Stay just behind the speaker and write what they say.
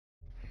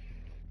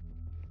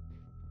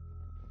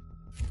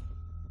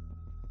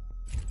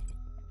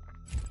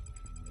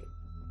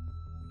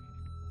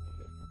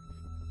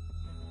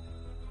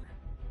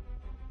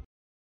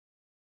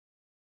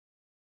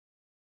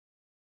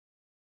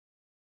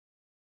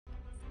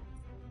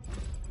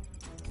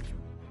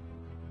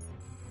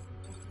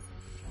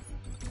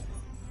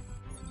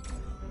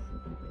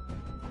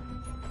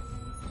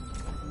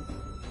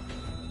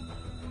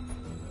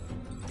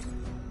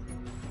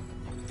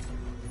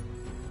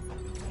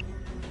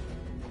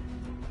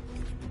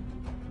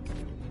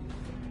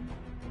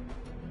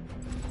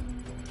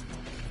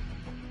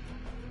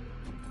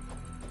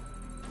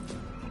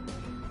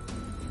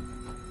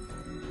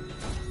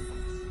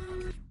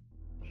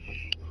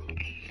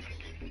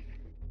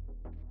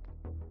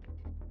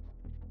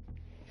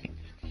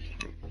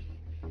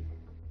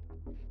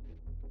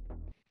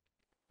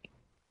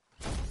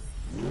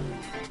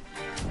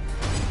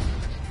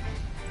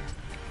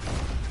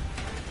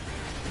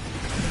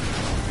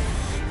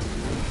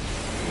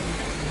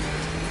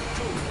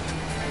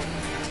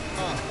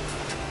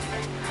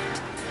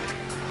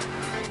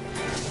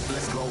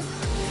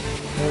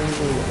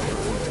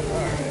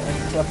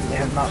definitely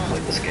have not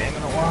played this game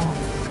in a while.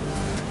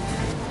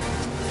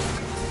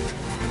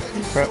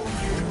 Crap.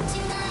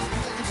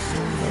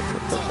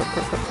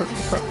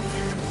 Crap.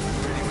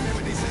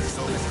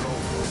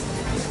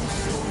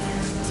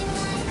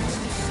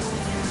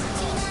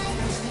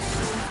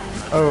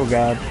 Oh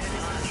god.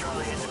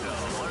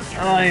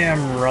 I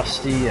am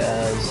rusty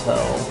as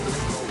hell.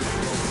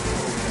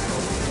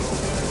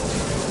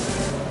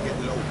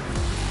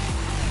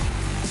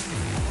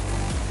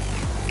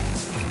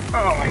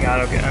 Oh my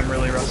god, okay, I'm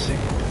really rusty.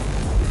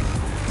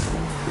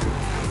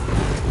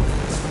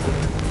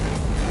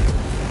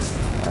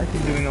 I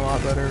could be doing a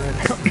lot better right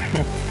now.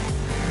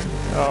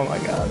 Oh my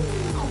god.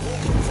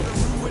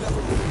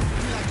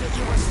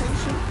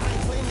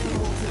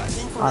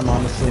 I'm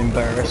honestly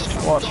embarrassed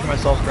watching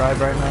myself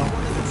drive right now.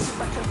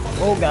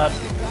 Oh god.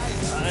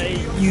 I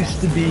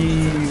used to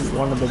be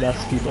one of the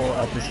best people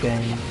at this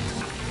game.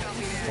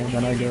 And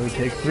then I go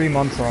take 3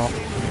 months off.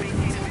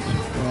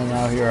 And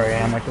now here I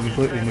am, a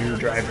completely new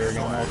driver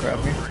again, all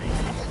crappy.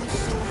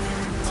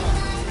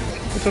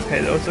 It's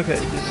okay though, it's okay.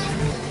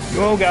 Just...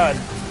 Oh god.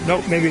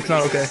 Nope, maybe it's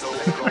not okay.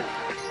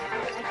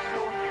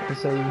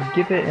 So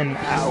give it an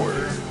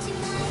hour.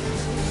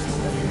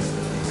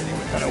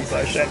 I know if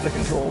I should have the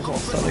controls all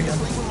set again.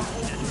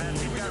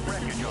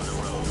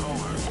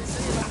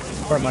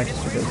 Or it might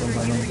just because I'm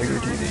running a bigger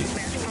TV.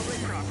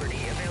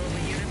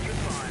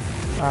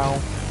 Ow.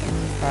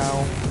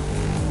 Ow.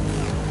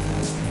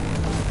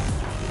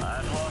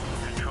 I've lost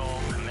control.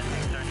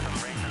 Commencing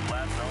search from Race's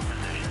last known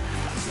position.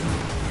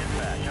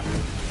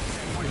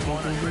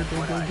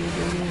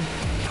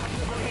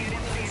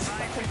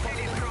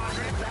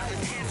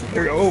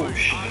 There we go. Oh,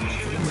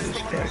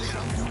 Jesus Christ.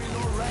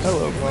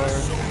 Hello, car.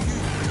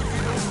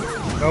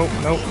 Nope,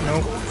 nope,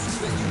 nope.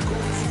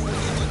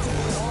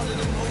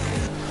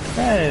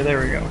 Hey, there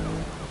we go.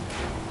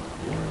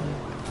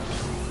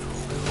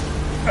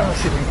 Oh, let's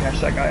see if we can catch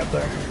that guy up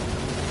there.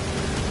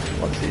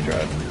 Let's see,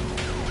 drive.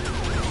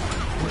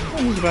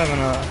 Oh, he's driving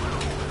a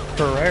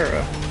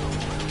Carrera.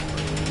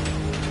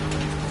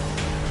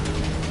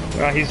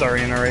 Well, he's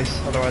already in a race,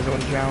 otherwise I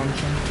wouldn't challenge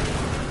him.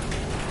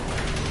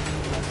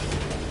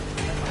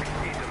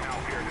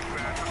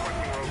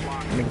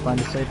 I need to find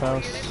a safe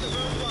house.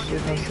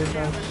 Safe house, safe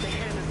house.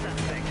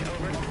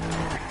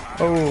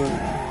 Oh.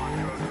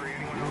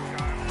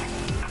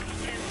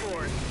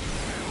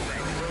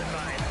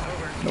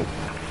 Nope.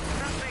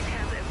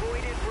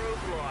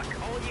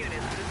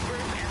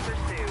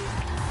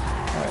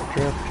 Alright,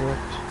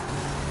 drift.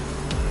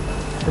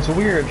 It's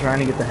weird trying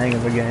to get the hang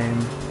of a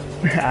game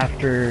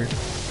after,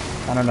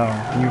 I don't know,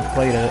 you've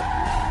played it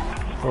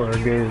for a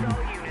good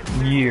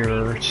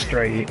year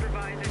straight.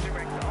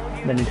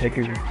 Then you take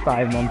your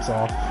 5 months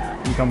off,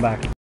 you come back.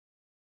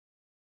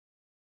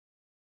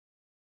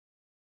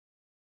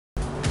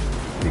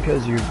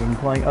 Because you've been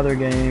playing other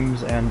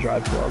games and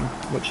Drive Club,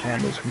 which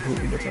handles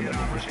completely different than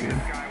Need for Speed.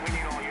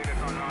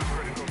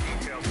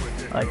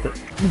 Like, the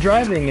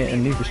driving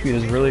in Need for Speed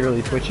is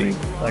really twitchy.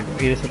 Like,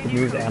 you just have to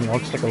move the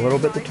analog stick a little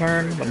bit to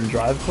turn, but in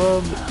Drive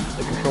Club,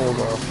 the controls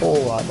are a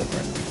whole lot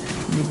different.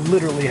 You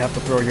literally have to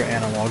throw your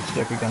analog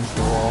stick against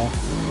the wall.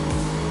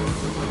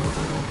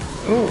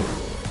 Ooh.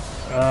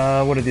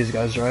 What are these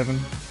guys driving?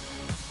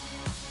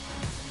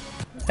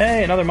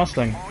 Hey, another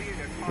Mustang.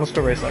 Let's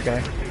go race that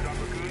guy.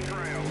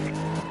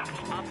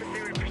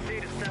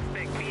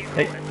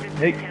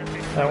 Hey,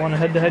 I want to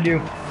head-to-head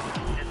you.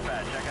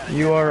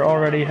 You are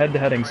already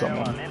head-to-heading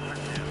someone.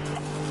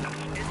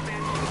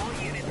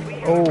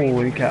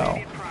 Holy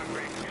cow.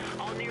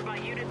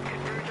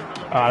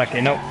 Ah,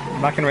 okay, nope.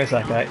 I'm not gonna race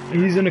that guy.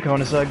 He's in a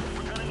Koenigsegg.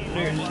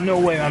 There's no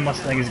way my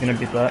Mustang is gonna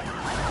beat that.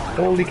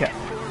 Holy cow.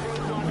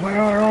 Where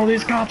are all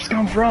these cops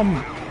come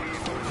from?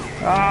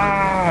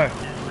 Ah!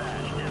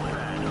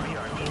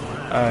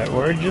 Alright,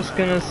 we're just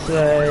gonna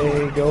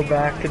say, go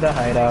back to the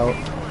hideout.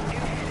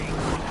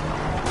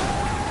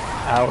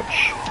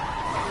 Ouch.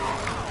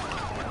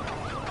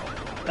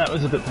 That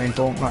was a bit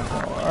painful, not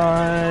gonna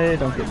lie.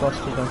 Don't get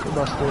busted, don't get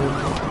busted.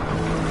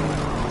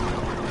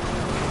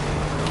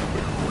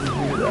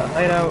 Do the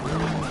hideout.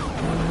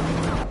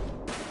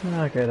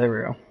 Okay, there we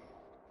go.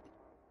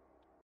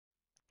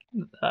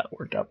 That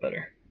worked out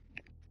better.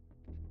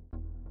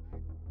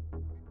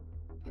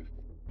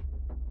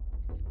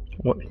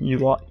 What, you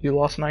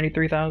lost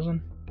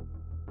 93,000?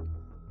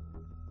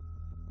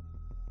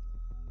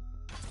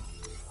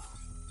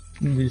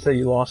 Did you say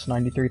you lost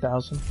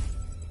 93,000?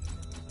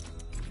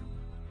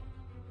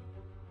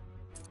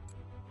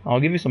 I'll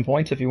give you some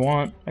points if you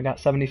want. I got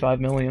 75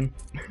 million.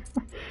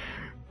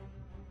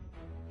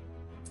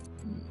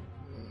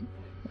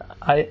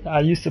 I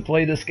used to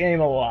play this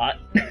game a lot,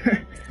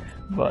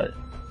 but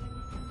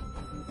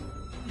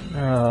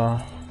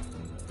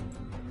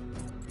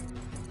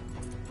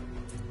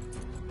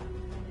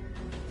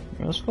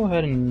let's go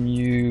ahead and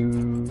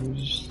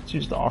use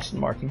the Austin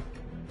Martin.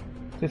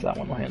 See if that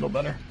one will handle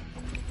better.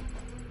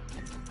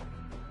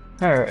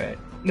 Alright,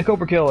 the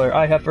Cobra Killer,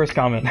 I have first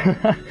comment.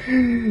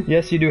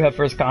 Yes, you do have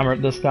first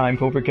comment this time,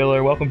 Cobra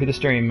Killer. Welcome to the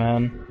stream,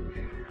 man.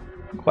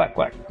 Quack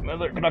quack,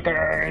 mother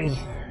knuckers.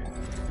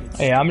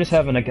 Hey, I'm just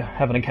having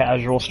a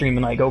casual stream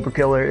tonight, Gopher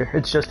Killer.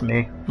 It's just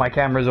me. My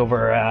camera's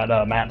over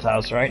at Matt's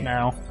house right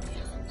now,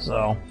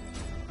 so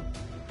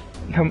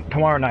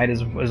tomorrow night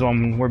is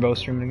when we're both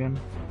streaming again.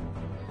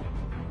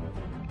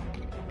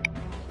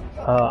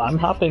 I'm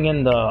hopping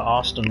into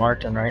Austin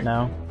Martin right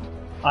now.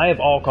 I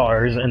have all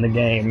cars in the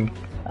game.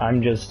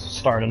 I'm just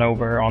starting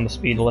over on the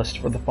speed list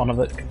for the fun of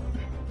it.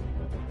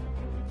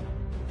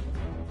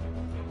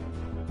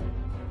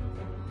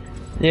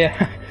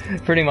 Yeah,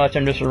 pretty much.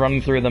 I'm just running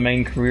through the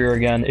main career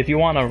again. If you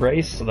want to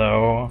race,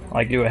 though,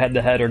 like do a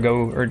head-to-head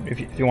or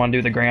if you want to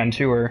do the Grand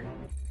Tour,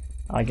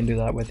 I can do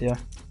that with you.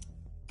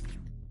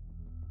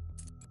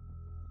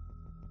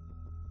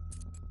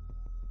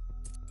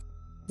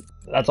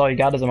 That's all you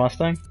got is a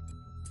Mustang?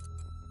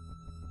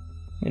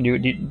 And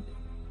do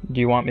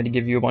you want me to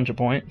give you a bunch of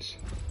points?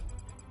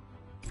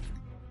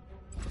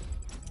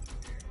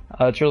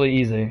 It's really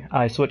easy.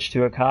 I switch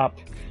to a cop.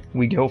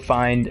 We go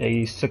find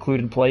a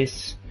secluded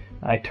place.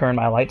 I turn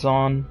my lights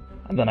on,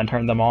 and then I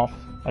turn them off.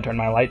 I turn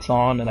my lights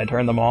on, and I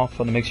turn them off,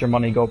 and it makes your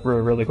money go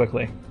through really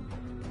quickly.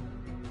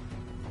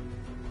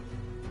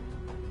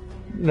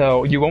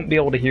 No, you won't be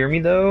able to hear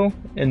me, though,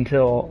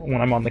 until when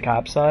I'm on the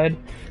cop side.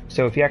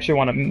 So if you actually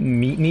want to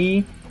meet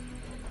me,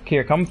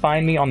 here, come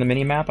find me on the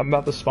mini-map. I'm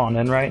about to spawn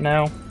in right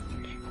now.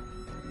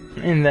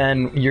 And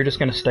then you're just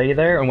going to stay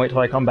there and wait till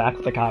I come back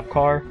with the cop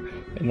car.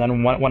 And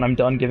then when I'm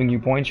done giving you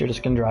points, you're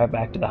just going to drive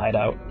back to the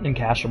hideout and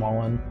cash them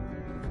all in.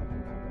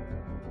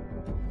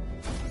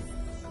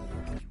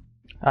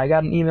 I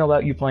got an email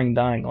about you playing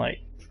Dying Light.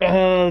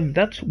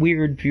 That's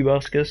weird,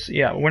 Pubuscus.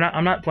 Yeah,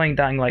 I'm not playing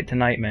Dying Light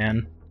tonight,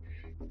 man.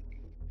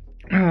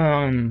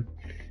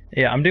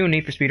 Yeah, I'm doing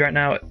Need for Speed right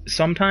now.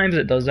 Sometimes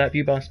it does that,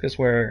 Pubuscus,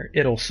 where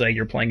it'll say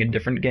you're playing a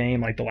different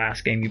game, like the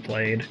last game you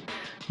played.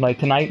 Like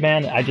tonight,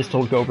 man, I just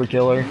told Gopher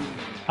Killer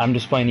I'm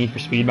just playing Need for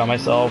Speed by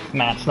myself.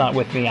 Matt's not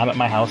with me, I'm at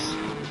my house.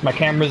 My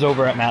camera's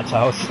over at Matt's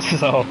house,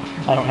 so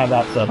I don't have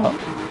that set up.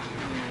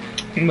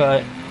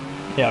 But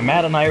yeah,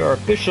 Matt and I are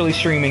officially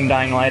streaming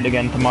Dying Light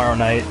again tomorrow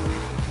night.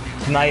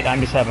 Tonight, I'm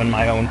just having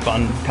my own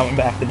fun coming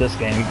back to this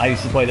game. I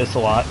used to play this a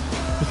lot.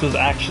 This was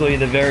actually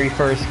the very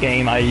first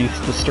game I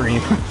used to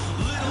stream.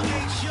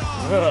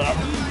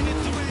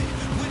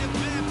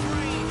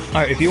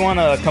 Alright, if you want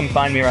to come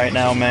find me right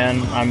now,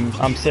 man,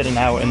 I'm sitting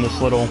out in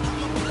this little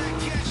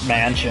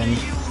mansion,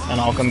 and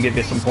I'll come give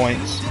you some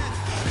points.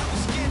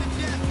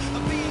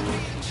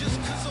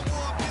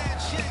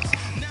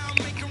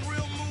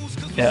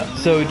 Yeah,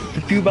 so for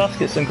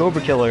Pubuscus and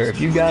Cobra Killer,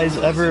 if you guys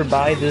ever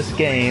buy this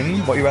game,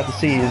 what you're about to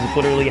see is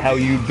literally how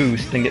you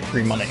boost and get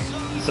free money.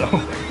 So,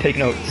 take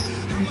notes.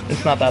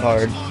 It's not that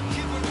hard.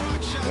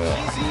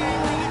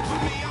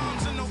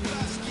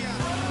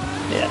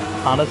 Yeah,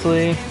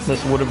 honestly,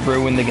 this would have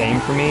ruined the game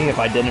for me if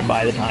I didn't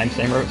buy the time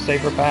saver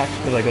pack,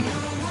 because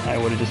I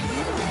would have just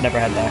never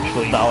had to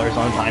actually dollars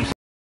on a time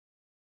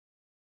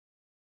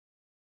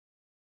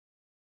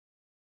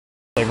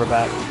saver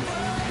pack.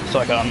 So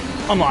I could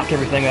unlock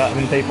everything up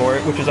and pay for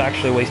it, which is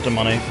actually a waste of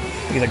money,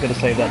 because I could have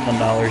saved that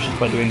 $10 just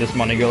by doing this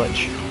money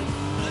glitch.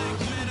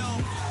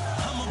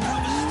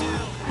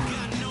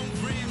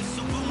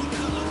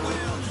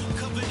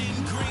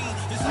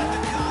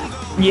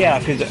 Yeah,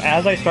 because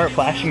as I start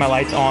flashing my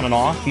lights on and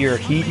off, your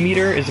heat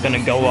meter is going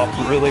to go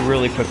up really,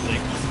 really quickly.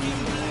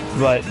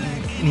 But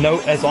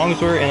note, as long as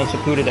we're in a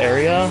secluded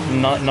area,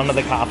 none of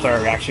the cops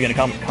are actually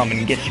going to come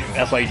and get you.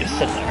 That's why you just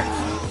sit there.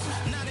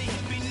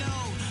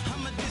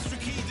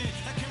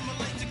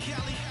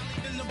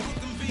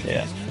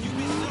 Yeah.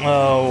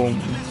 Oh.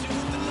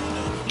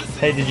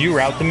 Hey, did you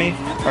route to me?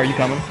 Are you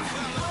coming?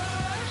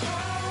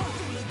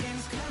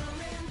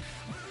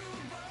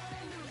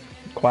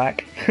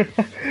 Quack.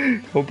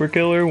 Cobra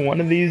Killer, one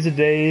of these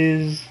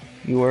days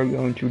you are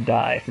going to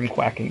die from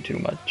quacking too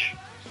much.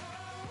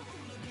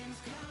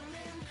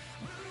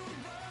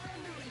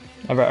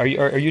 Alright,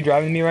 are you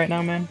driving me right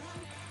now, man?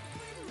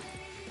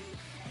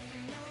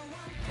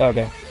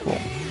 Okay, cool.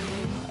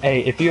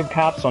 Hey, if you have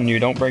cops on you,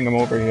 don't bring them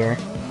over here.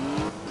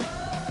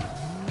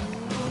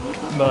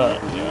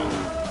 But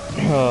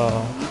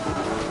yeah.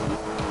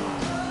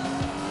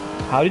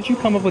 How did you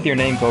come up with your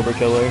name, Cobra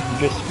Killer?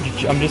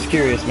 I'm just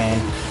curious, man.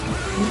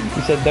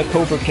 You said the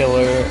Cobra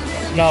Killer.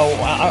 No,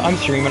 I'm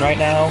streaming right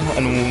now,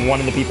 and one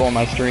of the people on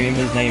my stream,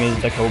 his name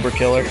is the Cobra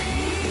Killer.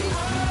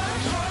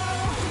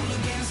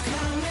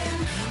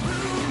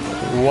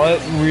 What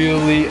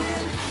really?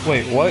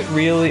 Wait, what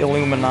really?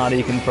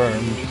 Illuminati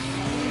confirmed.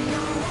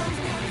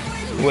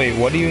 Wait,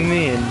 what do you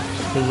mean?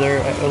 Is there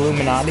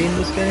Illuminati in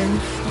this game?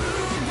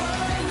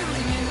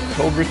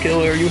 Cobra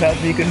Killer, you have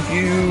me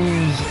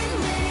confused.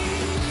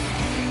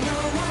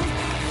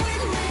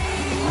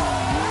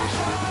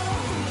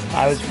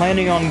 I was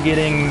planning on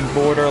getting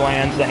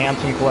Borderlands the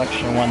Handsome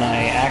Collection when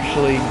I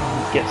actually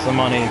get some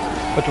money,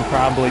 which will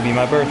probably be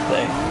my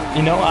birthday.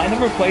 You know, I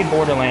never played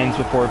Borderlands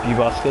before,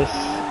 Pubuscus,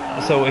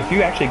 so if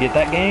you actually get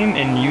that game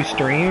and you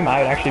stream,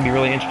 I would actually be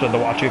really interested to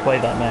watch you play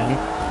that, man.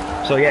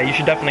 So yeah, you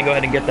should definitely go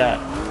ahead and get that.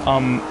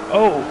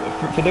 Oh,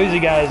 for those of you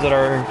guys that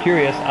are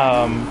curious,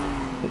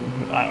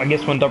 I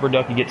guess when Dubber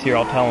Ducky gets here,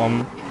 I'll tell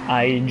him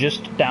I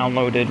just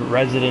downloaded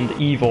Resident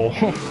Evil.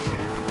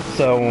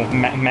 So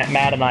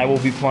Matt and I will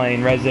be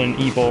playing Resident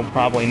Evil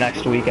probably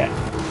next week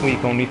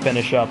when we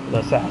finish up the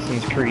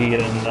Assassin's Creed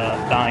and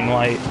Dying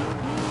Light.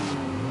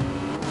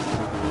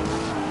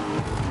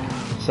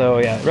 So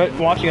yeah,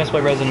 watching us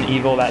play Resident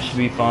Evil, that should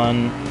be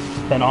fun.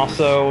 Then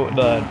also,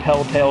 the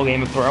Telltale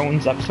Game of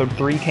Thrones Episode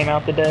 3 came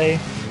out today,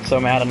 so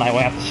Matt and I will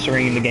have to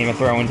stream the Game of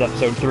Thrones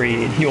Episode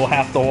 3, and you will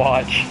have to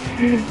watch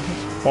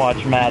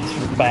Matt's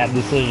bad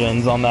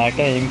decisions on that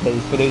game,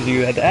 because for those of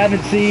you that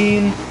haven't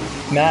seen,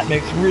 Matt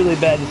makes really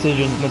bad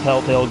decisions in the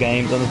Telltale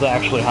games, and it's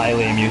actually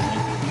highly amusing.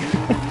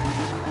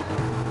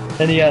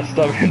 And yes,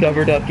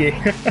 Dubber Ducky,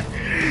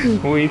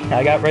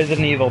 I got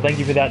Resident Evil, thank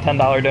you for that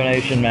 $10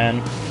 donation,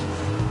 man.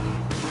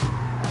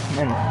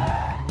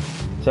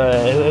 So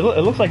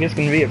it looks like it's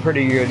going to be a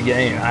pretty good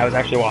game. I was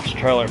actually watching the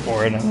trailer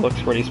for it, and it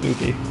looks pretty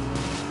spooky.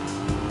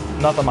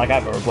 Nothing like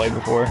I've ever played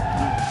before.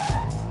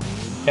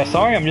 Yeah,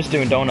 sorry I'm just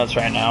doing donuts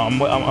right now.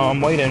 I'm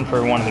waiting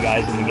for one of the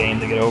guys in the game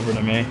to get over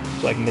to me,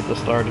 so I can get this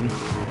started.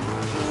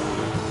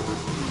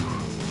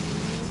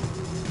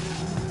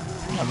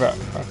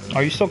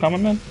 Are you still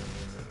coming, man?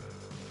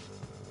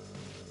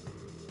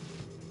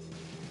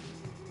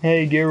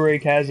 Hey, Gilroy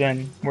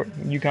Kazan,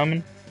 you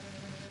coming?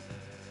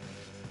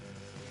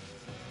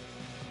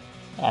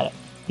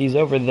 He's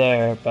over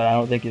there, but I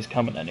don't think he's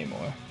coming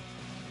anymore.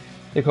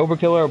 The Cobra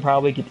Killer will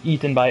probably get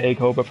eaten by a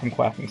Cobra from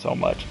quacking so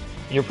much.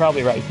 You're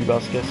probably right,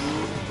 Hubuscus.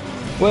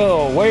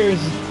 Will, where's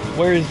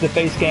the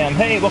face cam?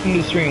 Hey, welcome to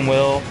the stream,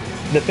 Will.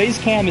 The face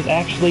cam is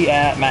actually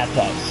at Matt's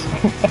house.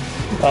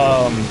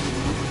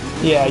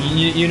 Yeah,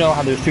 you know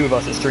how there's two of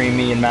us that stream,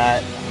 me and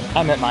Matt.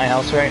 I'm at my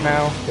house right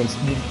now,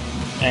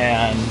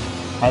 and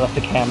I left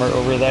the camera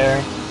over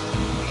there.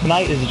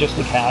 Tonight is just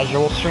a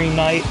casual stream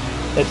night.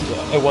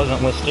 It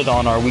wasn't listed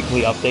on our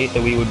weekly update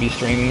that we would be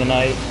streaming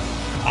tonight.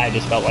 I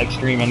just felt like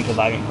streaming because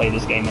I haven't played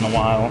this game in a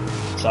while,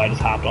 so I just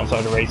hopped on,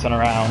 started racing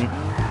around.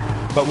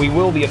 But we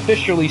will be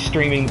officially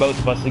streaming, both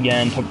of us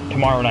again,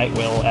 tomorrow night,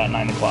 Will, at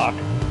 9 o'clock,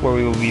 where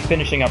we will be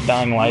finishing up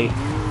Dying Light,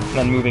 and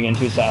then moving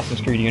into Assassin's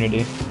Creed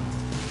Unity.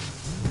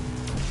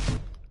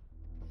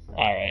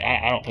 Alright,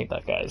 I don't think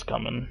that guy is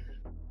coming.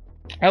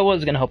 I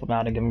was gonna help him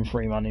out and give him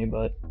free money,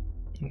 but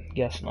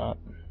guess not.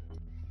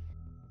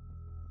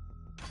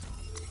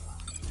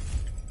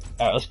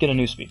 Alright, let's get a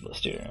new speed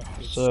list here.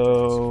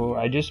 So,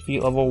 I just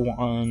beat level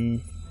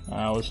 1.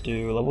 Let's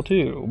do level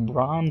 2.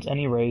 Bronze,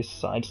 any race,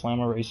 side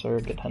slam a racer,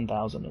 get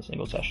 10,000 in a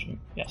single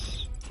session.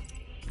 Yes.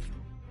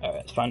 Alright,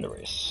 let's find a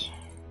race.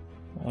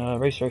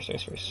 Race.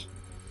 Let's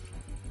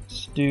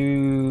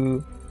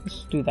do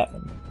that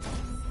one.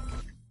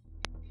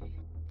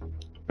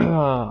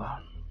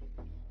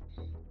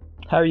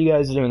 How are you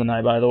guys doing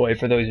tonight, by the way,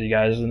 for those of you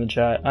guys in the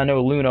chat? I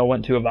know Luna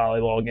went to a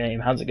volleyball game.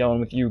 How's it going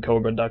with you,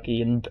 Cobra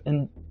Ducky and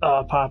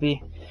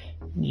Poppy?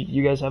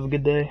 You guys have a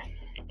good day?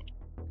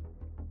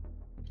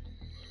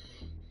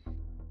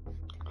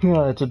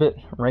 It's a bit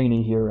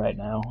rainy here right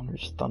now.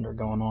 There's thunder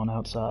going on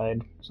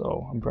outside,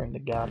 so I'm praying to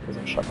God because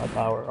I shut my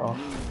power off.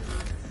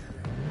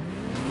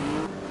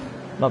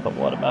 Not the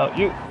what about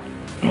you?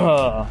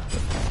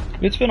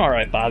 It's been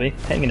alright, Bobby.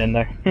 Hanging in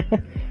there.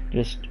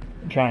 Just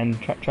trying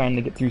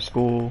to get through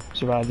school,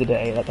 survive the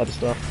day, that type of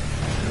stuff.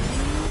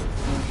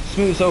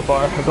 Smooth so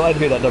far. I'm glad to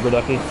hear that, Dubber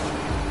Ducky.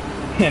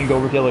 And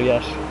Cobra Killer,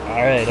 yes.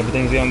 Alright,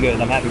 everything's going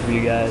good. I'm happy for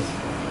you guys.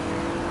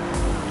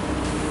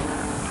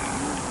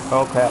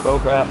 Oh crap, oh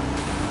crap.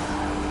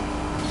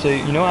 So,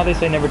 you know how they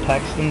say never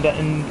text and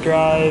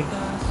drive?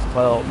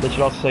 Well, they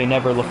should also say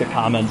never look at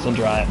comments and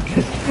drive.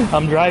 Because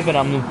I'm driving,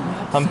 I'm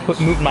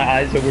moving my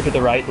eyes over to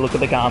the right, look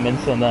at the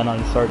comments, and then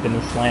I start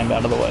getting slammed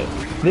out of the way.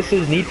 This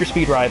is Need for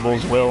Speed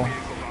Rivals, Will.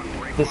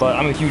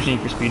 I'm a huge Need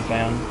for Speed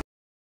fan.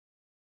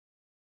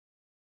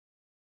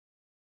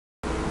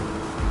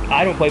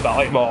 I don't play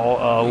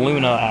volleyball.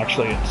 Luna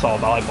actually saw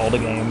volleyball the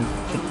game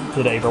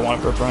today for one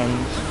of her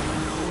friends.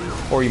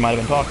 Or you might have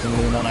been talking to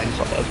Luna and I just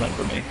thought that was meant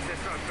for me.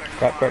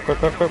 Crap.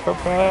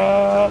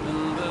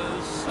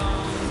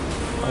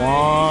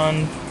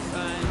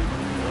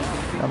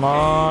 Come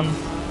on.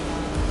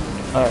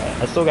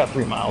 Alright, I still got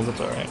 3 miles,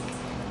 it's alright.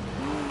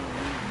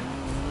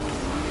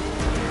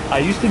 I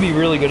used to be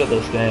really good at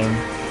this game,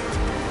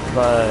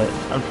 but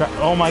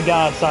oh my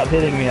god, stop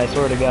hitting me, I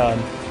swear to God.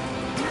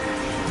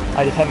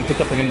 I just haven't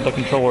picked up the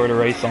controller to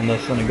race on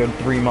this in a good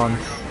 3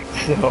 months,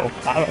 so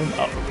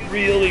I'm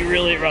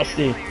really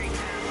rusty.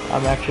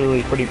 I'm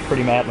actually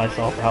pretty mad at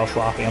myself for how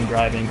sloppy I'm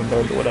driving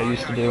compared to what I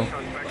used to do.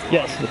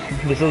 Yes,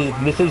 this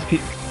is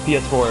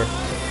PS4.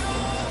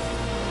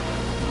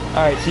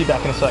 Alright, see you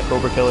back in a sec,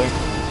 Cobra Killer.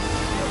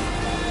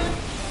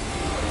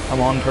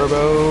 Come on,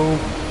 turbo.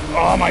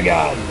 Oh my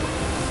god!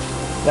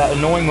 That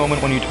annoying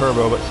moment when you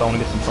turbo, but someone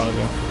gets in front of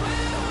you.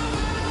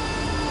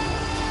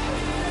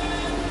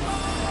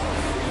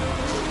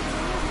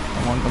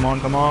 Come on.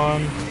 Come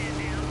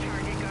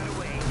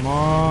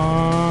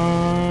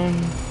on.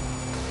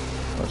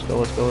 Let's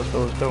go.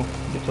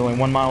 There's only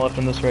 1 mile left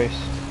in this race.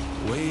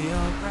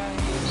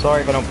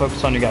 Sorry if I don't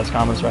focus on you guys'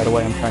 comments right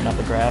away, I'm trying not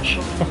to crash.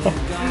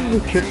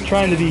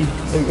 Trying to be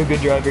a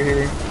good driver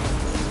here.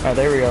 Alright,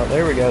 there we go,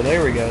 there we go,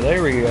 there we go,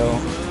 there we go.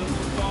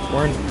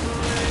 We're in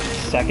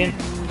second?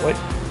 What?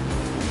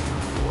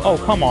 Oh,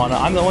 come on,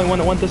 I'm the only one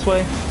that went this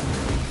way?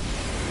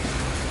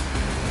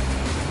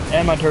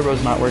 And my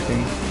turbo's not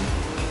working.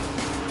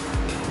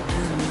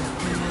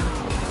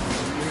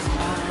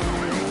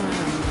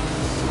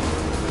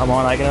 Come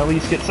on, I can at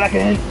least get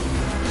second!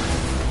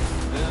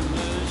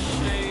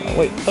 Oh,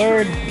 wait,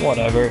 third?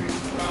 Whatever.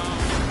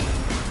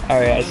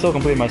 Alright, I still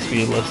completed my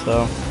speed list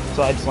though.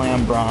 Side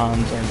slam,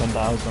 bronze, earned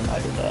 10,000, I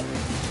did that.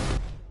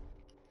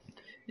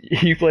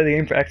 You play the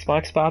game for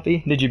Xbox,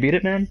 Poppy? Did you beat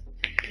it, man?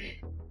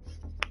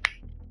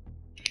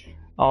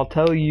 I'll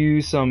tell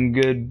you some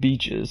good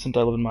beaches since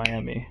I live in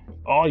Miami.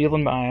 Oh, you live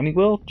in Miami,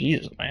 Will?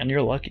 Jesus, man,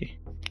 you're lucky.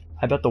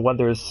 I bet the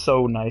weather is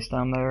so nice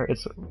down there.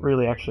 It's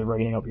really actually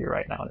raining up here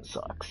right now, and it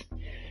sucks.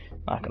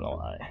 Not gonna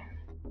lie.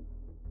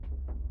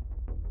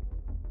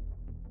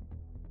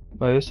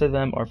 Most of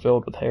them are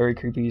filled with hairy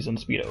creepies and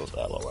speedos,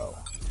 lol.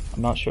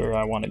 I'm not sure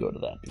I want to go to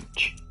that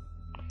beach.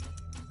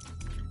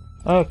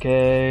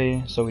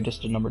 Okay, so we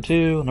just did number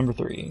 2. Number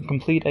 3.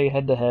 Complete a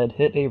head-to-head,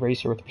 hit a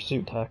racer with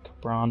pursuit tech,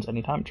 bronze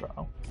anytime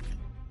trial.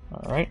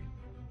 Alright.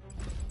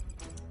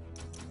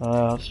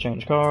 Let's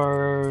change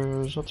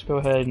cars. Let's go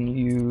ahead and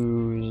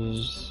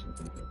use...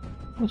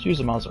 Let's use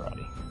a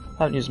Maserati.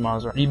 I haven't used a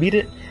Maserati. You beat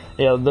it?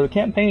 Yeah, the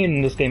campaign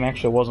in this game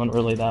actually wasn't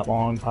really that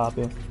long,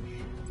 Poppy.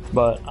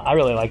 But I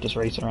really like just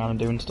racing around and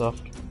doing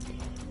stuff.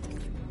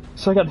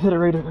 So I got to hit a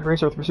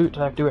racer with pursuit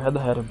tech, do a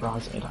head-to-head, and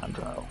bronze anytime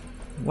trial.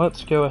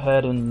 Let's go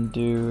ahead and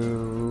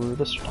do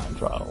this time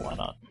trial, why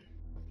not?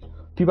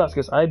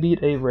 P-Baskus, I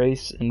beat a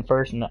race in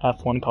first in the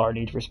F1 car,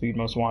 Need for Speed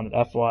Most Wanted.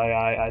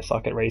 FYI, I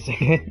suck at racing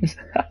games.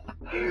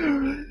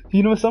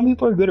 You know, some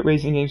people are good at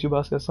racing games,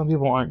 P-Baskus, some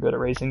people aren't good at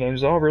racing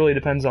games. It all really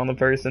depends on the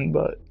person,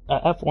 but an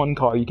F1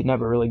 car you can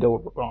never really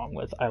go wrong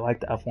with. I like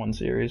the F1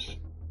 series.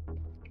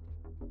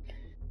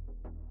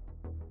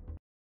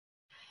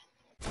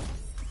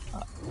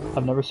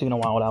 I've never seen a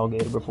wild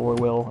alligator before,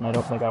 Will, and I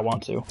don't think I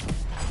want to.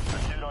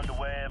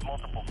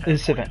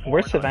 Is Savannah?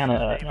 Where's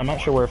Savannah at? I'm not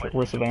sure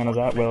where Savannah's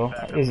at, Will.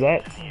 Is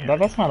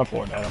that's not a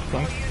Florida, I don't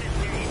think.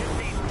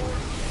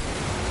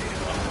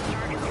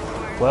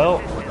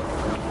 Well,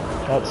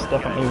 that's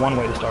definitely one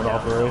way to start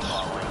off a race.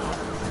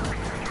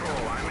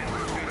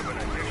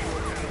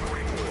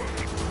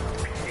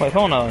 Wait,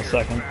 hold on a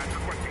second.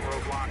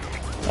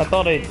 I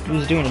thought I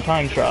was doing a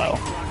time trial.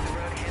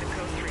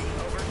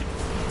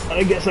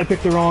 I guess I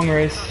picked the wrong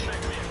race.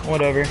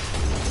 Whatever.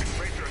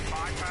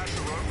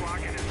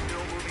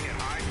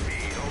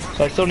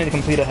 So I still need to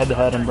complete a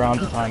head-to-head and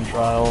bronze time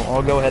trial.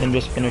 I'll go ahead and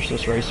just finish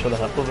this race for the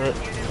heck of it.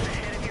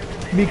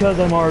 Because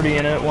I'm already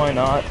in it, why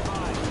not?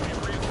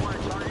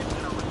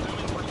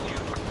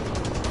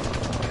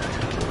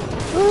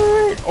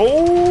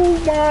 Oh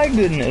my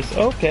goodness,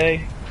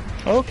 okay.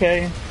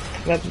 Okay.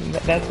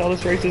 That's how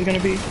this race is gonna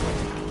be?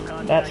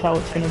 That's how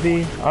it's gonna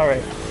be?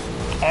 Alright.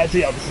 I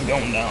see how this is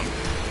going down.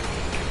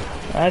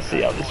 I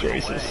see how this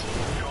race is.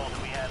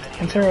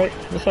 It's alright,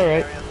 it's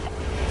alright.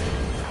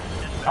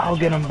 I'll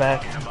get him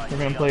back. We're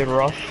gonna play it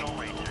rough.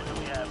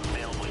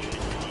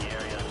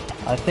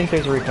 I think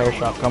there's a repair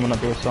shop coming up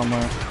here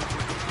somewhere.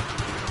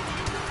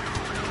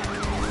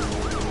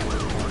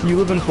 You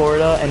live in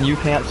Florida and you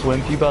can't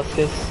swim,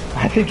 P-Buskus?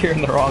 I think you're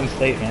in the wrong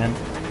state, man.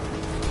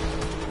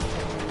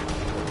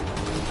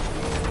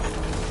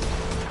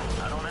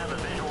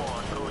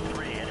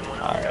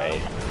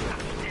 Alright.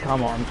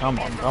 Come on, come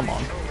on, come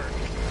on.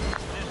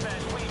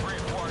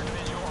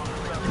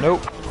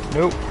 Nope,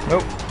 nope,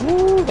 nope.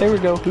 Woo, there we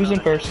go. Who's in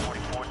first?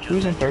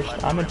 Who's in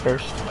first? I'm in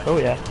first. Oh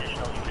yeah.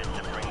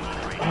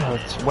 Oh,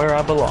 it's where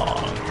I belong.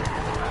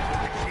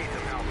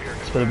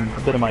 It's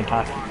a bit of my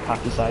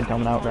cocky side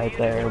coming out right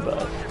there,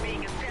 but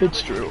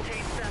it's true.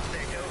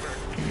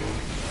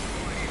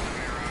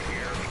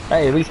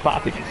 Hey, at least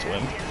Poppy can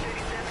swim.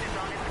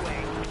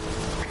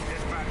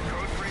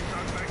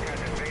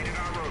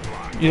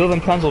 You live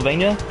in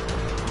Pennsylvania?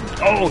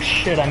 Oh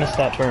shit, I missed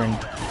that turn.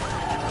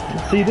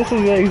 See, this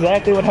is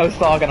exactly what I was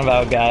talking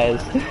about, guys.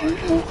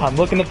 I'm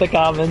looking at the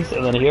comments,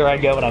 and then here I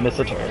go, and I miss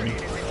a turn.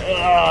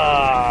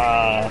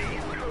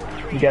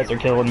 You guys are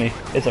killing me.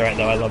 It's alright,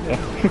 though. I love you.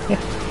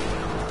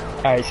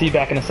 Alright, see you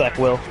back in a sec,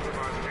 Will.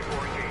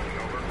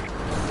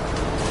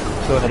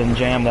 Let's go ahead and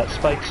jam that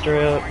spike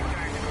strip.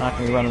 Not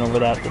gonna be running over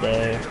that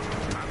today.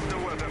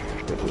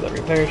 Go through that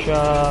repair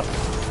shop.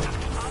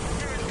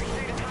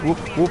 Whoop,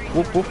 whoop,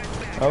 whoop, whoop.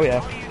 Oh,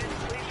 yeah.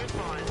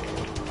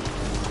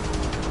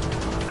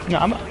 No,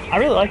 I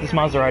really like this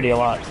Maserati a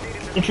lot.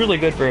 It's really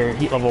good for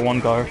heat level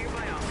 1 car.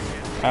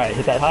 Alright,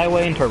 hit that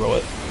highway and turbo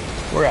it.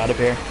 We're out of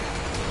here.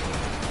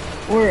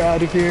 We're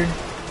out of here.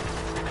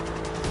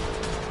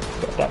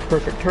 Got that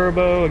perfect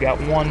turbo. I got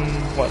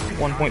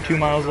 1.2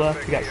 miles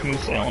left. We got smooth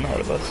sailing ahead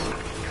of us.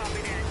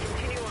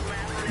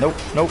 Nope,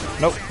 nope,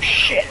 nope.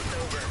 Shit!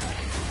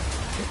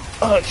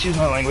 Excuse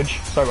my language.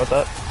 Sorry about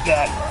that.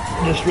 That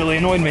just really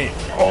annoyed me.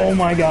 Oh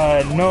my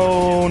god,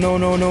 no, no,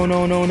 no, no,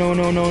 no, no, no,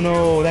 no, no,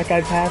 no. That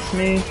guy passed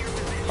me?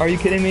 Are you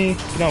kidding me?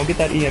 No, get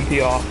that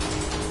EMP off.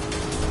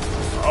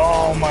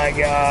 Oh my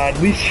god,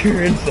 at least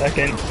you're in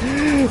second.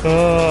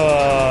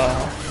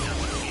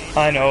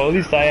 I know, at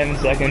least I am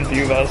in second to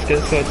you,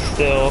 Vasquez, so it's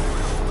still...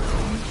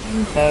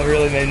 That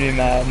really made me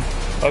mad.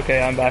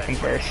 Okay, I'm back in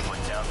first.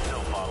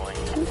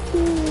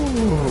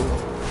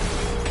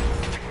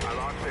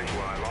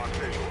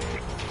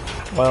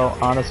 Well,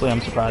 honestly, I'm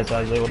surprised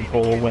I was able to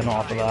pull a win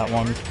off of that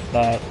one.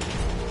 That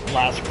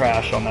last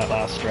crash on that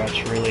last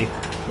stretch really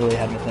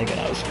had me thinking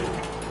I was screwed.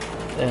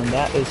 And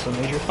that is some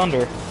major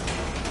thunder.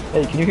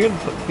 Hey, can you hear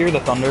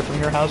the thunder from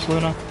your house,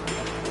 Luna?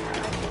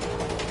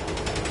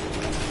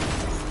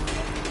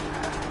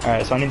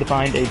 Alright, so I need to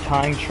find a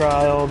time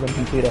trial, then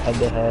complete a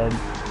head-to-head.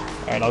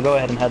 Alright, I'll go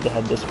ahead and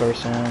head-to-head this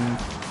person.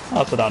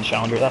 Oh, it's a Dodge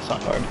Challenger, that's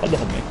not hard.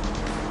 Head-to-head me.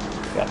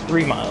 Got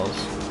 3 miles.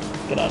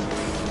 Get out.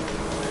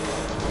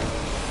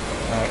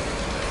 Alright.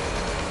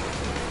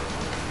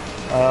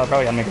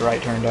 Probably gotta make a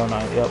right turn, don't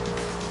I? Yep.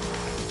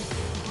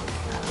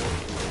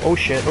 Oh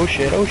shit, oh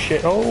shit, oh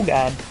shit, oh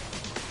god.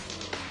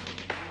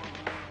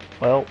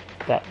 Well,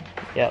 that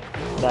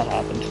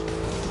happened.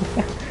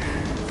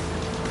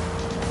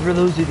 For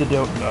those of you that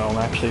don't know, I'm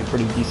actually a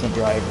pretty decent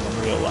driver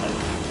in real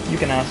life. You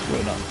can ask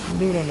Luna.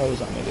 Luna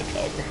knows I'm a good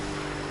driver.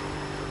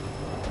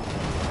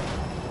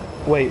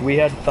 Wait, we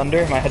had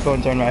thunder? My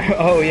headphones are in my...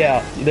 Oh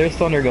yeah, there's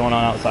thunder going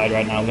on outside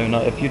right now, Luna.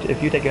 If you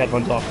take your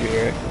headphones off, you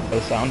hear it.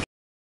 The sound.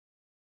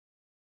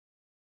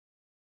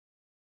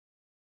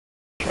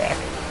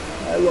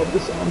 I love the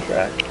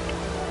soundtrack.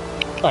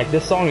 Like,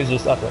 this song is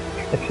just epic.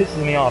 It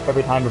pisses me off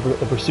every time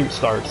the pursuit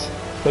starts.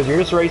 Because you're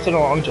just racing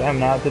along,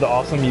 jamming out to the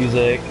awesome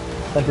music,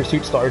 then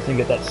pursuit starts and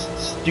you get that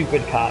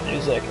stupid cop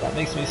music. That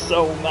makes me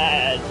so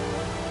mad.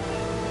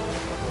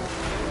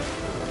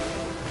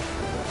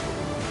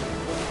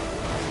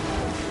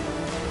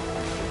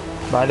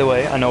 By the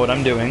way, I know what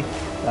I'm doing.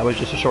 That was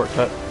just a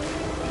shortcut.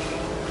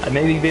 I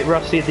may be a bit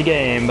rusty at the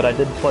game, but I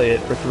did play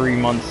it for 3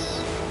 months.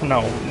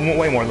 No,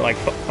 way more than like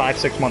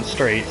 5-6 months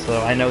straight,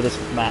 so I know this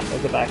map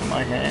like the back of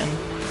my hand.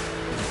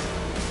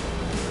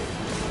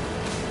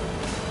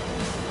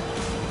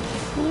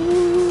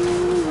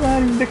 Ooh,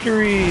 riding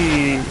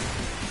victory!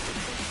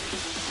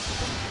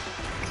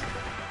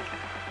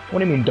 What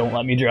do you mean, don't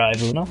let me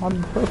drive, Luna?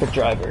 I'm a perfect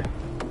driver.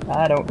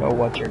 I don't know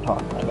what you're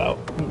talking about.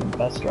 I'm the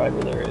best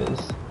driver there is.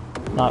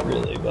 Not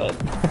really, but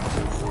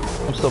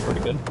I'm still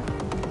pretty good.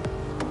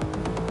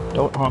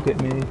 Don't honk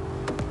at me.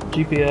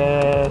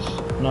 GPS,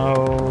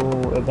 no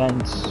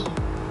events.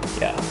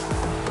 Yeah.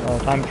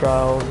 Time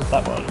trials,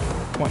 that one.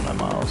 0.9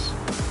 miles.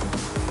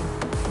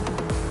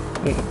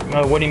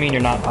 What do you mean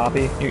you're not,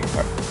 Poppy?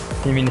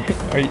 You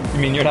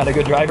mean you're not a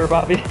good driver,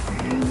 Poppy?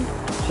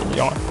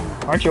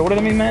 Aren't you older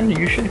than me, man?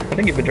 You should. I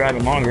think you've been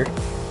driving longer.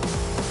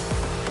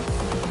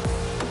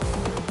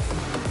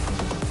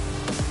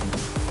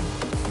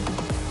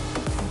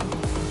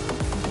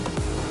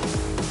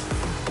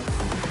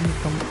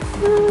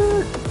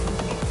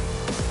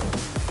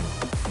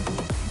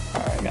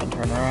 Alright, gotta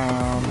turn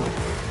around.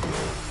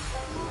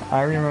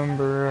 I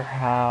remember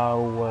how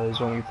it was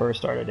when we first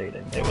started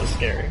dating. It was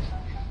scary.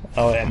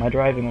 Oh yeah, my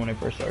driving when I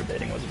first started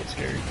dating was a bit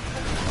scary.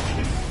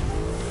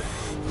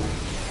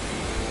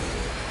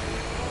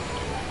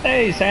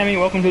 Hey Sammy,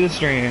 welcome to the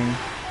stream.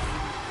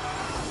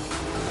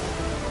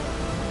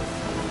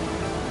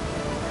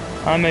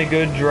 I'm a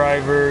good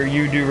driver,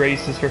 you do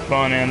races for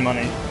fun and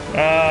money.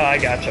 I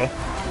gotcha.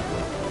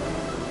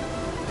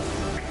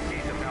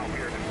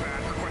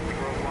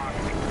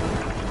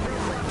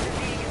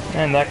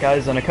 And that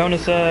guy's on a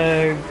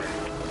Koenigsegg.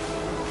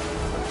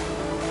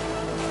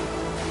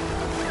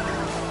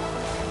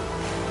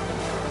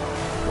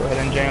 Go ahead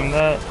and jam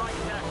that.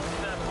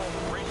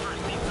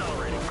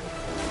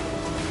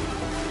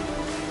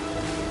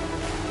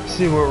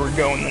 See where we're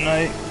going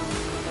tonight.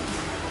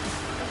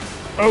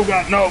 Oh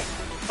god, no!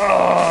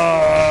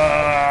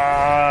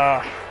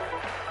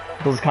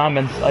 Those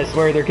comments, I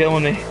swear they're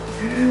killing me.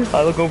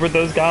 I look over at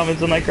those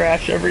comments and I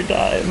crash every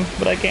time,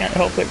 but I can't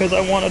help it because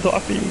I want to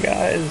talk to you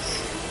guys.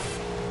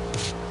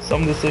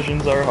 Some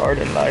decisions are hard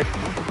in life.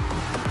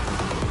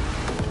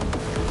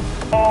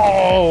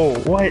 Oh,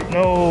 what?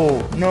 No,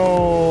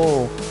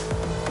 no,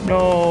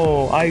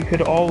 no, I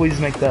could always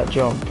make that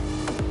jump.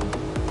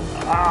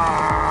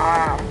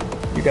 Ah!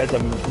 You guys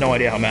have no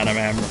idea how mad I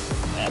am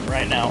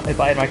right now. If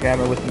I had my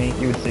camera with me,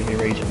 you would see me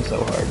raging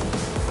so hard.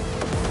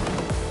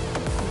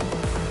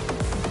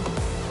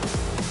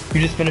 You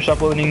just finished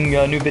uploading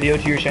a new video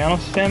to your channel,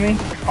 Sammy?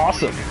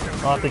 Awesome.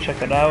 I'll have to check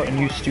that out, and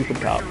you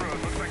stupid cop.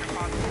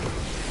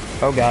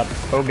 Oh god,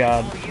 oh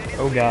god,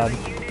 oh god.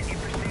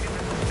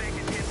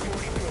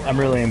 I'm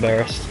really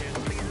embarrassed.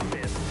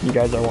 You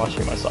guys are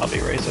watching my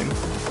Sabi racing.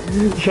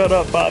 Shut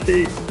up,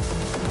 Poppy.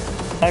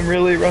 I'm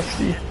really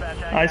rusty.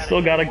 I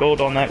still got a gold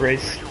on that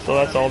race, so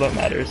that's all that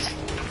matters.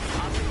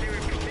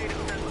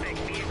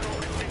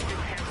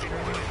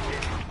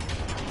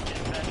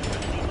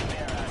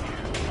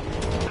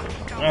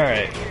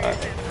 Alright,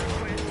 alright.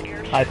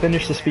 I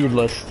finished the speed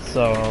list,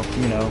 so,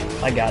 you know,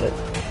 I got it.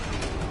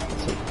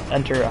 So,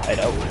 enter a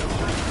hideout.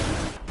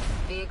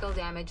 Vehicle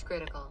damage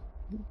critical.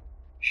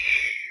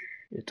 Shh,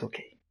 it's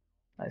okay.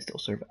 I still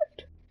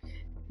survived.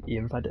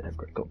 Even if I did have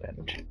critical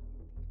damage.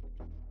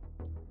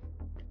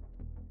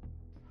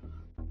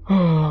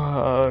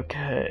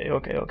 Okay,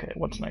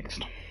 what's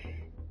next?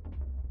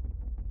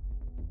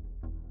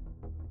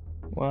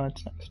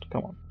 What's next?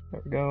 Come on,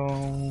 there we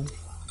go.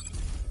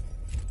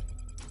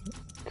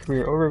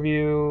 Career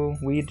overview,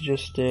 we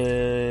just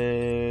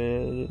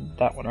did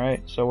that one,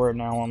 right? So we're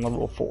now on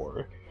level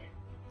 4.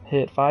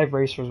 Hit 5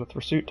 racers with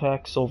pursuit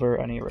tech, silver,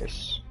 any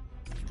race.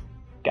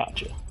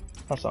 Gotcha.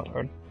 That's not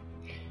hard.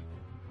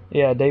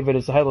 Yeah, David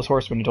is the Headless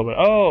Horseman, you told me.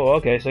 Oh,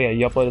 okay, so yeah,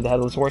 you uploaded the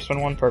Headless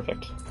Horseman one?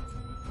 Perfect.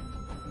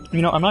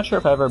 You know, I'm not sure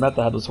if I ever met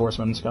the Headless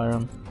Horseman in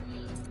Skyrim.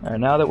 Alright,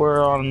 now that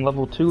we're on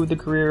level 2 of the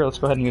career, let's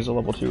go ahead and use a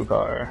level 2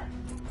 car.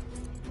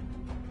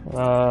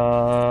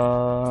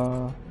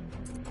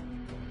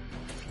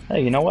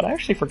 Hey, you know what? I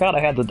actually forgot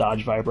I had the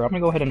Dodge Viper. I'm gonna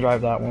go ahead and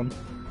drive that one.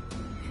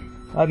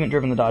 I haven't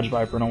driven the Dodge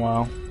Viper in a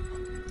while.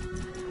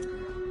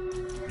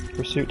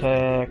 Pursuit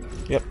tech.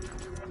 Yep.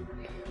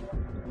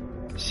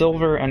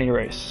 Silver, any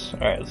race.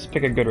 Alright, let's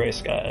pick a good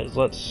race, guys.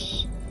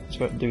 Let's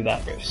go do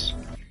that race.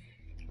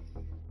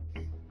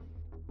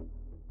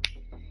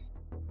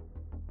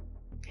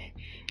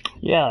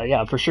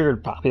 Yeah, for sure,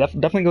 Poppy.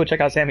 Definitely go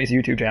check out Sammy's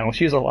YouTube channel.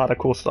 She has a lot of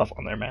cool stuff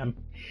on there, man.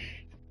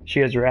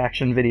 She has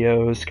reaction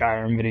videos,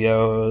 Skyrim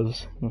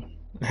videos.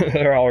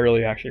 They're all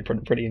really actually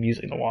pretty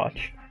amusing to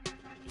watch.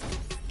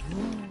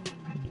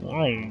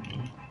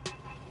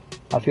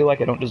 I feel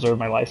like I don't deserve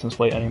my license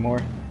plate anymore,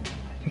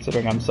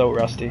 considering I'm so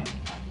rusty.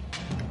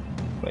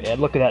 But yeah,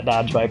 look at that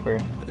Dodge Viper.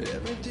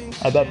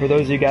 I bet for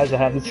those of you guys that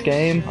have this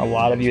game, a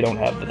lot of you don't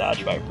have the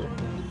Dodge Viper.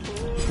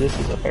 This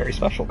is a very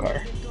special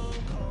car.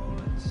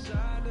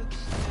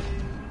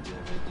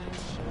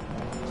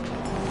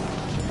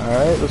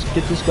 Alright, let's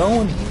get this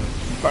going.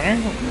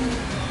 Bam.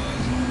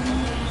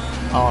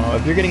 I don't know,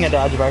 if you're getting a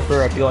Dodge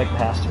Viper, I feel like it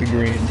has to be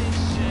green.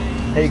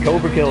 Hey,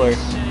 Cobra Killer.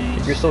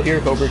 If you're still here,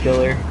 Cobra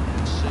Killer,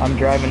 I'm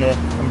driving a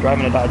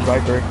Dodge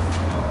Viper.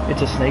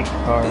 It's a snake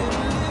car.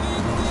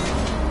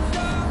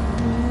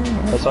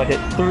 So I hit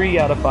 3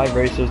 out of 5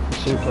 races.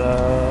 Pursuit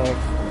tech.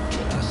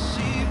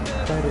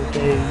 Better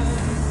days.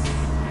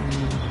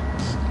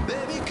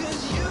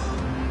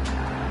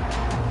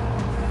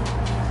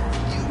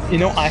 You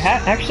know, I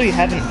actually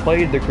haven't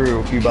played the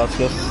crew,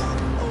 Fubuscus.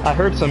 I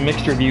heard some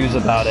mixed reviews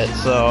about it,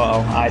 so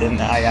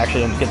I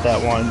actually didn't get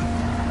that one.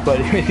 But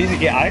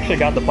yeah, I actually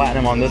got the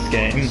platinum on this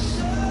game.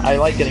 I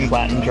like getting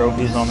platinum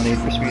trophies on the Need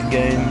for Speed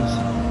games,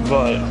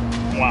 but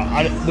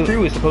wow, the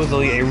crew is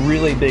supposedly a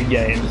really big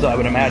game, so I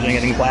would imagine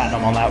getting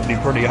platinum on that would be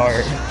pretty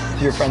hard.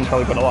 So your friends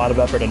probably put a lot of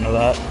effort into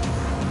that.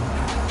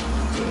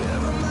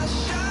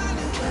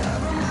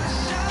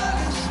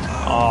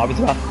 Oh, I was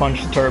about to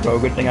punch the turbo,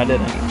 good thing I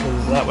didn't,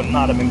 because that would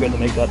not have been good to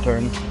make that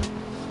turn.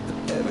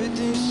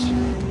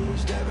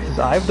 Because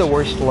I have the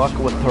worst luck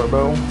with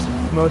turbo.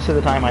 Most of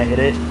the time I hit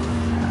it,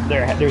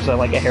 there's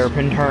like a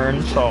hairpin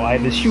turn, so I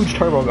have this huge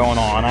turbo going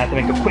on. I have to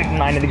make a quick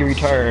 90-degree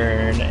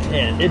turn,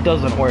 and it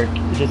doesn't work.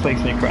 It just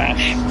makes me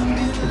crash.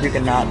 If you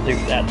cannot do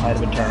that type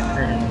of a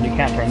turn, you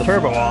can't turn the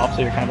turbo off,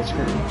 so you're kind of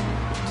screwed.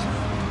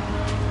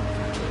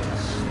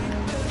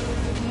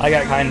 I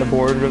got kind of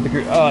bored of the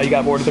crew. Oh, you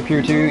got bored of the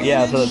crew too?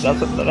 Yeah, so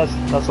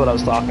that's what I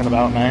was talking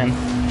about, man.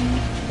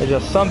 It's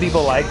just some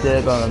people liked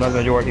it, but the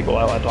majority of people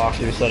I talked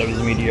to said it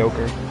was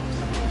mediocre.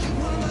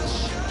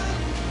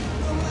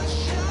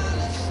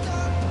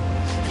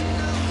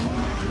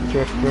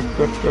 Drift.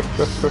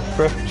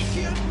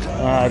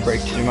 I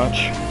braked too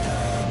much.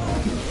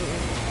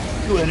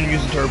 Go ahead and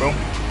use the turbo.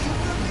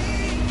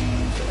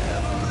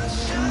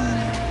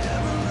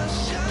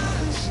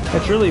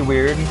 It's really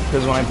weird,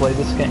 because when I played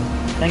this game,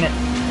 dang it,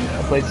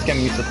 I played this game, I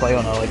used to play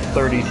on a like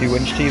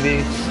 32-inch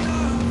TV.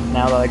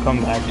 Now that I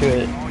come back to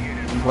it,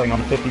 I'm playing on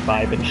a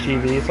 55-inch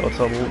TV, so it's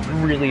a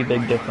really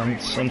big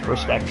difference in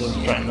perspective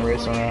trying to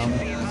race around.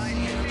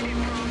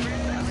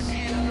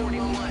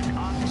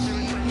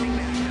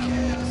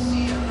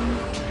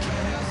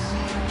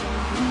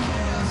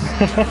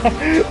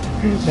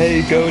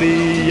 Hey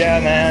Cody, yeah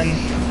man.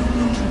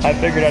 I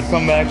figured I'd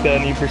come back to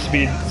Need for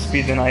Speed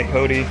tonight,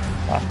 Cody.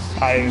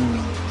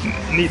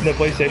 The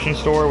PlayStation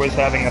Store was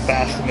having a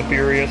Fast and the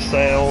Furious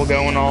sale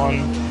going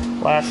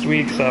on last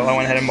week, so I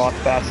went ahead and bought the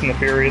Fast and the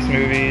Furious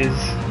movies,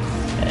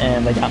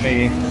 and they got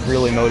me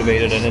really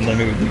motivated and in the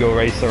mood to go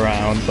race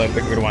around, so I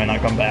figured why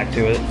not come back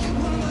to it.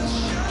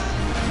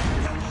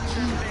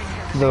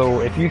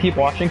 Though, if you keep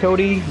watching,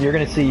 Cody, you're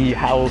gonna see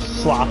how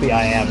sloppy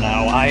I am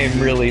now. I am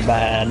really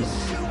bad.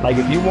 Like,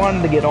 if you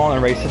wanted to get on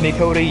and race with me,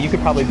 Cody, you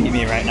could probably beat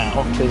me right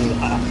now, because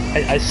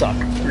I suck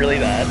really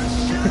bad.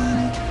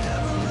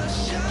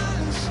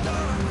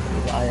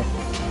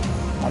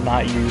 I'm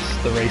not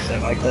used to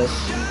racing like this.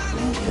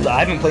 I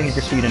haven't played Need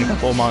for Speed in a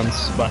couple of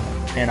months,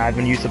 and I've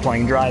been used to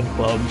playing Drive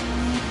Club.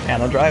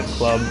 And on Drive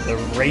Club, the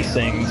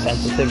racing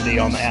sensitivity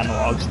on the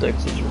analog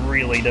sticks is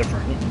really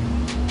different.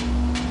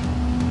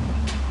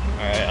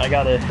 Alright, I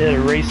gotta hit a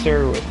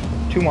racer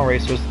with 2 more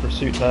racers to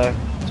pursuit tech.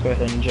 Let's go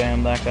ahead and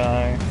jam that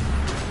guy.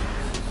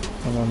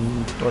 And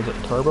then, was it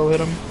turbo hit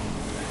him?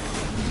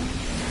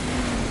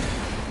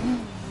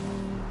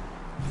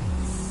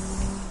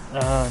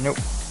 Nope.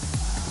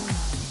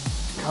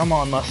 Come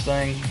on,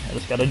 Mustang. I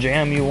just gotta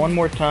jam you one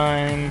more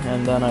time,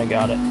 and then I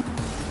got it.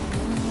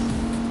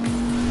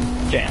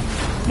 Jam.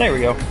 There we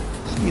go.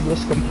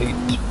 Speedless complete.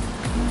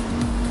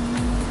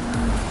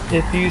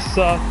 If you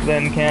suck,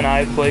 then can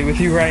I play with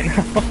you right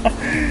now?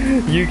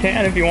 You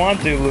can if you want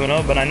to,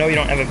 Luna, but I know you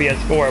don't have a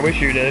PS4. I wish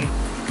you did.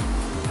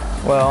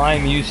 Well,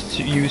 I'm used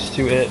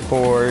to it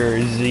for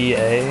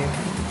ZA.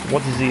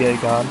 What's ZA,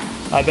 God?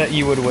 I bet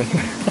you would win.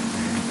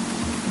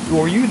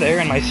 Were you there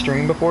in my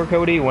stream before,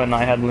 Cody, when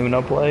I had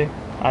Luna play?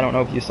 I don't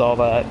know if you saw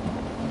that,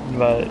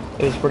 but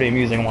it was pretty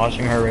amusing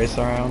watching her race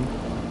around.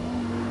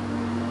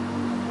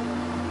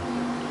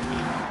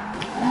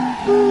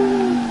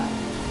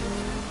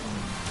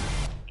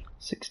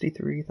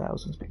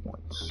 63,000 speed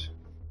points.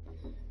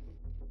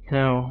 You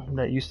know,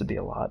 that used to be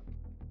a lot.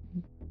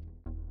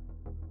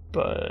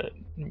 But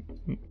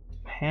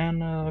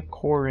Hannah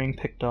Coring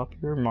picked up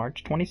your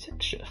March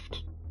 26th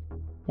shift.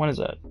 When is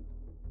that?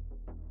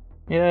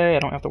 Yay, I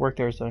don't have to work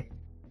Thursday.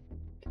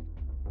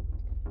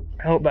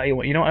 Help buy you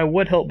one. You know, I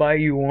would help buy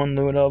you one,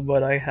 Luna,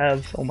 but I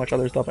have so much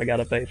other stuff I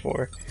gotta pay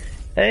for.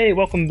 Hey,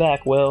 welcome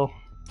back, Will.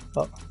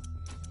 Oh.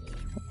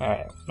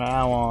 Alright,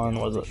 now on,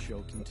 was it?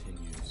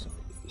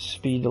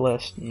 Speed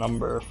list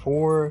number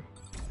 4.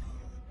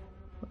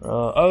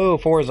 Oh,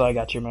 Forza, I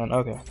got you, man.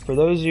 Okay. For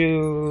those of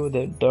you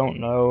that don't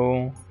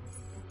know,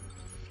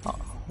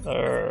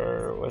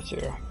 what's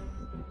here?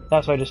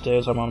 That's what I just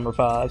did, so I'm on number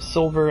 5.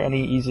 Silver,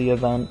 any easy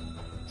event.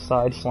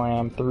 Side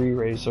slam, 3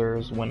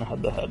 racers, win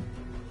head to head.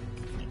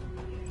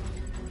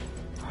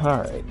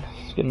 Alright,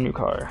 let's get a new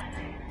car.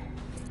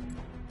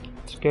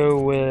 Let's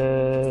go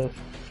with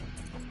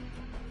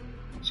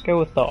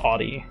the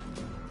Audi.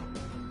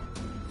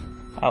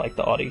 I like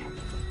the Audi.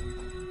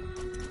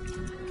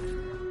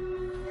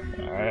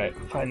 Alright,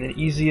 find an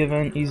easy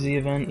event, easy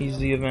event,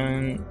 easy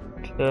event.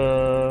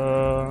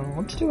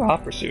 Let's do a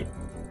hot pursuit.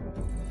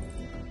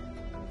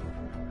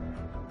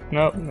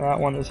 Nope, that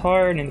one is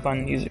hard. Need to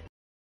find an easy.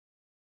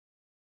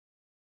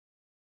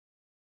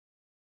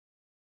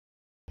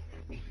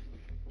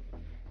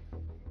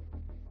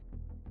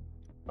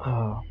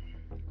 Oh.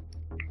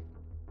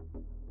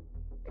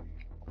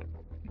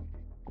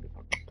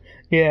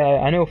 Yeah,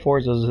 I know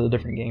Forza is a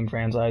different game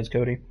franchise,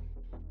 Cody.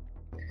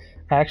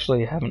 I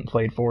actually haven't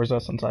played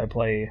Forza since I have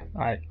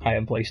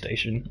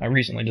PlayStation. I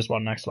recently just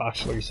bought an Xbox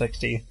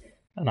 360,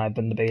 and I've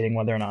been debating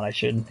whether or not I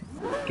should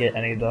get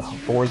any of the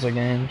Forza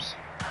games.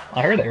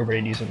 I heard they were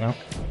pretty decent though.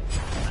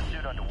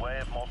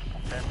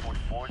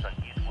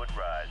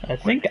 I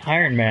think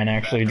Iron Man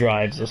actually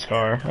drives this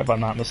car, if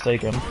I'm not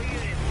mistaken.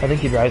 I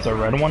think he drives a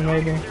red one,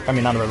 maybe? I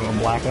mean, not a red one, a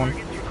black one.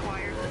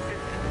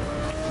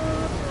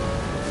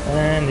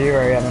 And here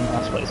I am in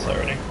last place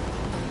already.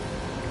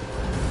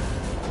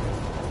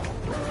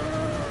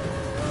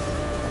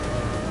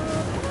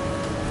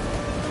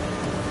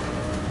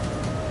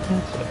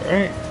 That's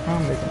alright,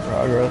 I'm making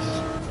progress.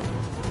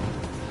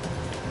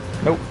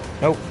 Nope,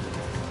 nope,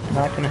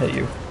 not gonna hit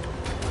you.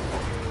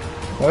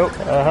 Nope,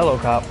 hello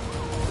cop.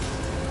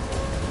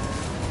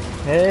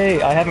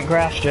 Hey, I haven't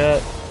crashed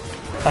yet.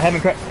 I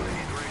haven't crashed.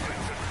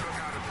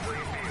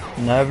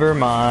 Never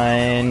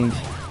mind.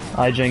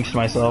 I jinxed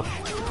myself.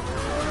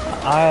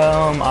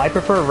 I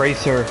prefer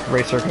Racer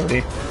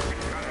Cody.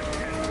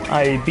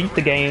 I beat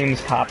the game's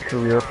cop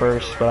career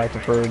first, but I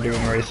prefer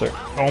doing Racer.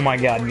 Oh my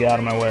god, get out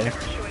of my way.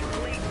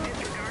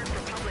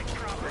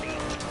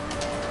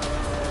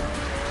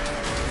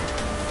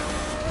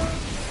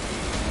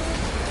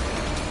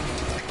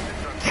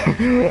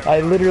 I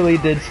literally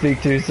did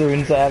speak too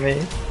soon, Sammy.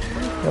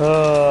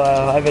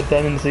 I have a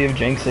tendency of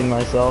jinxing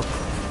myself.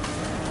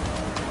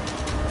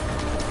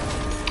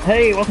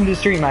 Hey, welcome to the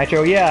stream,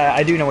 Nitro. Yeah,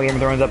 I do know Game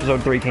of Thrones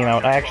Episode 3 came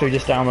out. I actually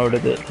just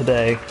downloaded it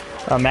today.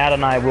 Matt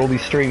and I will be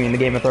streaming the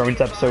Game of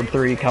Thrones Episode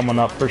 3 coming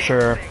up for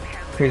sure.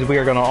 Because we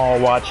are going to all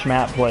watch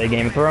Matt play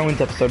Game of Thrones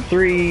Episode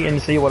 3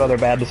 and see what other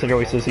bad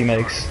choices he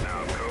makes.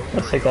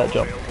 Let's take that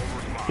jump.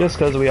 Just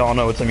because we all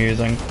know it's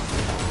amusing.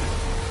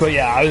 But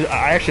yeah,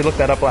 I actually looked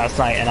that up last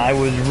night, and I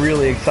was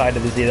really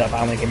excited to see that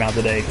finally came out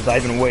today, because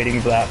I've been waiting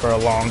for that for a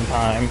long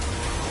time.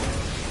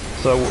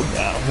 So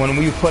when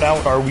we put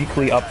out our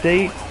weekly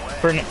update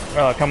for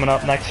coming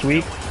up next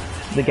week,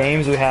 the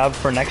games we have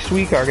for next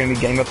week are going to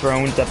be Game of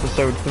Thrones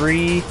Episode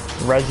 3,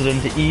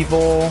 Resident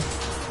Evil,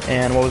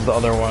 and what was the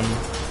other one?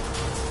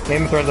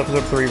 Game of Thrones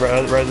Episode 3,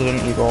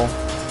 Resident Evil.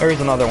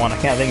 There's another one, I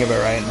can't think of it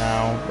right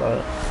now,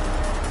 but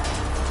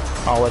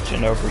I'll let you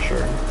know for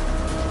sure.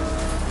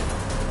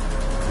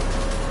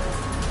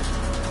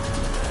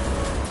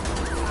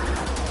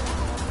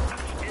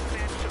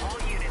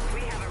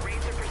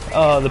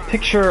 The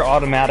picture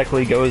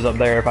automatically goes up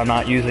there if I'm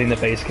not using the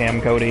face cam,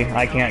 Cody.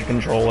 I can't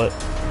control it.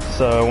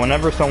 So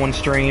whenever someone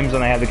streams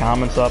and they have the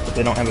comments up, if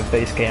they don't have a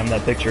face cam,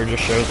 that picture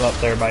just shows up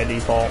there by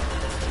default.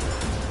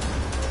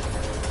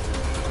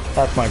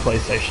 That's my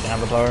PlayStation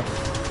avatar.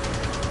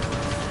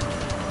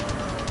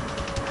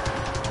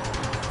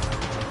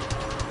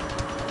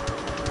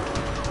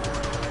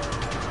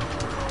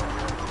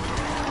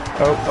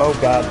 Oh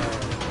god.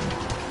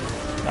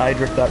 I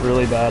drift that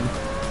really bad.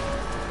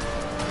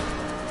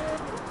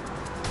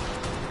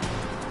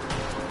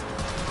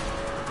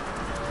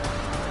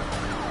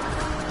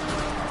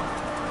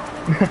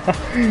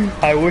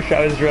 I wish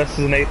I was dressed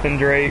as Nathan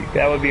Drake.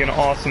 That would be an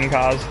awesome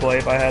cosplay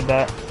if I had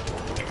that.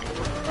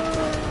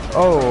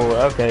 Oh,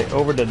 okay.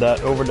 Overdid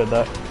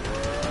that.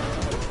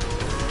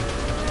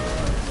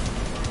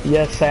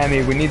 Yes,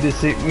 Sammy, we need to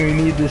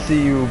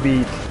see you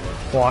beat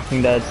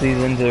Walking Dead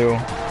Season 2.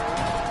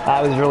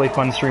 That was really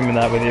fun streaming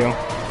that with you.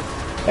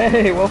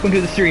 Hey, welcome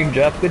to the stream,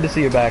 Jeff. Good to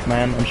see you back,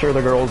 man. I'm sure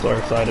the girls are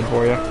excited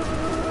for you.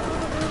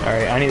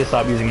 Alright, I need to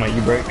stop using my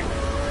e-brake.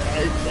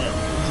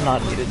 It's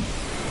not needed.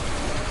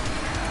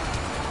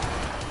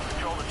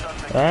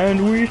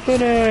 And we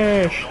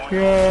finish!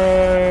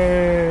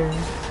 Yay!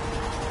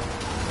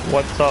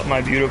 What's up,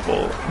 my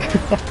beautiful?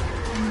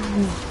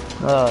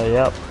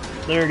 Yep.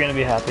 They're gonna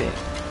be happy.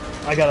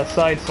 I gotta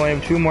side slam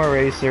 2 more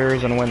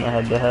racers and win the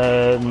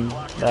head-to-head.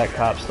 That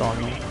cop's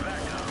on me.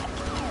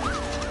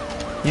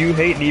 You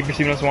hate Need for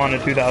Speed Most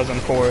Wanted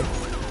 2004.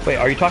 Wait,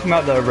 are you talking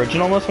about the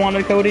original Most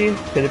Wanted, Cody?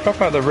 Because if you're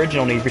talking about the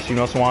original Need for Speed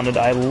Most Wanted,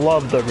 I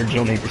love the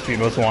original Need for Speed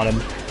Most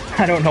Wanted.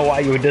 I don't know why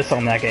you would diss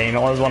on that game.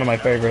 It was one of my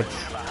favorites.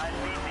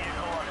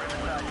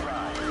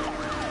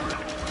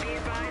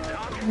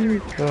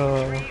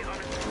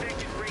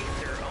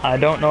 I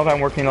don't know if I'm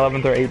working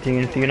 11th or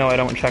 18th. You know I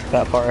don't check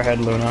that far ahead,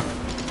 Luna.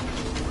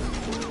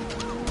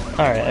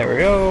 Alright, there we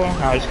go.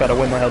 Now I just gotta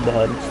win the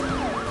head-to-head.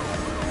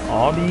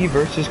 Audi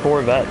versus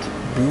Corvette.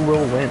 Who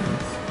will win?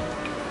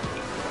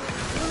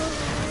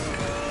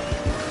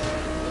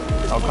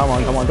 Oh, come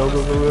on. Go.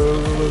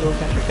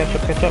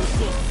 Catch up.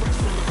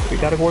 We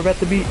got a Corvette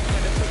to beat.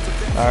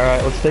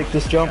 Alright, let's take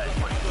this jump.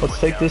 Let's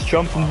take this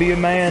jump and be a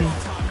man.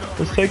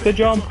 Let's take the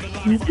jump.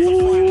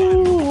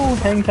 Woo!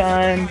 Hang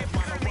time.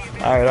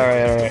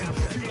 Alright.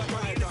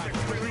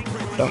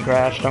 Don't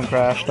crash.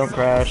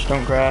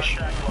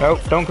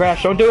 Nope, don't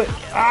crash, don't do it.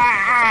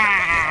 Ah!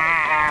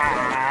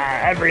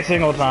 Every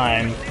single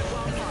time.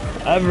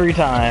 Every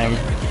time.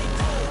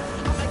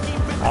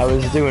 I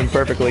was doing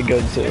perfectly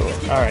good too.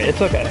 Alright,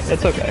 it's okay.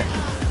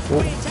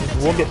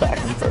 We'll get back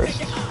in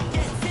first.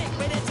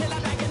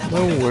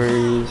 No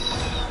worries.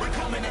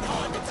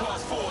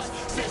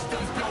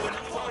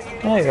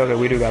 Hey, okay,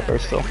 we do got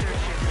first still.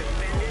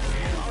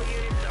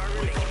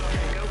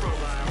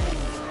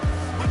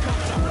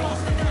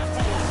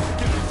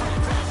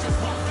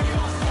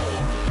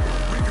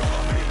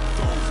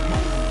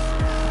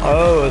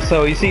 Oh,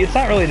 so you see, it's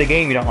not really the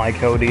game you don't like,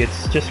 Cody,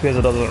 it's just because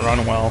it doesn't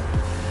run well.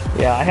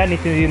 Yeah, I had Need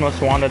for Speed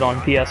Most Wanted on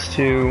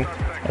PS2,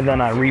 and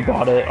then I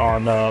rebought it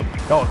on, oh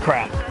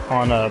crap,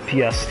 on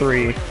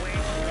PS3.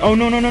 Oh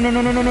no.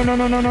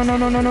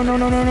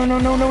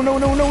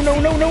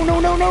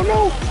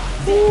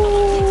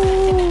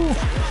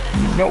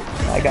 Nope,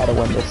 I gotta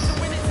win this.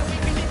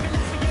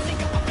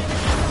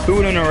 Who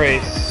would in a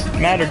race?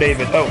 Matt or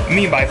David? Oh,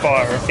 me by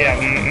far. Yeah,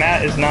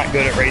 Matt is not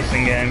good at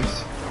racing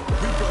games.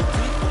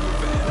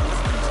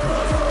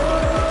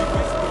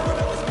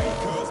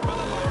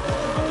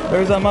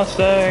 There's that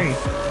Mustang!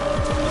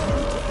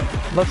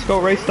 Let's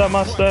go race that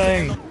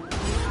Mustang!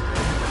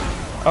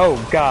 Oh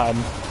god.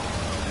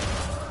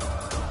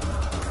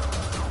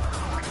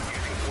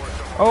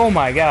 Oh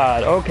my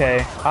god,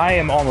 okay. I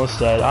am almost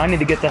dead. I need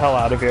to get the hell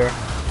out of here.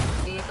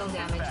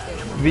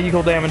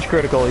 Vehicle damage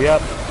critical,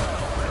 yep.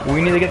 We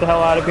need to get the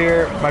hell out of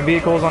here. My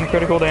vehicle is on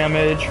critical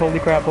damage. Holy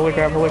crap.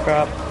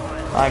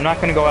 I'm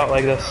not gonna go out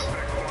like this.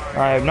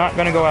 I'm not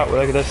gonna go out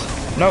like this.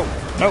 No.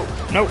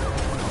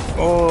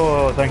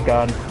 Oh, thank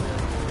god.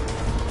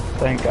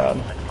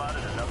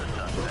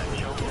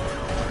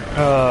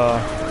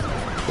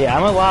 Yeah,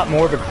 I'm a lot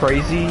more of a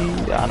crazy,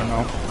 I don't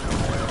know.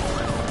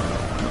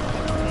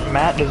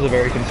 Matt is a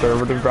very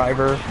conservative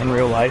driver in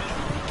real life.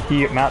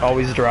 Matt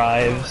always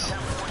drives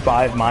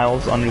 5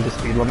 miles under the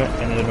speed limit,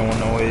 and it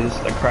annoys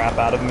the crap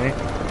out of me.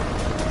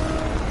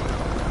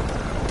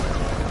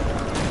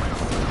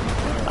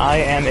 I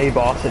am a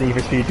boss at Need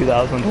for Speed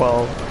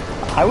 2012.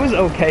 I was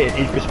okay at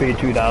Need for Speed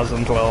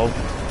 2012.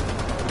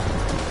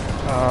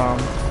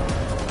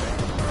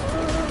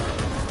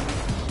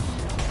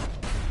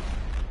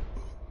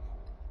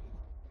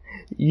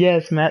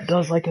 Yes, Matt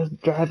does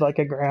drive like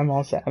a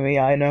grandma, Sammy.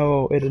 I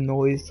know, it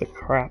annoys the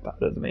crap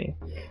out of me.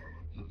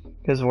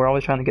 Because we're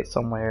always trying to get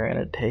somewhere and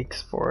it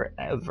takes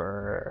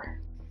forever.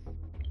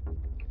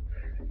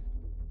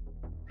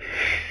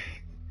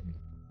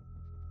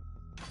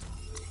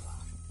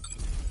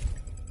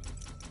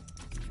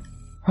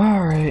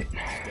 Alright.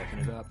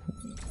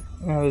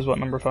 That was what,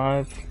 number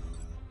 5?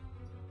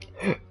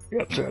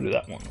 Yep, so I gotta do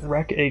that one.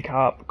 Wreck a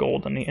cop,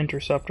 gold on the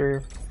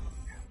interceptor.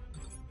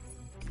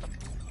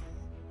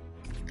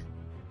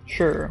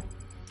 Sure.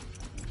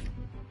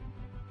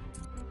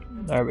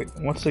 Alright,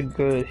 what's a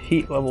good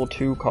heat level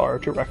 2 car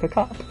to wreck a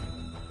cop?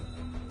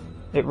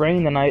 It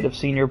rained the night of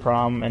senior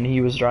prom and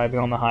he was driving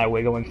on the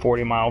highway going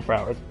 40 miles per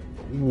hour.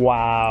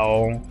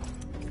 Wow.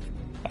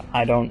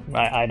 I don't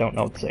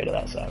know what to say to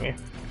that, Sammy.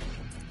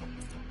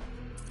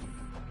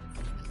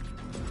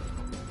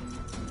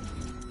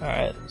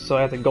 Alright, so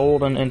I have the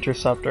Golden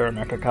Interceptor and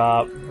Mecha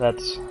Cop.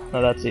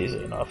 That's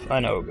easy enough.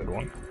 I know a good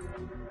one.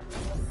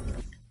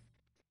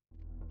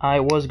 I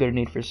was good at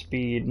Need for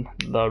Speed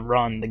The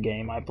Run, the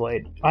game I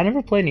played. I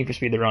never played Need for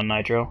Speed The Run,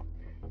 Nitro.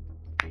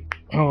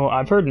 Oh,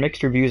 I've heard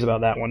mixed reviews about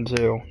that one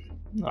too.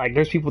 Like,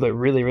 there's people that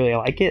really, really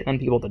like it,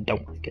 and people that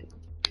don't like it.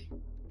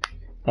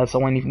 That's the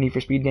only Need for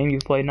Speed game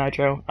you've played,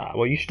 Nitro?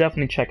 Well, you should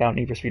definitely check out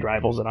Need for Speed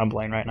Rivals that I'm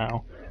playing right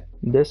now.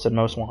 This and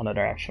Most Wanted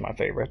are actually my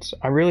favorites.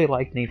 I really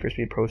like Need for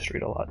Speed Pro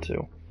Street a lot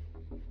too.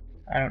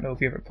 I don't know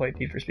if you ever played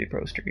Need for Speed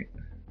Pro Street.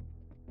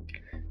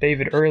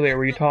 David, earlier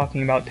were you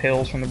talking about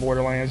Tales from the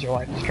Borderlands or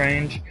Life is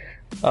Strange?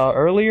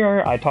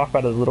 Earlier I talked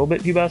about it a little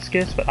bit,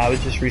 Pubescus, but I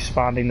was just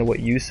responding to what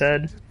you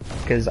said,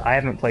 because I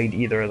haven't played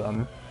either of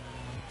them.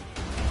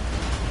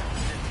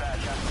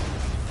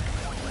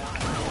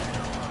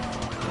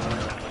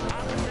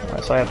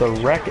 Right, so I have to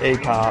wreck a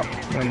cop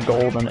and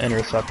Golden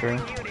Interceptor.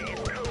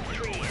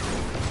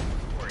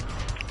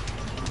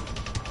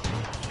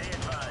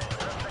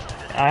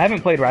 I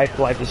haven't played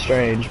Life is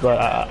Strange, but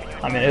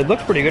I mean, it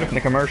looks pretty good from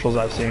the commercials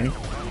I've seen.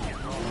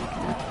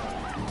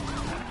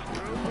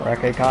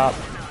 Wreck a cop.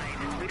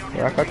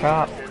 Wreck a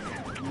cop.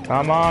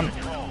 Come on.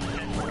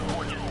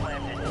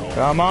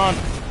 Come on.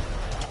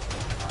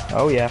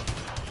 Oh yeah.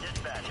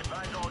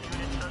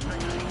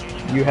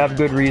 You have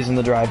good reason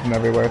to drive from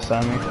everywhere,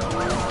 Sammy.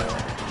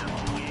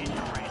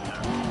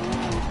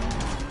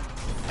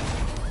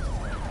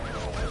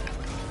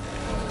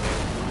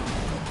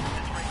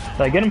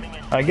 Did I get him? Did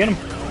I get him?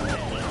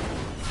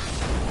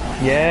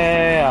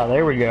 Yeah,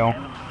 there we go.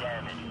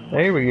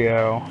 There we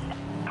go.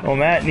 Well,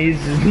 Matt needs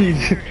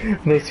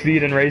the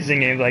speed in racing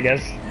games, I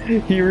guess.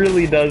 He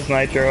really does,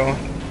 Nitro.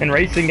 In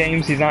racing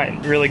games, he's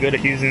not really good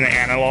at using the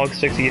analog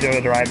sticks either to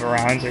drive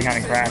around, so he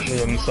kind of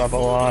crashes and stuff a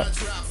lot.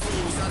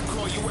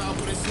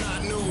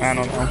 I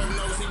don't know.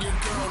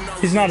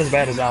 He's not as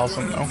bad as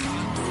Allison, though.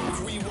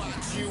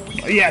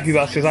 Yeah,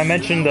 because I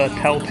mentioned the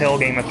Telltale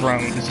Game of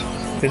Thrones.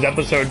 Because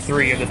episode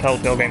 3 of the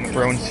Telltale Game of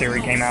Thrones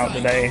series came out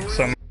today,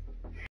 so...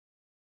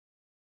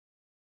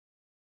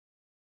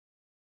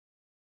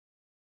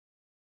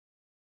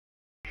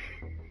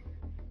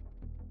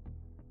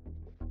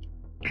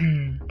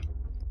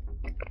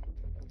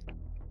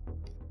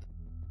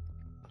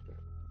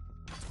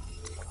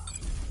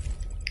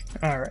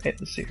 Alright,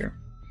 let's see here.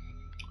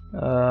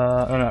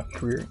 Oh no,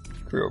 career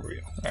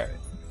overview. Alright.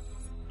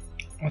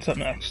 What's up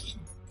next?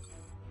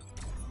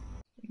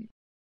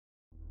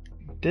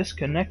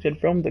 Disconnected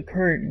from the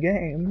current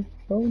game?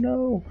 Oh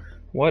no.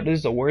 What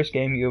is the worst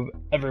game you've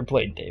ever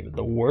played, David?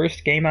 The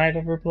worst game I've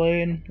ever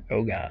played?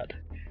 Oh god.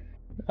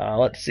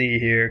 Let's see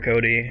here,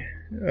 Cody.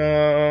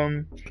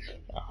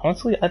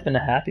 Honestly, I've been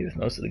happy with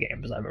most of the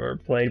games I've ever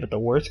played, but the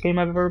worst game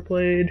I've ever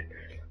played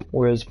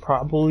was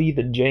probably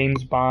the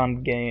James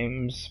Bond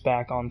games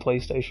back on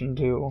PlayStation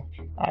 2.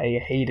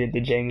 I hated the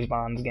James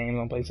Bond games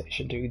on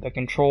PlayStation 2. The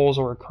controls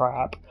were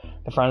crap.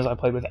 The friends I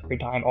played with every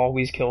time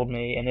always killed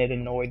me, and it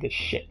annoyed the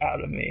shit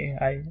out of me.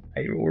 I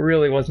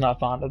really was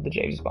not fond of the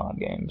James Bond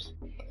games.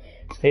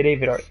 Hey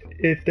David,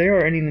 if there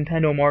are any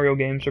Nintendo Mario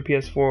games for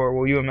PS4,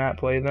 will you and Matt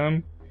play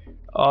them?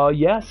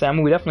 Yeah,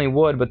 Sam, we definitely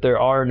would, but there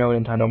are no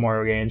Nintendo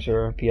Mario games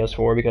for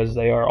PS4 because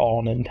they are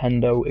all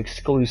Nintendo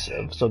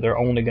exclusive, so they're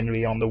only going to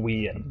be on the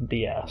Wii and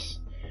DS.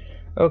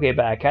 Okay,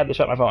 back. Had to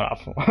shut my phone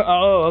off.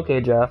 Oh,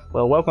 okay, Jeff.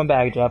 Well, welcome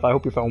back, Jeff. I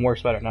hope your phone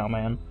works better now,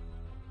 man.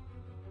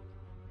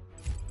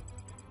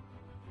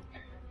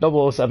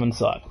 007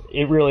 sucked.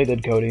 It really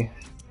did, Cody.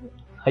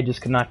 I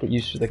just could not get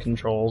used to the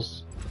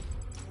controls.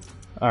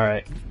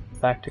 Alright,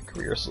 back to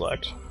career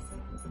select.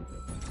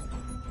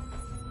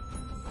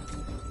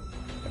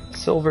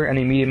 Silver,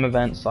 any medium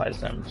event,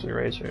 size them, two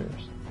racers.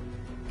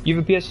 You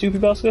have a PS2,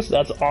 Pubescus?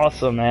 That's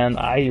awesome, man.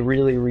 I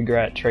really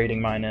regret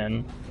trading mine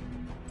in.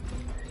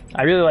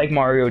 I really like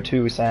Mario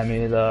 2,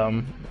 Sammy.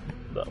 The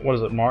what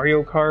is it,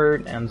 Mario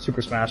Kart and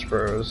Super Smash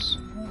Bros.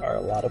 Are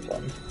a lot of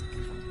fun.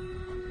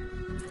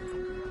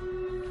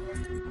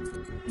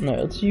 No,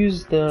 let's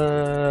use the...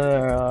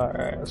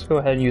 Alright, let's go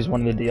ahead and use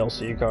one of the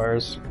DLC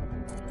cars.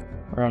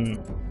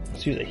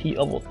 Let's use a Heat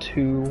Level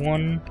 2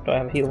 one. Do I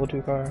have a Heat Level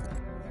 2 car?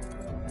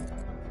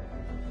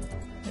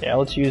 Yeah,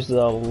 let's use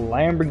the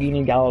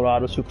Lamborghini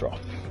Gallardo Supra.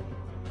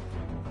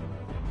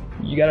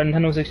 You got a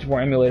Nintendo 64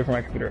 emulator for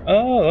my computer.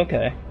 Oh,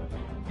 okay.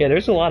 Yeah,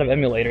 there's a lot of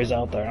emulators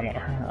out there. I don't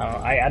know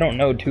I don't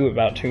know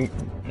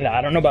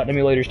about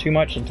emulators too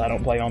much since I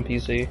don't play on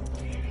PC.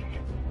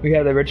 We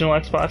have the original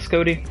Xbox,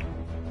 Cody?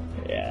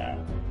 Yeah.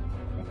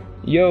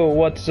 Yo,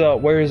 what's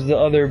up? Where's the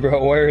other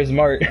bro? Where is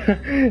Mart?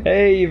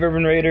 Hey,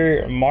 Urban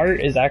Raider. Mart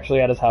is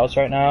actually at his house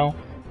right now.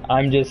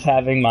 I'm just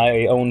having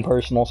my own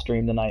personal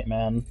stream tonight,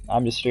 man.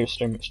 I'm just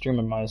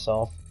streaming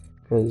myself.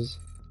 Because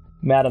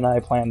Matt and I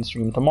planned to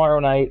stream tomorrow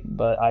night,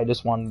 but I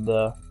just wanted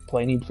to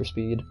play Need for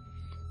Speed.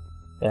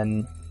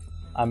 And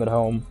I'm at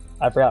home.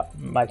 I forgot,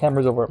 my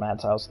camera's over at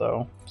Matt's house,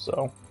 though,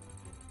 so...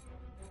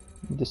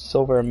 This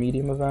silver a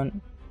medium event?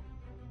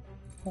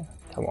 Oh,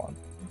 come on.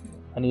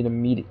 I need a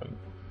medium.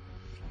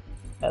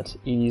 That's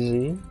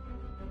easy.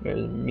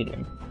 Where's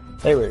medium?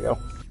 There we go.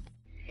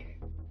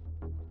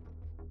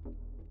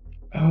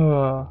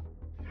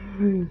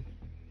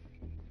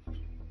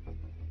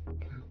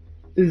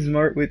 Is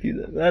Mart with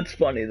you? That's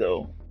funny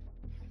though.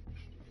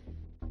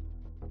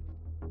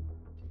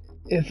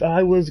 If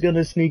I was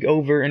gonna sneak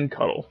over and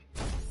cuddle,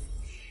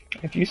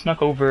 if you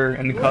snuck over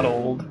and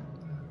cuddled,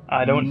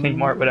 I don't think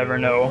Mart would ever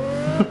know.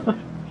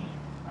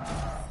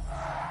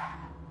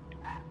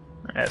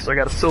 Alright, so I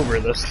gotta silver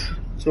this.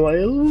 So I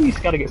at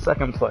least gotta get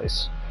second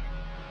place.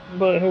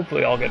 But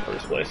hopefully I'll get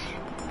first place.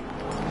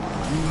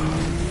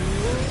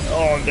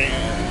 Oh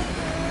damn.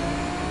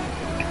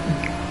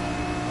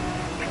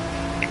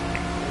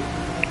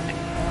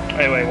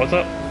 Hey, wait, what's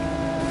up?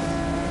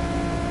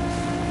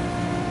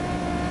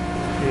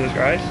 Jesus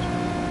Christ?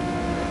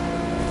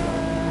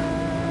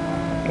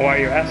 Why are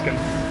you asking?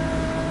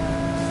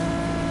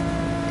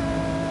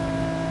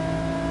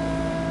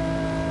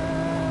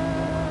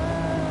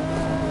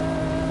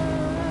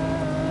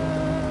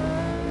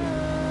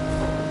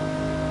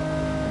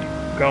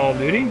 Call of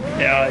Duty?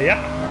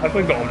 Yeah, I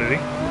played Call of Duty.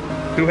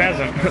 Who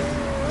hasn't?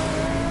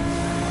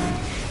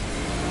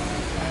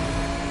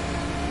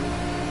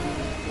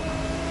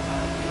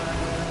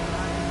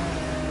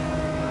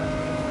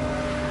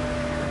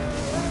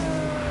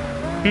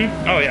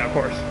 Oh yeah, of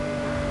course.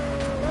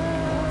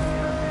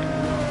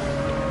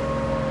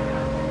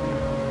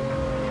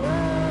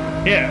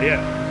 Yeah, yeah.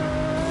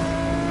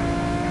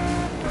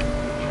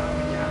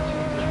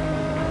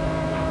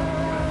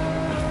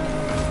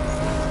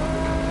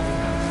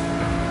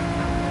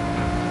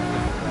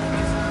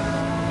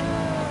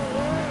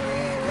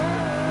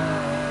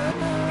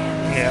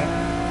 Yeah.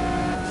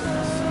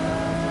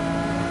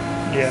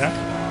 Yeah.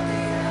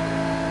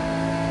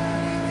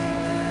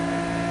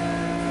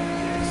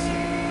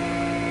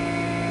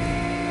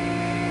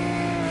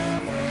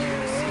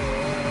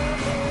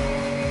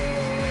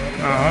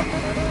 Uh-huh.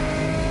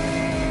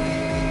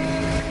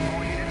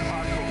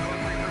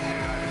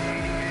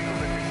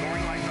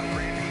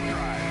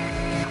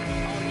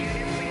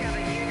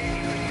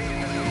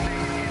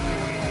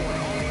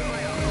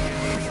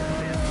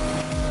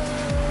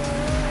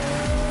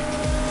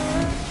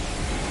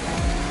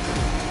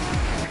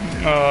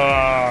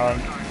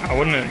 I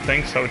wouldn't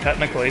think so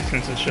technically,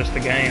 since it's just a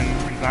game.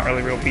 It's not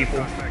really real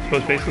people. So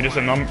it's basically just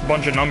a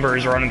bunch of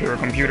numbers running through a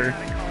computer.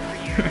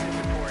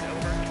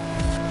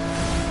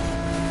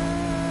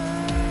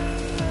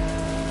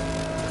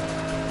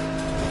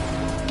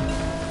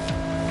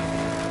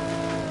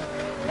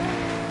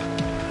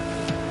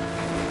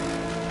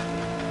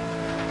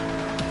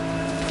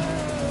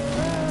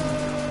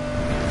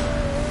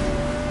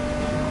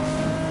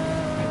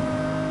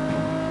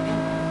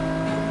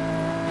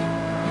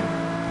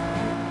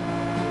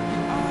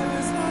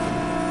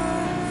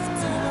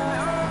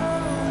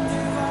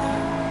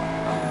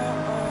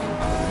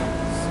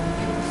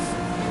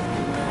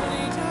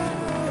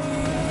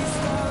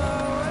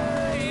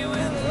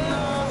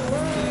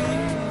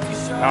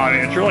 I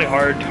mean, it's really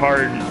hard,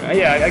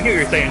 yeah, I get what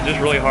you're saying, it's just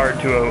really hard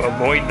to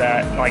avoid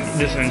that, like,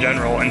 just in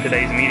general, in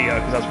today's media,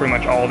 because that's pretty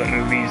much all that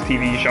movies,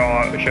 TV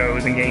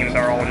shows, and games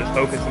are all just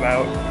focused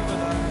about.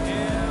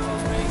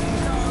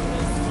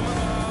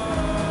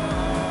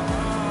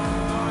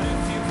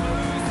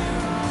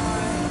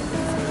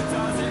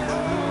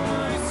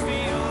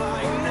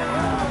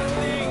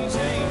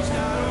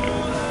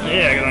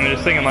 Yeah, because I'm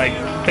just thinking, like,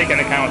 taking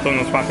into account some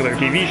of those popular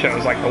TV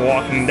shows, like The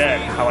Walking Dead,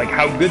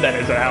 how good that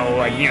is, and how,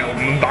 like, you know,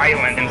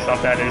 violent and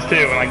stuff that is, too,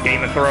 and, like,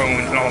 Game of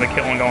Thrones and all the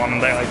killing going on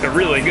there. Like, they're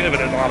really good, but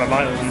there's a lot of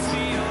violence.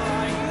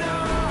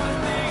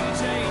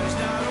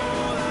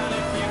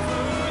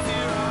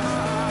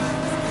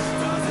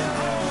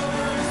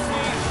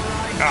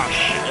 Ah,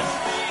 shit.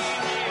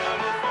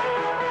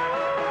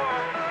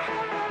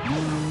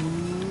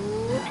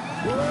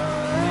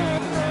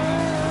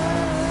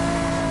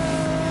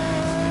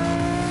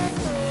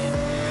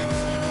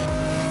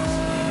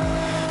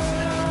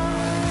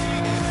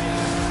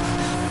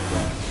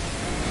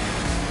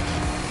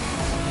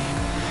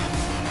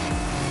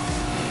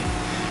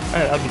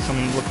 That'd be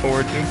something to look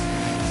forward to.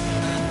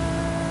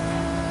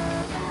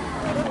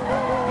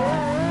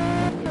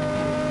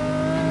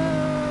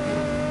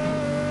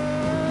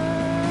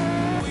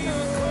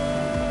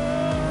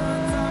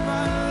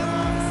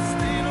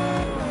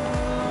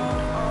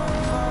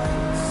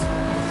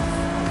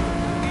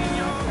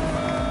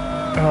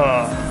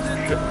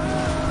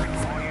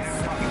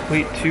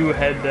 Complete 2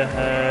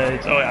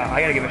 head-to-heads. Oh yeah,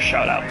 I gotta give a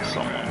shout out to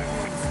someone.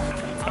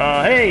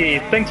 Hey,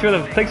 thanks for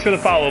the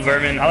follow,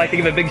 Vermin. I like to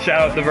give a big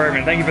shout out to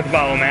Vermin. Thank you for the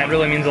follow, man. It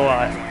really means a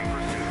lot.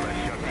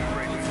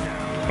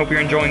 Hope you're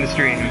enjoying the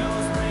stream.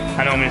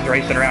 I know I'm just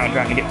racing around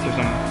trying to get to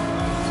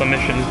some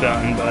missions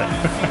done, but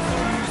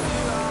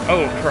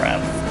oh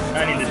crap!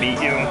 I need to beat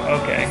you.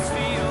 Okay.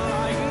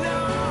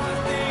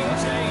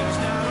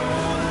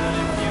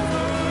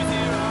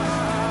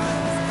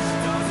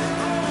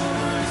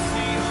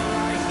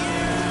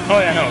 Oh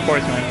yeah, no, of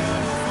course, man.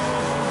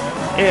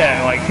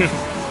 Yeah, like.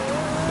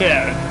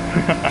 Yeah,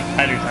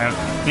 I understand.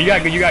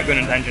 You got good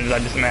intentions. I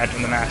just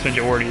imagine the vast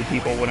majority of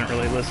people wouldn't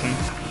really listen.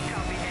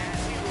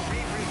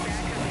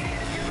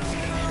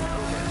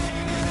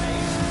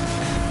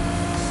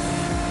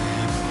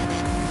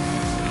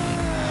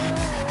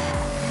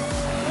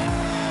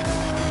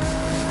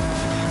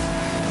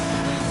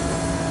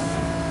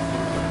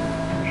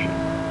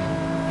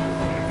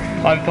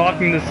 I'm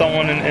talking to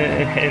someone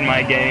in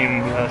my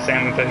game,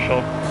 Sam Official.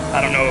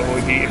 I don't know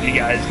if you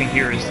guys can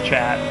hear his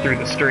chat through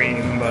the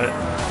stream, but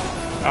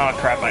oh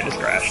crap, I just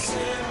crashed.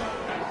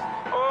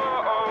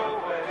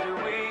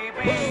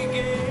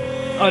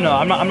 Oh no,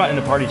 I'm not in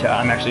the party chat.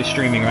 I'm actually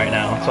streaming right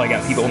now, so I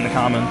got people in the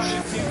comments.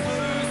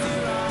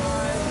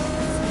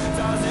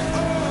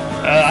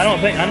 I don't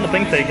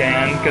think they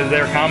can, because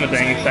they're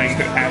commenting,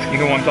 asking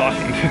who I'm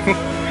talking to.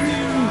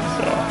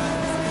 So.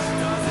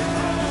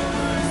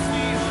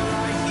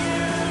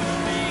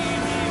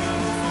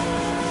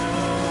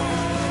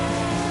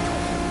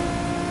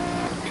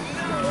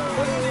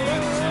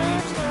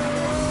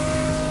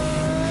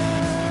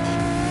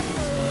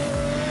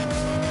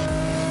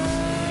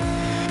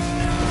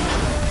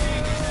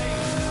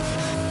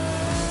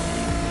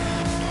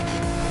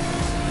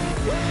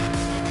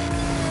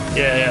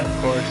 Yeah,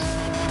 of course.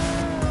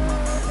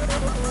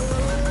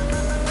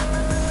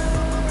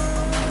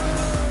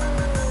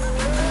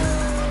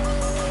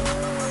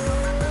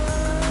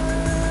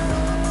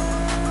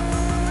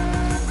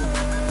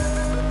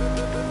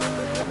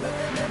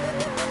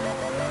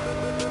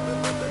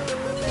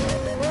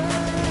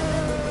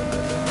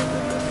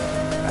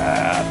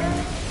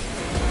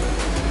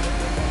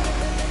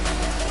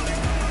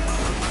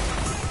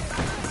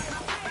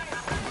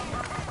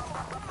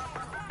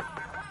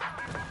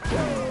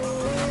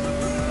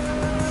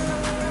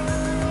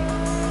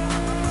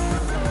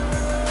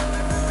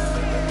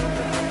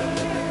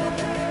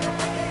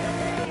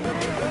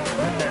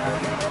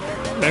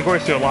 And of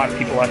course, to a lot of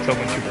people, that's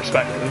open to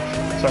perspective,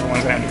 so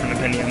everyone's gonna have different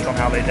opinions on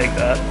how they take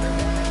that.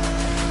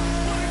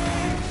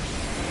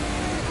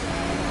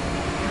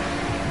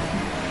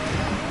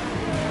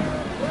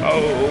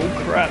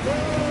 Oh, crap.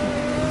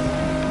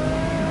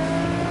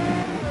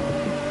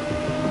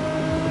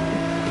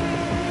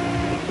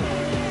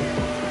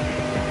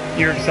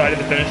 You're excited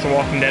to finish The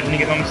Walking Dead when you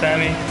get home,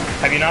 Sammy?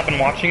 Have you not been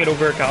watching it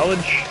over at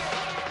college?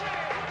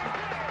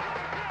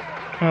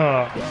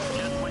 Oh.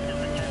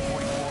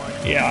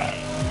 Yeah.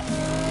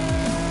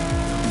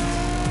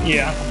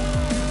 Yeah.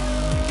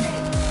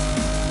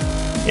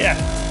 Yeah.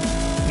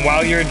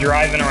 While you're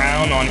driving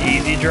around on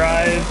Easy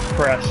Drive,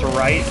 press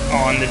right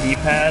on the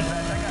D-pad,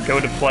 go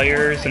to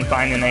Players and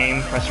find the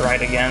name, press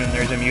right again, and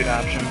there's a mute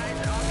option.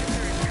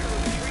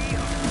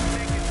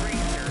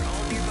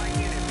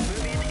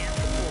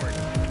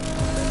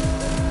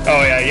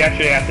 Oh yeah, you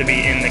actually have to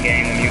be in the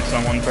game to mute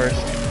someone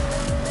first.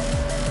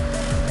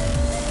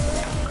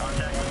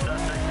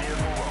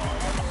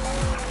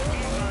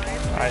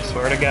 I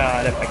swear to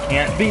God, if I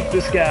can't beat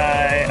this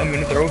guy, I'm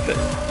gonna throw a fit.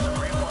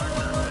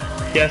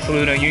 Yes,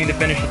 Luna, you need to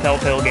finish the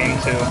Telltale game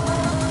too.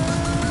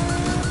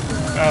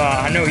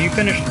 I know you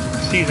finished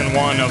season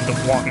 1 of The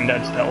Walking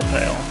Dead's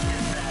Telltale.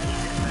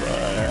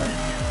 But...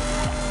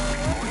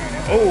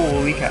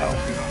 holy cow.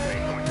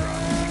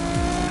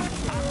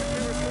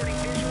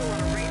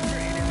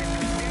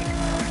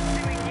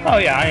 Oh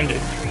yeah, I enjoy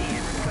it.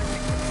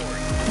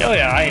 Oh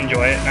yeah, I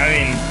enjoy it. I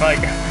mean,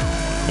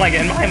 like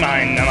in my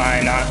mind,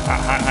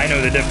 I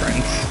know the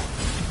difference.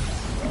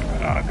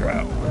 Oh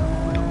crap.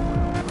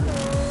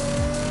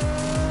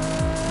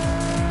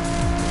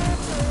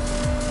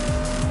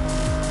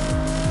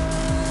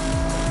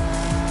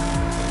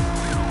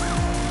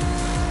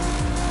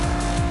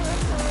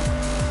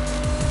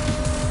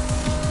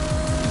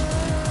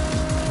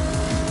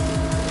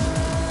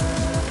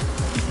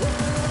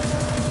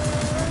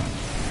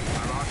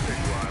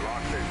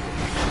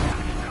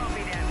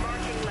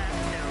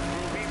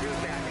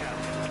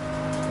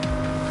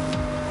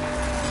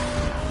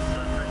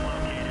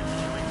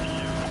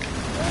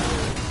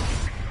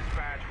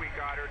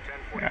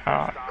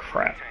 Ah,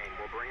 crap.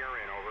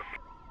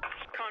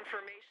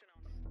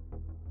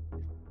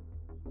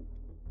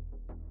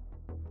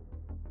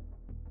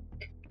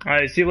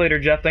 Alright, see you later,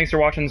 Jeff. Thanks for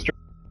watching the stream.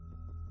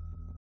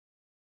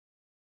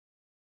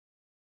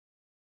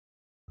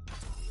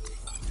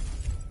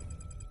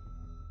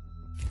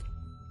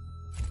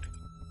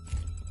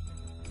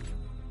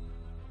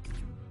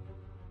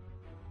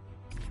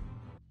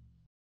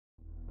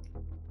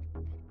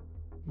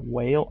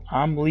 Well,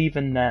 I'm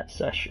leaving that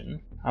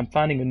session. I'm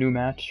finding a new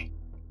match.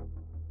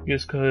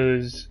 Just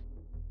cause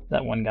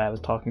that one guy I was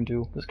talking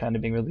to was kind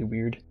of being really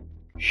weird.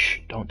 Shh,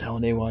 don't tell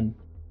anyone.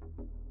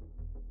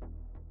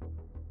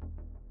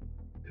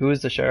 Who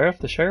is the sheriff?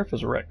 The sheriff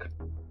is Rick.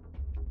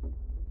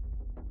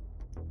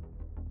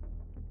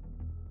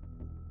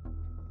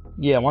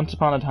 Yeah, Once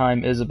Upon a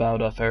Time is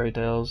about fairy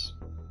tales.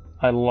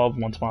 I love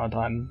Once Upon a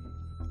Time.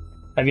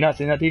 Have you not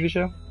seen that TV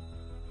show?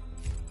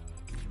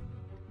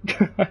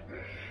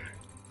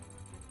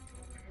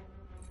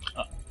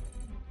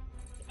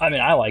 I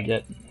mean, I like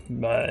it,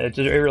 but it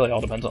really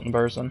all depends on the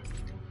person.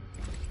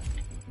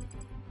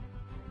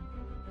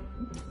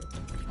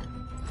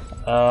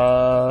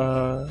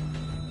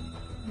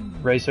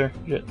 Racer.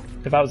 Shit.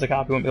 If I was a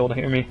cop, he wouldn't be able to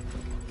hear me.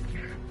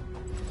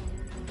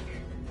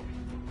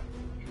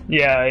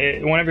 Yeah,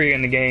 whenever you're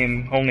in the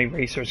game, only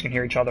racers can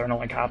hear each other and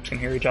only cops can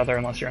hear each other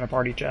unless you're in a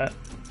party chat.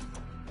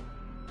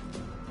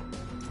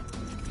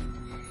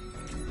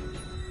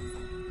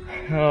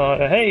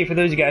 Hey, for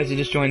those of you guys who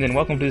just joined in,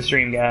 welcome to the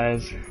stream,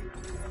 guys.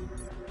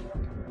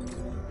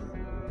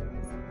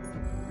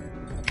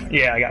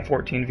 Yeah, I got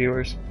 14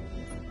 viewers.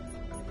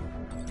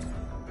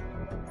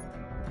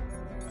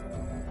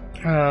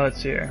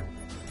 Let's see here.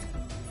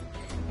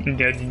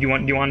 Do you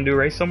want to do a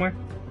race somewhere?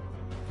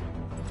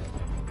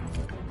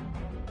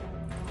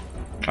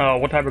 Oh,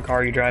 what type of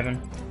car are you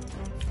driving?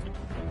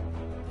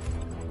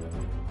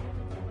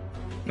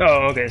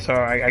 Oh, okay. So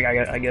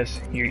I guess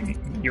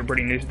you're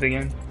pretty new to the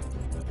game.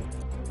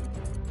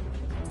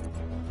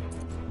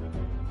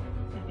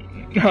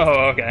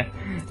 Oh, okay.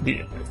 Do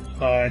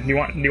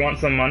you want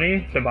some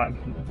money to buy?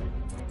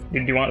 Do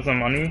you want some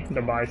money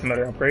to buy some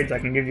better upgrades? I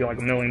can give you like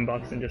 $1 million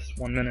in just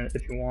 1 minute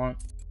if you want.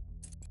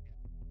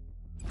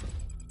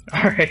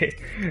 All right.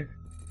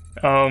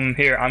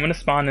 Here, I'm gonna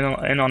spawn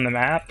in on the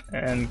map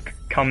and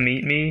come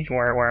meet me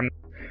where I'm.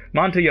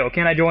 Montoyo,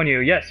 can I join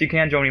you? Yes, you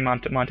can join me,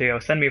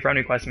 Montoyo. Send me a friend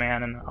request,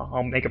 man, and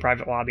I'll make a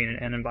private lobby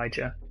and invite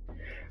you.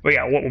 But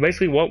yeah,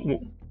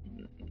 basically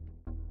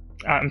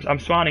I'm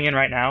spawning in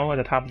right now at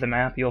the top of the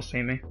map. You'll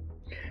see me.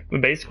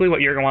 But basically,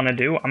 what you're gonna want to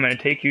do, I'm gonna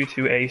take you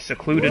to a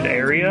secluded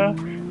area.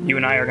 You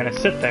and I are gonna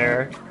sit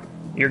there.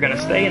 You're gonna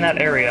stay in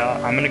that area.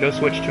 I'm gonna go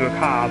switch to a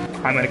cop.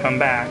 I'm gonna come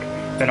back.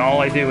 Then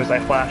all I do is I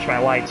flash my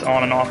lights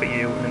on and off at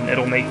you, and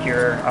it'll make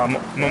your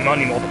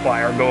money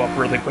multiplier go up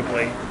really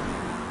quickly.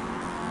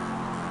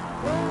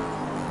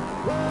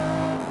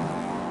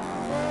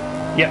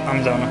 Yep,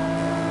 I'm Zona.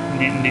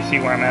 Do you see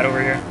where I'm at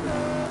over here?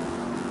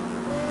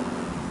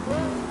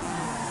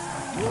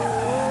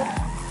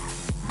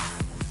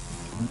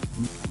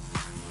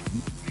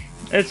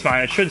 It's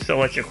fine, it should still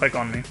let you click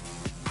on me.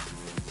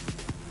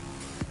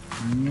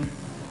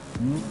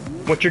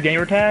 What's your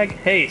gamer tag?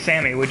 Hey,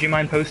 Sammy, would you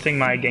mind posting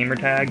my gamer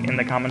tag in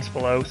the comments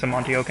below so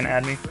Monteo can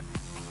add me?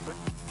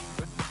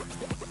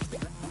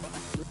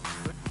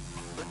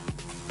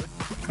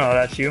 Oh,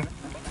 that's you?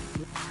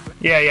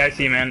 Yeah, I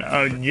see, man.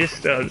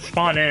 Just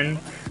spawn in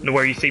to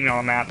where you see me on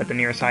the map at the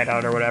nearest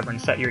hideout or whatever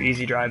and set your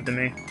easy drive to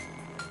me.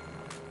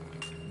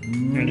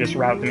 And just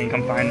route to me,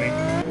 come find me.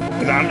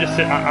 Because I'm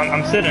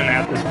sitting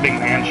at this big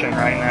mansion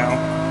right now,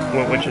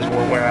 which is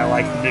where I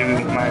like to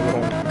do my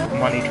little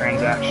money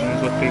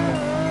transactions with people.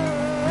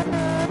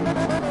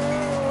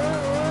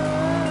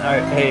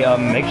 Alright, hey,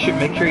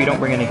 make sure you don't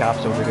bring any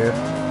cops over here.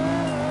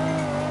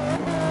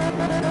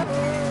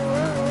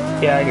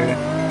 Yeah, I hear you.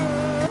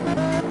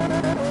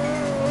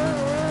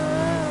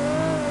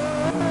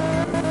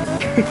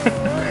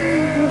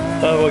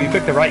 Oh, well, you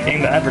picked the right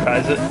game to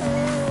advertise it.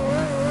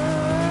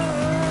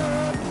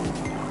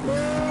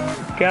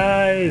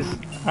 Guys,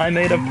 I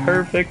made a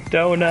perfect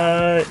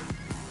donut.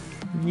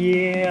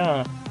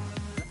 Yeah.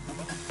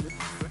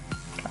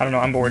 I don't know.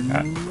 I'm bored.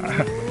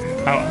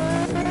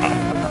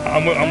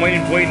 I'm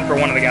waiting for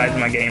one of the guys in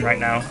my game right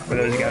now. For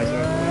those guys.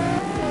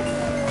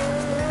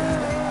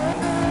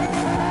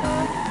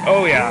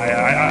 Oh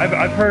yeah,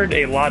 I've heard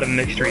a lot of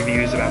mixed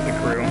reviews about the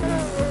crew.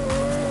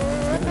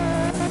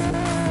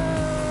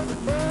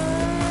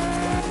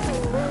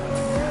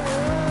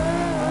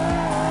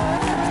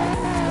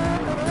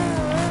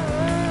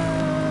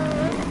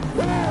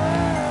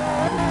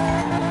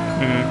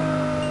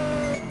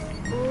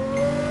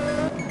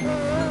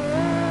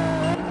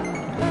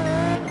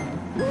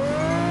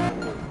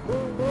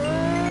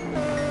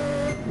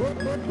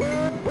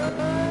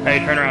 Hey,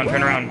 turn around,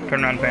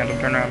 Phantom,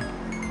 turn around.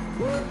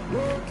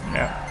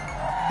 Yeah.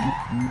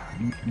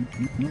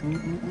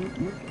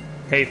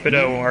 Hey,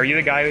 Fido, are you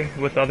the guy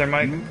with the other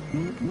mic?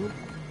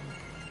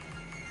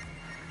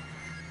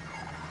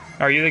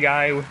 Are you the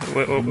guy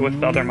with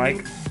the other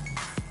mic?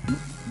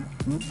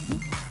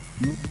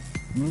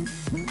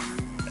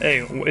 Hey,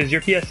 is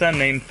your PSN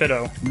name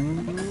Fido?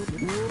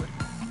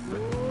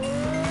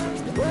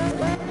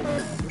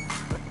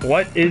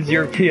 What is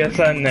your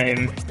PSN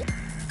name?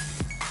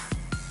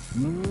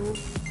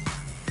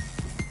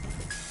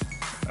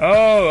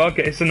 Oh,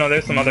 okay, so no,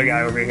 there's some other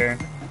guy over here.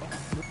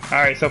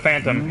 Alright, so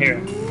Phantom, here.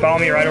 Follow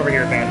me right over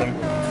here, Phantom.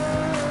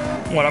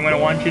 What I'm gonna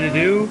want you to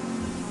do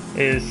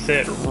is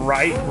sit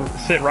right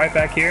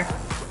back here,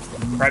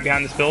 right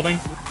behind this building,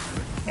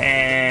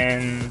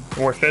 and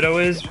where Fido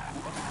is.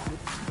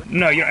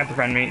 No, you don't have to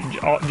friend me.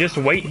 Just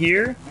wait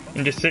here,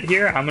 and just sit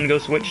here. I'm gonna go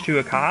switch to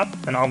a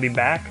cop, and I'll be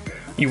back.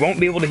 You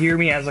won't be able to hear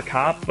me as a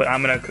cop, but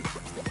I'm gonna...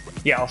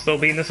 Yeah, I'll still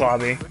be in this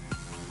lobby.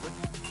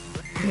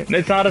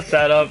 It's not a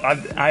setup.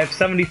 I have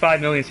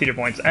 75 million cedar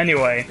points.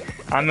 Anyway,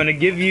 I'm gonna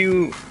give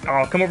you...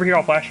 I'll come over here,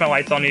 I'll flash my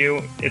lights on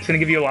you. It's gonna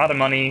give you a lot of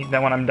money.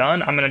 Then when I'm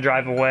done, I'm gonna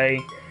drive away.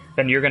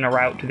 Then you're gonna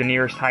route to the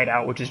nearest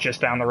hideout, which is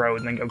just down the road,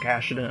 and then go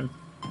cash it in.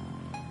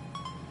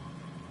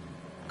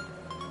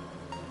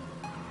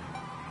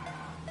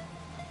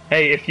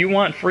 Hey, if you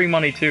want free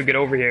money too, get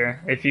over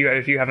here. If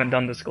you haven't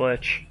done this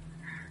glitch.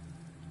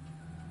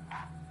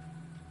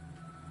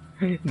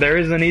 There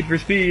is a need for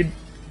speed.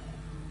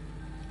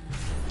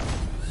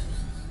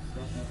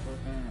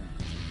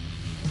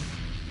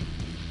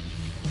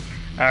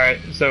 Alright,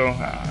 so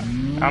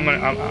I'm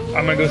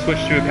gonna go switch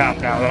to a cop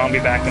now, then I'll be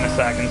back in a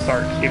sec and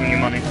start giving you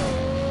money.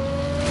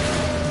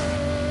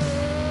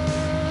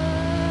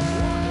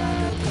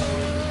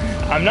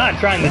 I'm not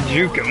trying to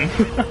juke him.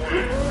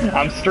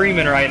 I'm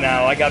streaming right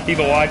now. I got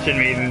people watching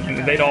me,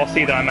 and they'd all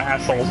see that I'm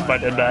assholes if I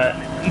did that.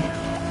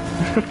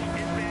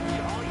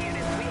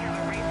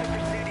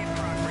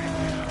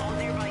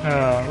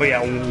 Well,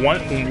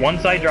 yeah,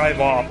 once I drive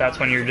off, that's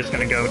when you're just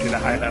gonna go to the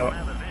hideout.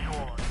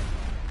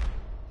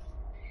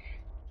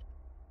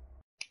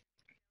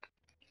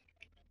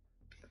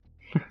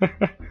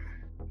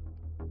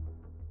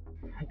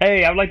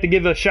 Hey, I'd like to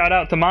give a shout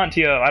out to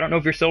Montio. I don't know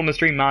if you're still in the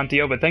stream,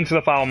 Montio, but thanks for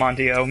the follow,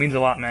 Montio. It means a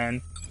lot,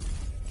 man.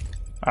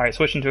 Alright,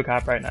 switching to a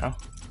cop right now.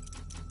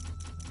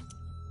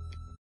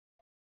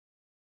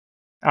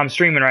 I'm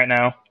streaming right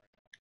now.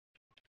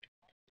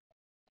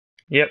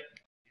 Yep.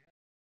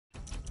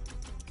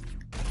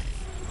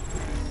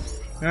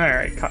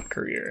 Alright, cop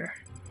career.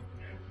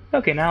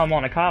 Okay, now I'm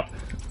on a cop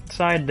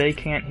side. They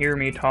can't hear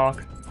me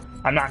talk.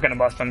 I'm not gonna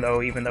bust him,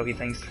 though, even though he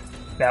thinks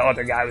that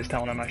other guy was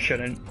telling him I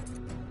shouldn't.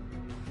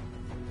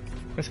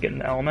 Let's get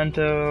an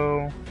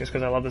Elemento, just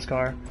because I love this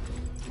car.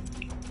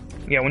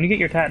 Yeah, when you get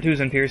your tattoos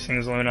and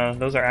piercings, Luna,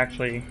 those are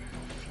actually...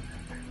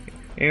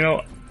 You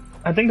know,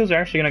 I think those are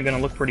actually gonna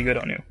look pretty good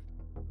on you.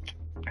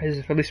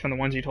 At least from the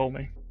ones you told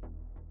me.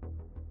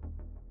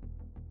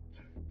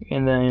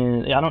 And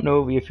then, yeah, I don't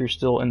know if you're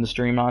still in the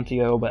stream,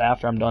 Montio, but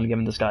after I'm done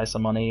giving this guy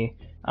some money,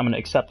 I'm gonna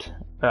accept...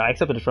 I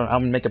accepted it from...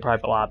 I'm gonna make a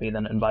private lobby,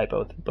 then invite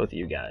both of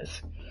you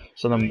guys.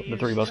 So then the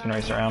three of us can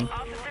race around.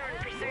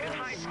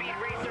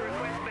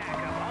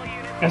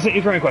 I sent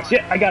you a friend request.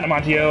 Yeah, I got it,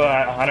 Montio.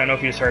 I don't know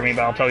if you just heard me,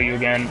 but I'll tell you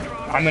again.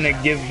 I'm gonna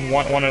give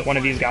one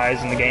of these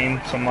guys in the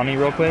game some money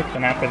real quick,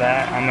 and after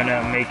that, I'm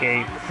gonna make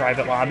a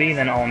private lobby,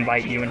 then I'll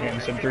invite you and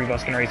him, so the three of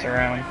us can race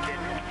around.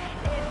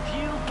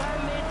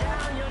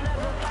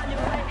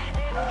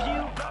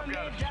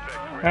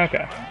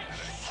 Okay.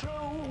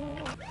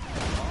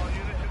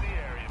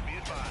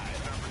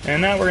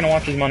 And now we're gonna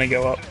watch his money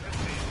go up.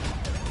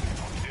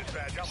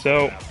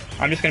 So,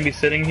 I'm just gonna be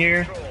sitting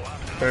here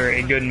for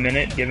a good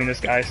minute, giving this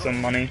guy some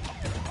money.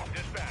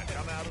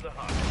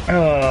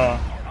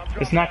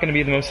 It's not going to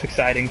be the most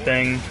exciting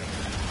thing,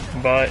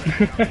 but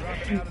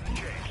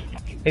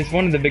it's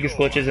one of the biggest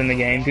glitches in the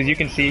game, because you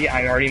can see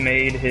I already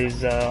made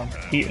his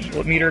heat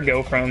meter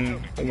go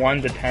from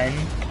 1 to 10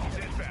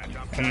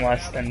 in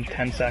less than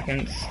 10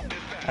 seconds.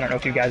 I don't know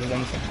if you guys have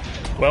done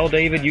this. Well,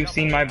 David, you've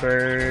seen my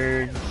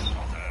birds.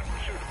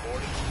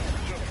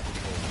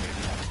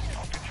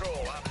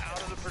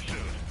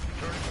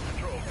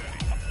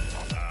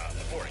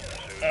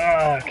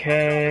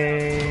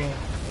 Okay.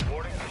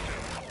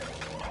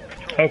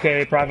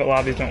 Okay, private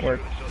lobbies don't work.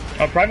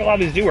 Oh, private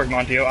lobbies do work,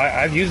 Montio.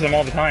 I've used them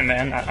all the time,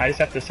 man. I just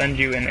have to send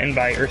you an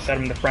invite or set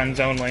them to friends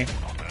only.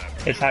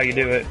 It's how you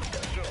do it.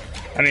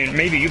 I mean,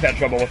 maybe you've had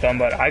trouble with them,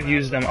 but I've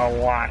used them a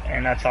lot,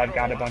 and that's how I've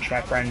got a bunch of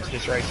my friends to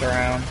just race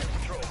around.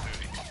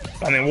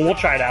 I mean, we'll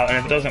try it out, and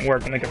if it doesn't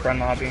work, we'll make a friend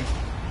lobby.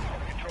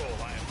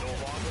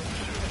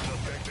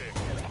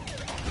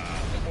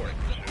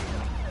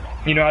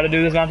 You know how to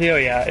do this, Montio?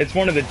 Yeah, it's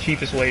one of the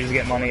cheapest ways to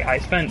get money. I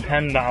spent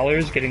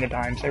 $10 getting the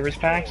Time Savers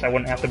pack, so I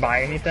wouldn't have to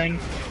buy anything.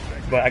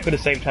 But I could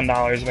have saved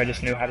 $10 if I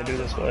just knew how to do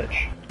this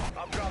glitch.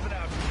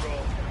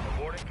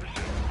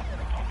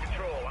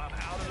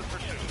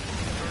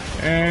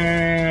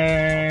 And...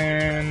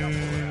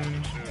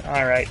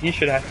 Alright, he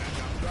should have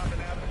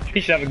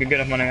a good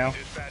enough money now.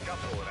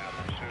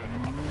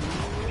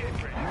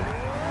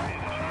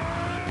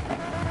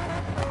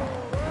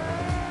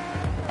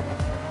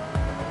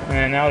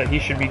 And now that he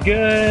should be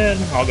good,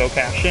 I'll go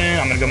cash in.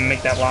 I'm gonna go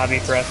make that lobby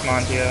for us,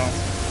 Montio.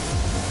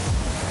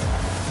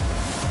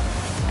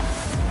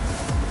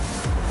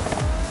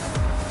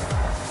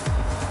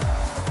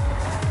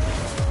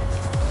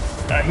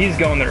 He's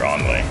going the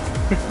wrong way.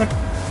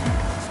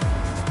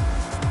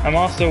 I'm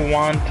also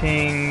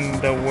wanting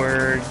the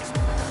word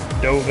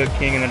Dova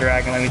King and the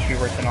Dragon Language to be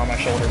written on my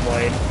shoulder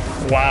blade.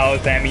 Wow,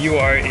 Sam, you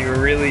are a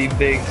really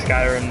big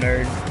Skyrim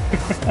nerd.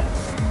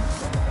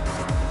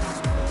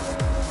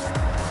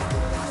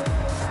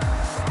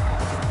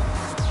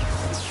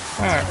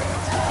 Alright.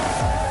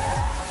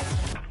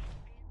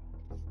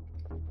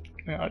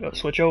 I'll go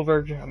switch over.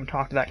 I'm gonna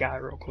talk to that guy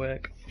real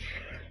quick.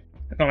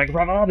 I'll make a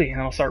private lobby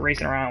and I'll start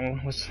racing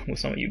around with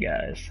some of you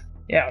guys.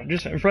 Yeah,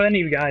 just for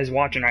any of you guys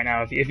watching right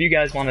now, if you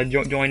guys want to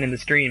join in the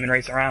stream and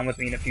race around with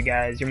me and a few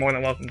guys, you're more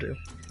than welcome to.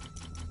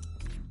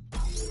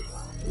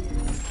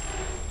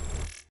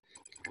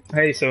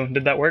 Hey, so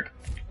did that work?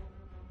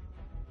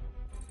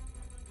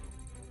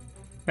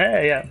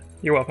 Hey, yeah,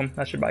 you're welcome.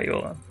 That should buy you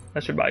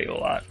a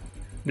lot.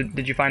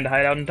 Did you find the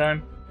hideout in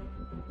time?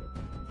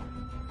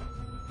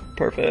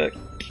 Perfect.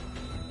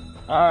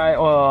 Alright,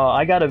 well,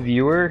 I got a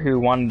viewer who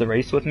wanted to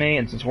race with me,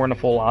 and since we're in a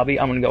full lobby,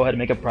 I'm gonna go ahead and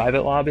make a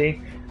private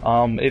lobby.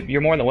 If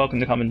you're more than welcome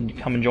to come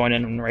and join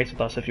in and race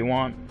with us if you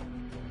want.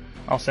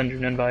 I'll send you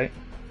an invite.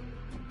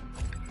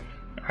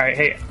 Alright,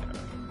 hey.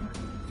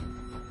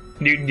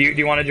 Do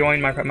you want to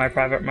join my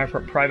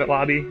private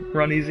lobby?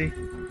 Run easy.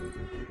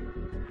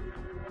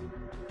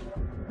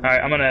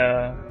 Alright, I'm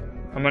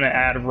gonna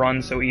add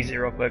run so easy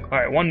real quick.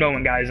 Alright, one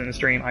moment, guys, in the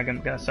stream.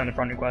 I'm gonna send a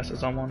friend request to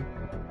someone.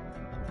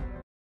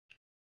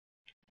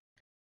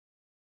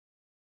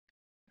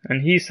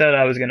 and he said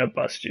I was gonna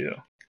bust you.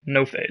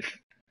 No faith.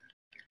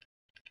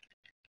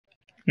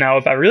 Now,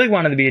 if I really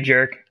wanted to be a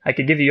jerk, I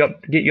could get you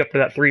up to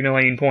that 3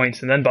 million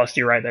points and then bust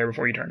you right there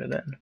before you turned it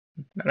in.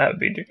 Now, that would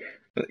be.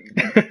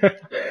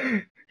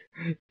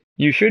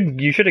 You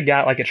should have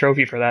got like a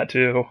trophy for that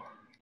too.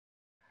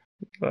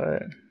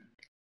 But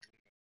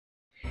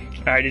all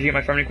right, did you get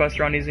my friend request,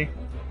 Ron Easy?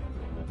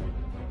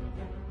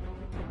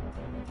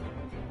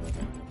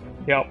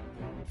 Yep.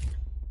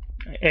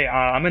 Hey,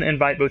 I'm gonna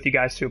invite both you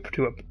guys to a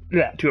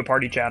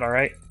party chat. All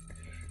right.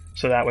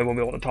 So that way we'll be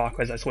able to talk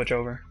as I switch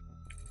over.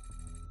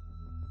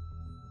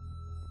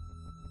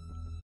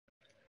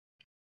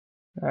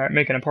 Alright,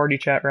 making a party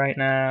chat right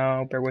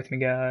now. Bear with me,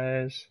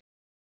 guys.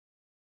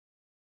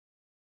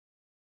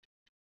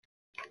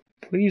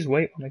 Please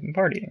wait while making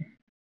party.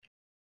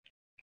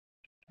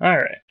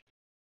 Alright.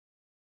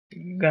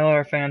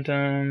 Galar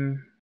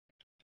Phantom.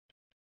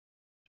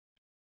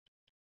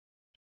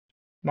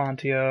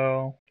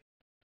 Montio.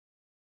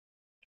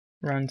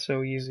 Run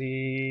so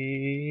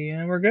easy.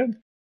 And we're good.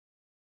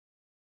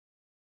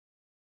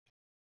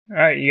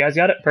 Alright, you guys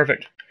got it?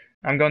 Perfect.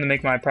 I'm going to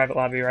make my private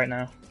lobby right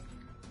now.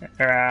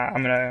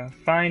 I'm gonna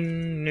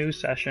find new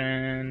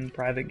session,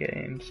 private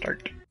game,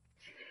 start.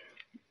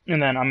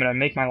 And then I'm gonna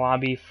make my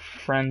lobby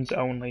friends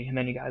only, and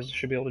then you guys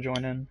should be able to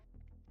join in.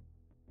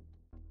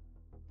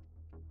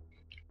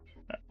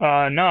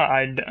 No,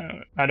 I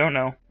don't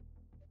know.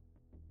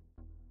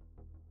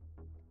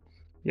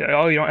 Yeah,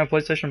 oh, you don't have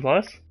PlayStation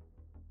Plus?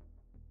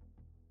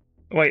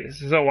 Wait,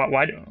 so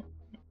why do...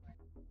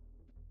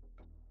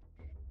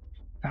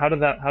 How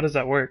does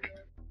that work?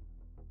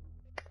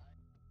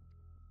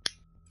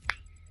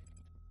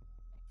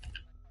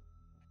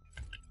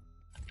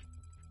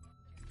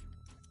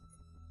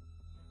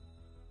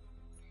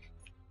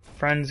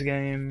 Friends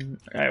game.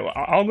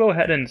 I'll go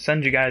ahead and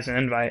send you guys an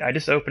invite. I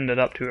just opened it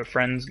up to a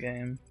friends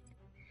game.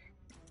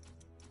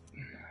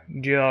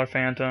 GLR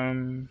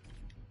Phantom.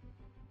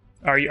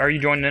 Are you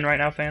joining in right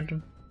now,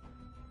 Phantom?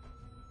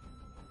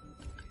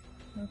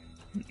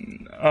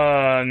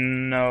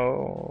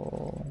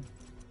 No.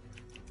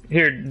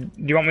 Here, do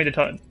you want me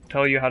to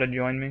tell you how to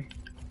join me?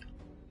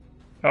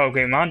 Oh,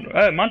 okay,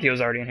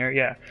 Montio's already in here,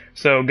 yeah.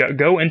 So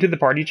go into the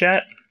party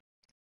chat,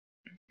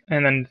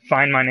 and then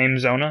find my name,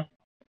 Zona.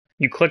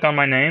 You click on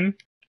my name.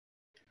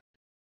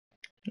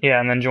 Yeah,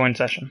 and then join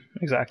session.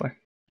 Exactly.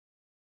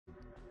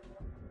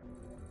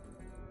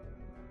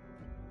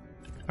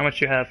 How much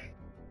you have?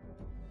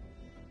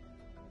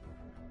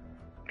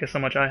 Guess how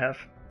much I have.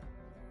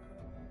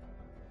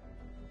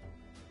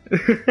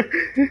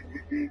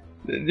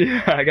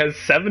 Yeah, I got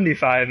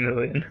 75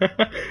 million.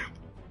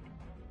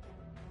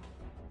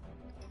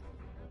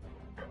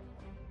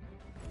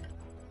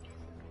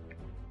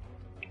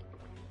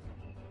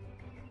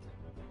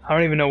 I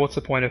don't even know what's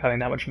the point of having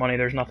that much money.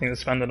 There's nothing to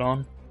spend it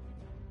on.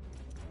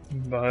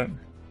 But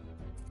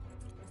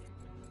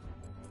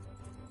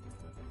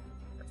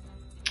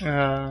go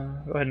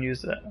ahead and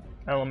use that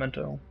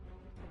Elemento.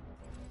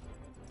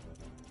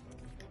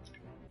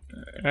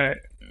 Alright,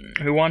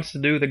 who wants to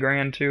do the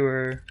Grand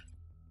Tour?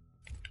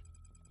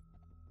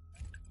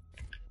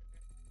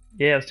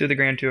 Yeah, let's do the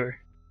Grand Tour.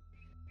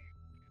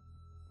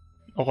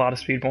 A lot of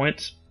speed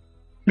points.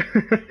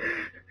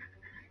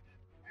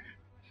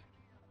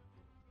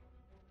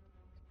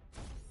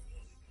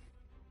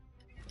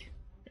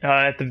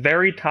 At the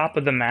very top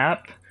of the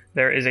map,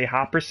 there is a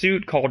hot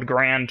pursuit called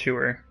Grand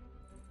Tour.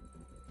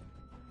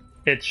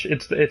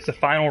 It's the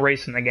final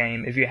race in the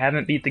game. If you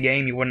haven't beat the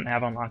game, you wouldn't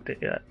have unlocked it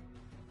yet.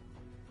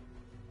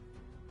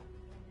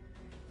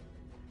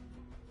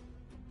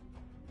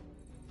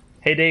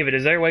 Hey David,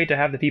 is there a way to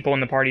have the people in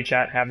the party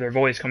chat have their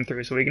voice come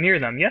through so we can hear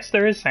them? Yes,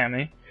 there is,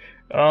 Sammy.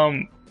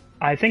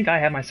 I think I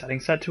have my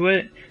settings set to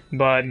it,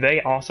 but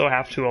they also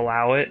have to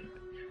allow it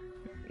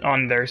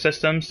on their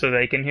system so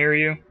they can hear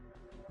you.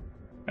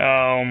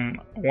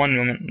 One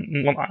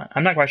moment.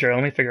 I'm not quite sure.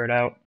 Let me figure it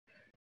out.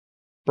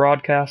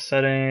 Broadcast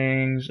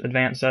settings,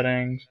 advanced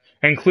settings,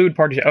 include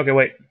party chat. Okay,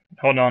 wait.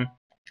 Hold on.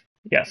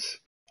 Yes.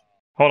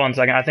 Hold on a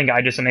second. I think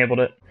I just enabled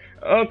it.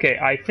 Okay,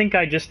 I think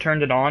I just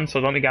turned it on, so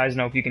let me guys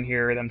know if you can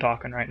hear them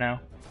talking right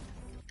now.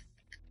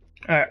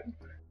 Alright.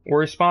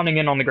 We're spawning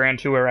in on the Grand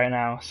Tour right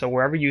now, so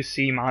wherever you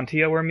see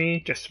Montio or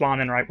me, just spawn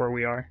in right where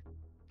we are.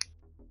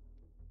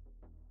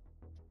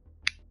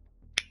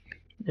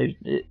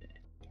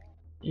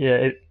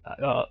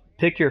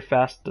 Pick your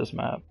fastest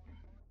map.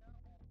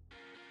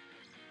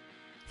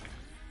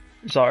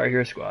 Sorry,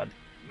 here's squad.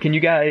 Can you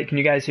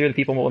guys hear the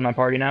people in my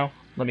party now?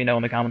 Let me know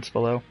in the comments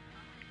below.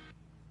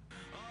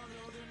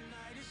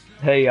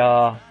 Hey,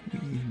 yeah.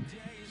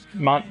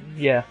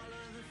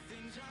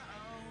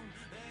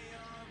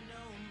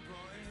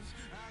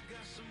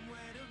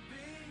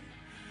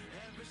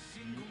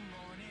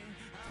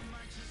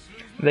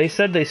 They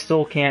said they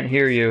still can't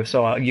hear you,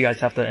 so you guys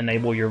have to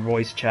enable your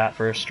voice chat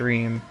for a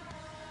stream.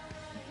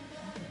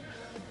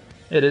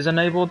 It is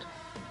enabled?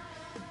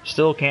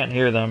 Still can't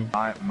hear them.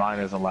 Mine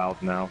is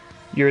allowed now.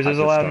 Yours is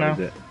allowed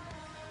now?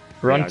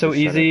 Run so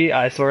easy,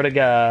 I swear to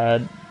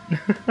God.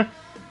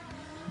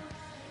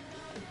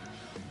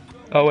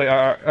 Oh wait,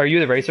 are you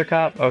the racer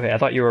cop? Okay, I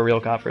thought you were a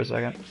real cop for a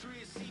second.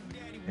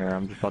 Here,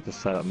 I'm just about to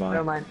set up Never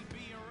mine. mind.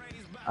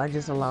 I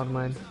just allowed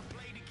mine.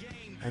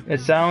 It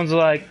sounds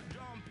like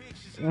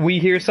we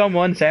hear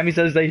someone. Sammy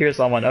says they hear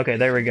someone. Okay,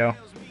 there we go.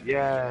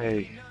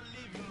 Yay!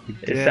 We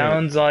It did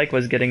sounds like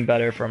was getting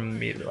better from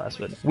me the last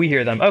bit. We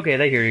hear them. Okay,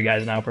 they hear you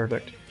guys now.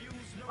 Perfect.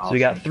 So we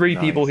got Awesome. 3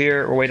 people Nice.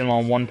 here. We're waiting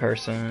on 1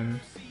 person.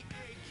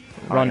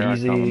 Run Alright,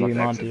 easy, here I come. I'm about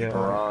to exit the Montio.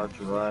 garage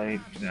right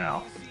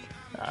now.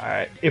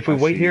 Alright, if we I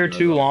wait see here you,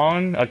 too Robo.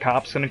 long, a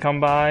cop's gonna come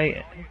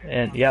by,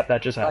 and yep,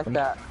 that just Like happened.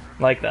 that.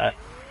 Like that.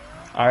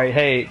 Alright,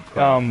 hey,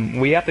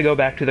 we have to go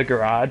back to the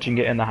garage and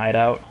get in the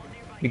hideout,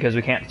 because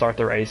we can't start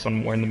the race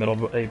when we're in the middle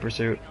of a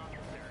pursuit.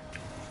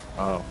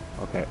 Oh,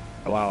 okay.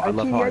 Wow, I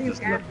love Actually, how yeah, I you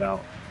just can. left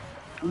out.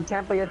 You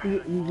can't, but you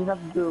just have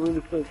to do it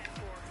really quick.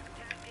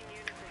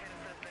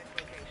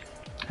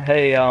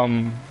 Hey,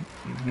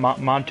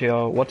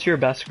 Montio, what's your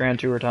best Grand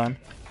Tour time?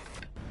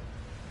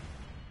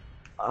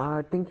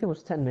 I think it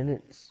was 10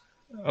 minutes.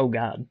 Oh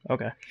god,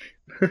 okay.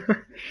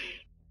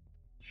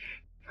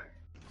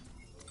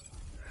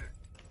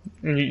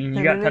 You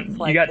 10 got minutes,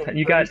 you got in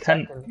you 30 got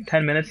seconds.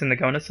 10 minutes in the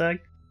Koenigsegg?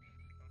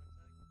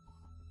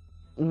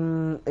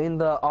 In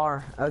the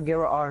R,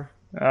 Agera R.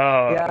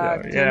 Oh,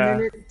 Yeah, 10 yeah.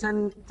 minutes,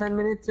 10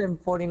 minutes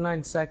and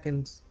 49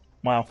 seconds.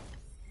 Wow.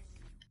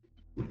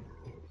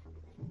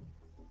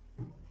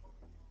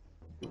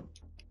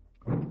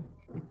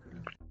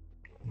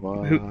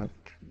 What?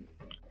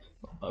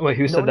 Wait,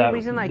 who The said only that?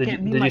 reason I Did can't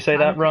you, beat did my you say time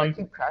that, is 'cause I Run?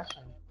 keep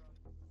crashing.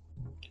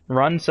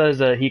 Run says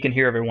that he can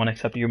hear everyone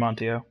except you,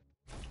 Montio.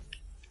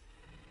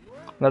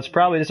 That's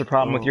probably just a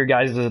problem with Oh. your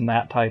guys as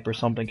that type or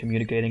something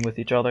communicating with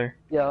each other.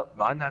 Yep.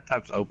 Mine that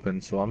type's open,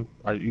 so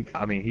I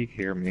mean, he can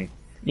hear me.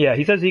 Yeah,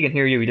 he says he can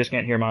hear you, he just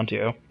can't hear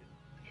Montio.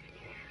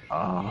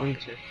 Alright,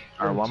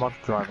 well, I'm about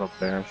to drive up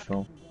there,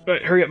 so.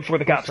 But hurry up before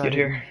the cops Sorry. get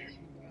here.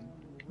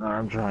 Alright,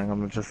 I'm trying,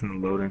 I'm just in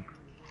the loading.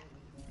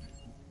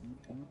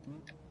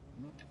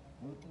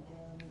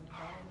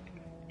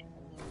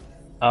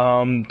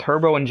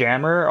 Turbo and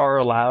jammer are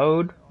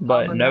allowed,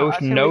 but but no now I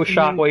say no we can hear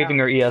shock you waving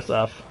now. or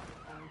ESF.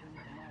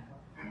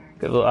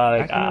 Cause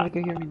Actually, they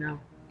can hear me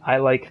now. I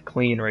like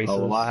clean races.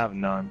 Oh, well, I have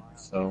none,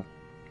 so.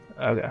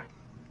 Okay.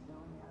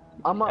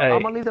 I'm Hey.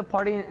 gonna leave the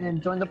party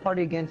and join the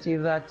party again. See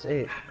if that's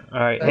it. All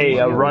right. That's Hey,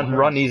 what you run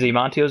want. easy.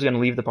 Montio's gonna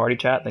leave the party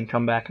chat, then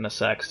come back in a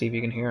sec. See if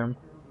you can hear him.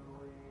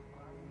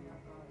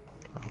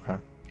 Okay.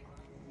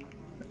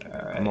 All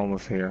right. I'm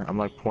almost here. I'm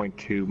like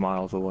 0.2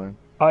 miles away.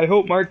 I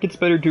hope Mark gets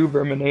better too,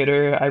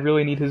 Verminator. I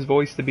really need his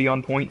voice to be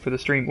on point for the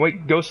stream.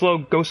 Wait, go slow,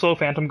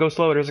 Phantom, go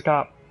slow. There's a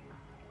cop.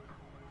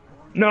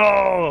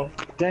 No!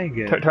 Dang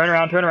it. Turn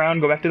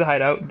around, go back to the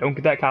hideout. Don't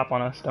get that cop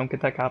on us. Don't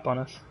get that cop on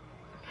us.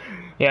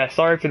 Yeah,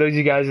 sorry for those of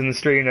you guys in the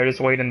stream. They're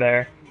just waiting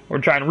there. We're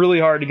trying really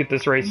hard to get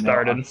this race No,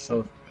 started.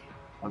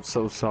 I'm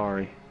so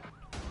sorry.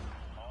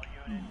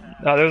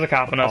 Oh, there's a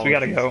cop on us. We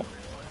gotta go.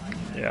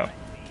 Apologies.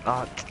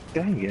 Yeah.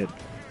 Dang it.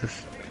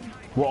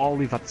 We'll all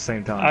leave at the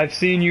same time. I've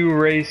seen you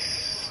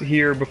race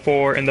here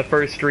before in the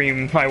first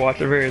stream I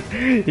watched of yours.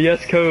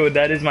 Yes, Code,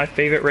 that is my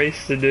favorite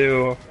race to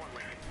do.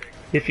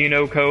 If you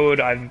know Code,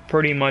 I'm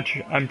pretty much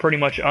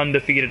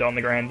undefeated on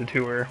the Grand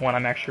Tour when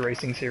I'm actually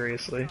racing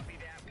seriously.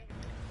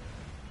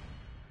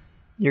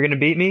 You're gonna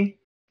beat me?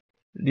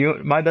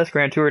 My best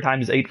Grand Tour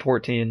time is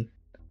 8:14.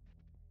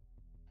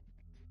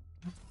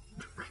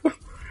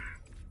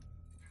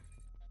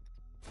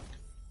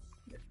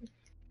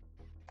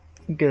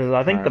 Because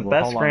I think the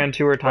best Grand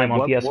Tour time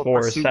on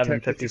PS4 is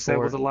 7:54.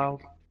 Was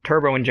allowed?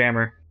 Turbo and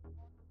jammer.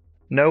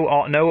 No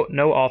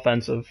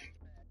offensive.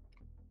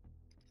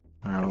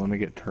 Alright, let me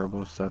get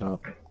turbo set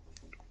up.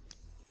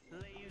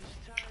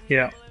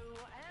 Yeah.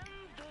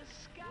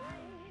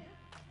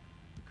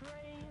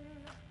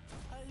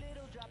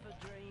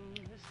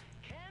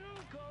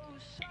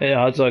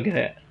 Yeah, it's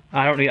okay.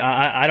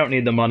 I don't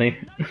need the money.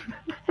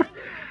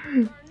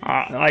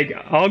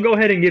 I'll go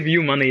ahead and give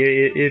you money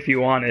if you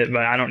want it,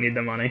 but I don't need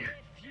the money.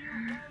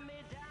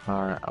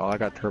 Alright, oh, I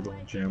got turbo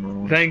and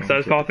jammer. Thanks, I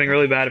was coughing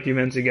really bad a few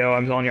minutes ago.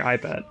 I'm on your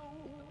iPad.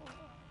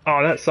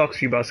 Oh, that sucks,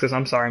 you Buskus.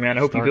 I'm sorry, man. I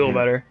hope you feel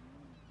better.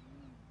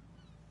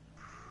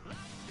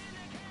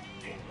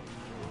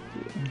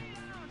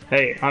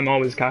 Hey, I'm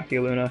always cocky,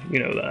 Luna. You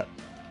know that.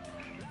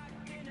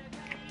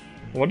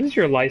 What does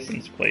your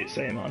license plate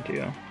say,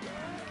 Montio?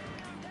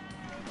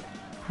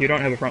 You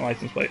don't have a front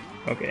license plate.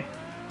 Okay.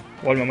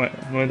 One moment.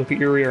 I'm going to look at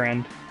your rear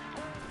end.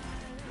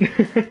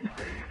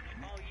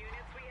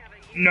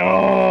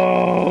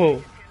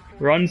 No!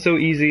 Run so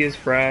easy is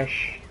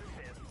fresh.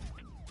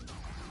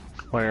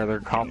 Wait, are there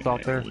cops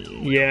out there?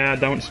 Yeah,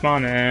 don't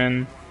spawn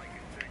in.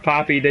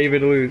 Poppy,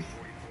 David, lose.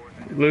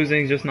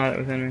 Losing's just not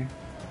within me.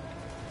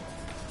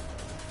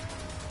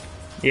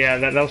 Yeah,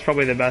 that was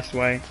probably the best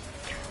way.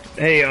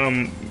 Hey,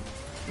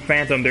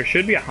 Phantom, there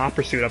should be a hot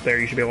pursuit up there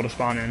you should be able to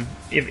spawn in.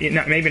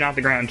 Maybe not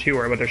the Grand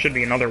Tour, but there should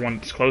be another one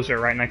that's closer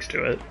right next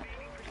to it.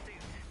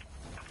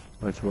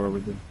 That's where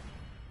we did.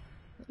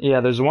 Yeah,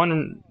 there's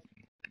one...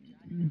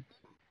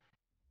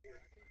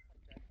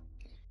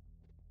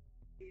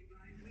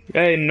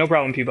 Hey, no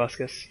problem,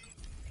 Pubuscus.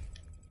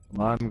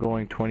 Well, I'm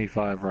going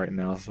 25 right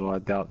now, so I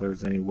doubt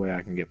there's any way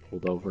I can get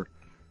pulled over.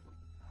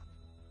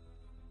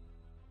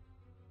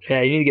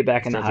 Yeah, you need to get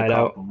back in the There's a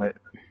hideout. cop on it.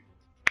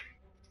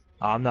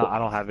 I'm not. I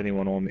don't have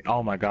anyone on me.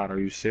 Oh my God, are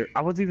you serious?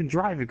 I wasn't even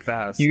driving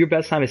fast. Your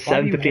best time is Why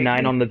do you hate 7:59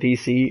 me? on the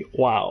PC.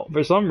 Wow.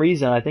 For some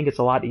reason, I think it's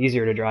a lot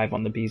easier to drive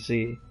on the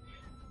PC.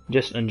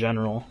 Just in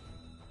general.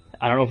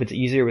 I don't know if it's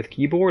easier with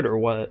keyboard or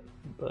what,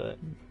 but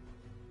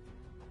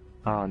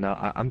Oh no,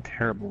 I'm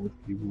terrible with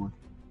keyboard.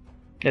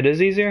 it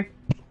is easier?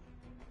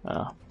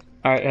 Oh.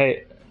 Alright,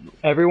 hey,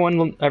 everyone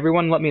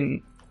let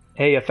me...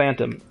 Hey, a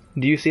Phantom,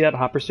 do you see that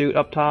hot pursuit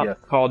up top Yes.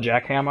 called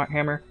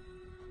Jackhammer?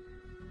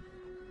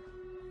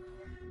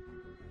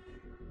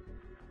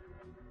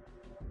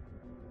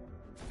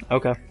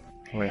 Okay.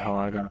 Wait, hold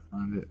on, I gotta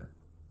find it.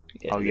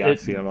 Oh yeah, I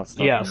see it. I'll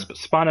stop Yeah, there.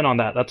 spawn in on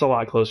that. That's a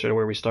lot closer to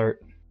where we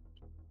start.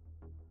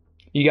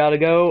 You gotta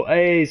go.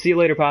 Hey, see you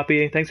later,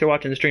 Poppy. Thanks for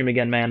watching the stream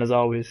again, man, as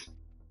always.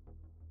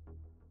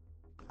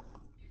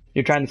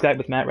 You're trying to Skype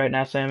with Matt right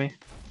now, Sammy?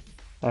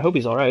 I hope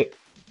he's alright.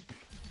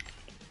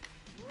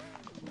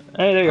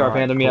 Hey, there you are, Alright,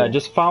 Phantom. cool. Yeah,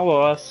 just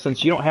follow us.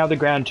 Since you don't have the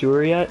Grand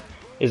Tour yet,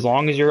 as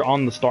long as you're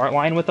on the start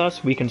line with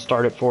us, we can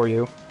start it for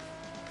you.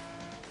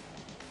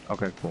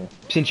 Okay, cool.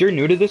 Since you're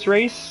new to this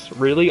race,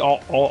 really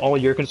all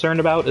you're concerned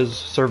about is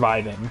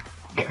surviving.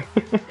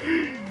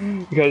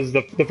 Because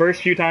the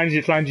first few times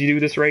you do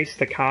this race,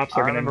 the cops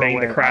are gonna bang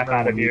the crap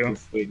out of you.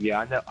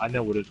 Yeah, I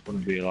know what it's gonna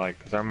be like.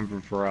 Cause I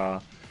remember for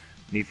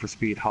Need for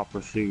Speed Hot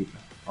Pursuit,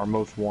 our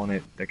Most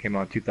Wanted that came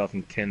out in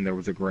 2010, there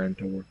was a Grand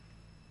Tour.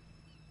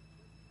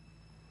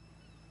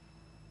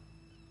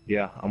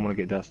 Yeah, I'm gonna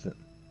get Dustin.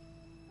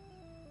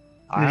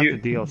 I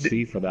have the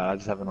DLC for that. I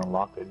just haven't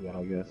unlocked it yet,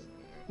 I guess.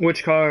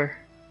 Which car?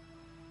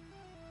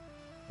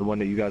 The one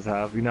that you guys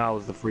have. You know, it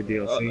was the free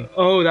DLC.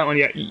 Oh, that one.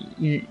 Yeah,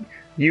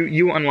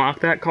 you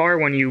unlock that car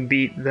when you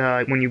beat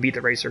the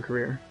racer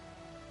career.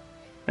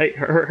 Hey,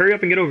 hurry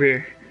up and get over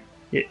here.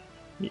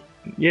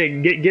 Yeah,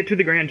 get to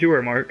the Grand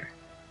Tour, Mark.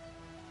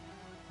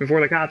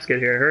 Before the cops get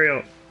here, hurry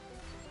up.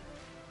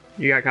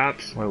 You got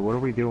cops? Wait, what are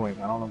we doing?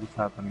 I don't know what's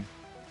happening.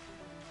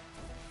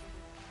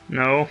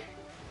 No.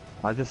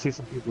 I just see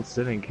some people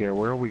sitting here.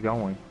 Where are we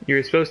going?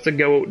 You're supposed to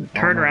go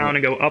turn around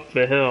and go up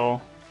the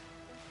hill.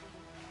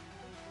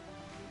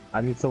 I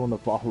need someone to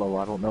follow.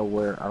 I don't know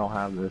where. I don't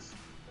have this.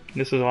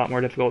 This is a lot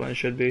more difficult than it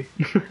should be.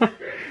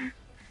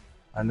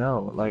 I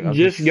know. Like,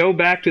 just go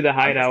back to the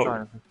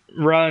hideout.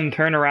 Run,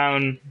 turn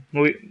around,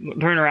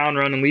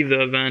 run, and leave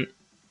the event.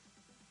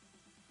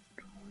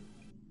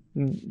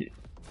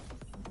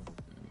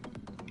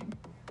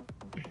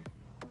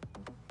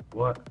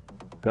 What?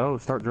 Go,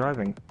 start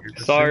driving.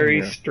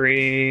 Sorry,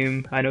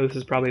 stream. I know this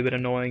is probably a bit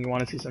annoying. You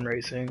want to see some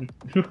racing.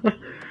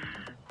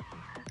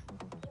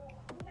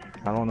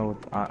 I don't know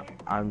what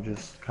I'm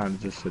just kind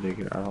of just sitting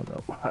here. I don't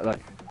know.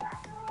 Like,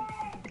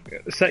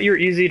 set your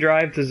easy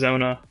drive to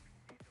Zona.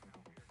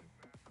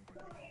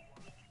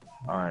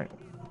 alright.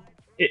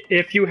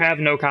 If you have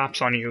no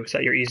cops on you,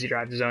 set your easy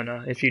drive to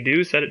Zona. If you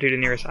do, set it to the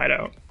nearest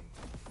hideout.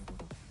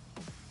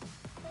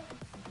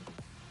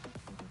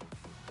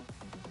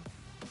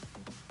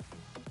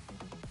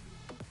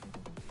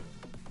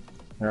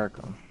 There I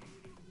come.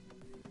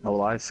 Oh,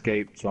 well, I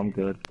escaped, so I'm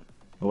good.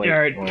 Oh, wait,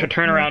 Alright, well,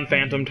 turn around,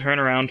 Phantom. Turn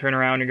around.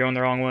 You're going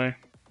the wrong way.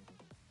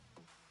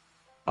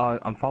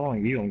 I'm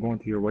following you. I'm going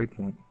to your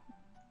waypoint.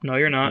 No,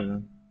 you're not.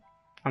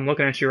 I'm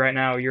looking at you right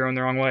now. You're on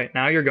the wrong way.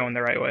 Now you're going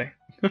the right way.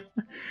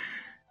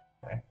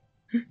 Okay.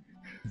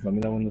 Let me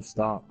know when to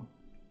stop.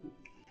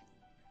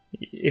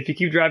 If you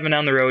keep driving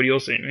down the road, you'll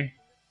see me.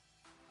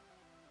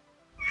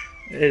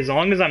 As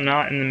long as I'm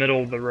not in the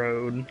middle of the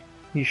road,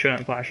 he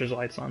shouldn't flash his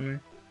lights on me.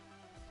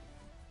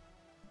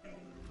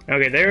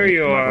 Okay, there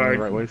you Am I are. going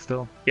the right way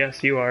still?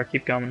 Yes, you are.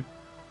 Keep coming.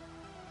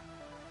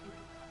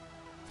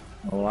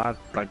 Well, I have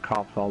like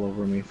cops all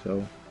over me,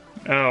 so.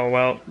 Oh,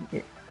 well,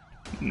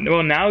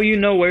 now you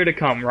know where to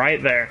come,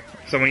 right there.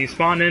 So when you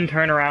spawn in,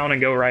 turn around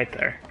and go right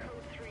there.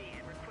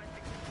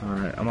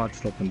 Alright, I'm not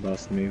just let them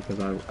bust me because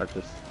I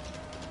just.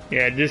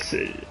 Yeah, just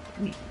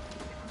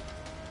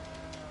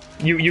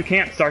you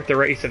can't start the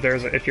race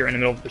if you're in the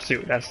middle of the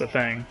pursuit. That's the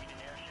thing.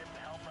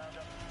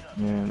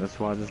 Yeah, that's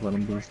why I just let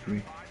them bust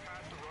me.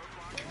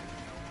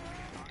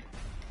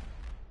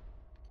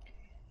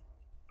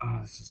 Oh,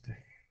 this is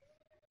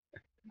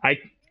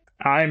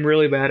I'm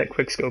really bad at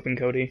quick scoping,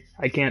 Cody.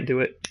 I can't do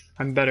it.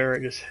 I'm better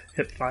at just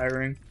hip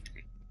firing.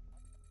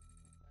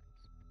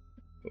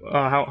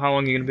 How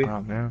long are you gonna be?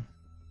 Oh man.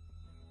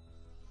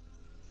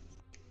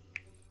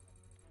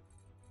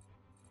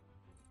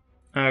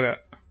 Okay.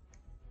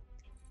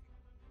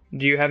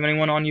 Do you have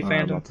anyone on you,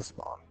 Phantom?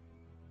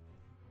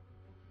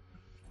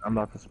 I'm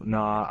about to spawn.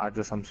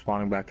 I'm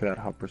spawning back to that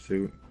hot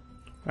pursuit.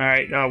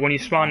 Alright, when you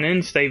spawn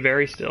in, stay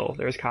very still.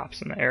 There's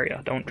cops in the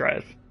area. Don't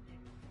drive.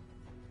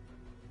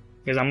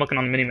 Because I'm looking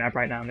on the minimap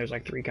right now and there's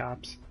like 3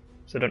 cops.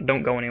 So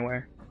don't go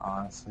anywhere.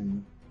 I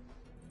see.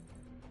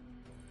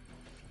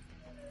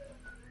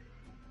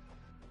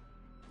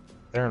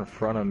 They're in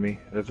front of me.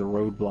 There's a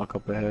roadblock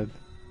up ahead.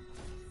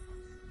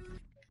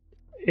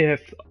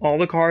 if all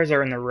the cars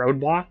are in the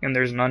roadblock and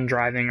there's none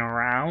driving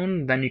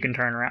around, then you can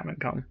turn around and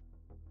come.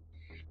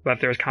 But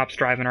if there's cops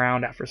driving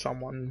around after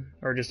someone,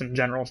 or just in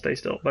general, stay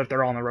still. But if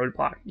they're all in the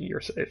roadblock,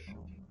 you're safe.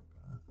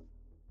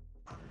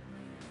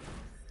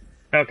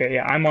 Okay,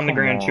 yeah, I'm on the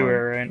Grand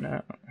Tour right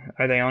now.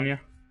 Are they on you?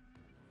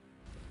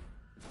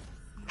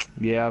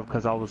 Yeah,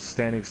 because I was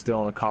standing still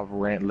and the cop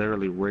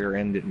literally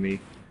rear-ended me.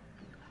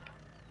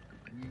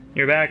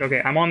 You're back?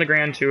 Okay, I'm on the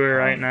Grand Tour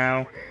right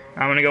now.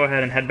 I'm gonna go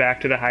ahead and head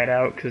back to the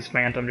hideout, because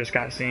Phantom just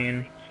got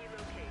seen.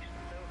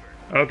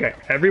 Okay,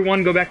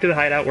 everyone go back to the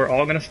hideout. We're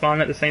all gonna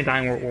spawn at the same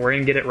time. We're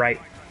gonna get it right.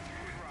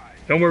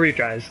 No more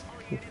retries.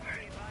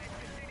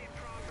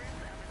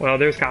 Well,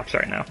 there's cops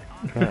right now.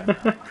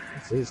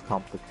 This is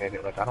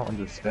complicated. Like, I don't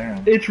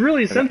understand. It's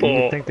really simple.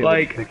 You would think they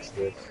would fix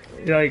this.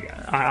 Like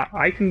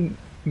I can.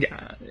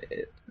 Yeah,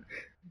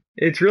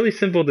 it's really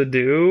simple to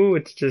do.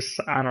 It's just,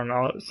 I don't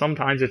know.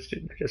 Sometimes it's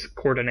just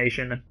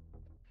coordination.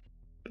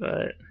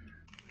 But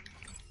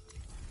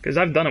because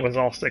I've done it with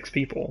all 6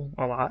 people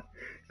a lot.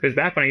 Because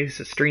back when I used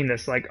to stream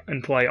this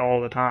and play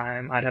all the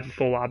time, I'd have a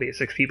full lobby of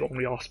 6 people, and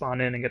we all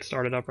spawn in and get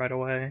started up right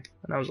away, and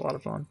that was a lot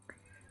of fun.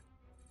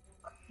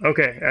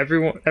 Okay,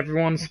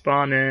 everyone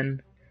spawn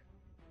in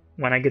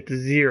when I get to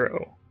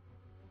 0.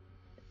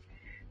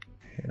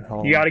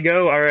 Yeah, You gotta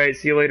go? Alright,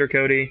 see you later,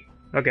 Cody.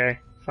 Okay,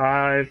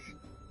 5,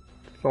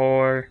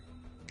 4,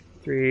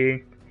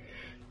 3,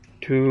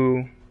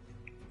 2,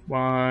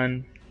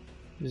 1,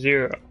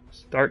 0.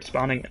 Start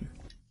spawning in.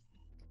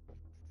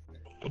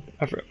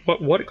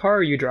 What car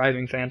are you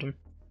driving, Phantom?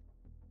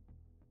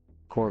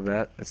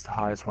 Corvette. It's the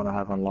highest one I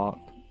have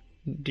unlocked.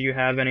 Do you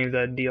have any of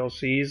the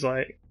DLCs,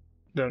 like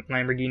the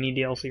Lamborghini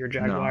DLC or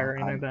Jaguar or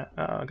anything like that?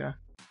 Oh, okay.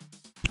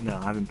 No,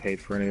 I haven't paid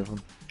for any of them.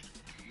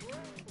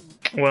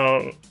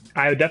 Well,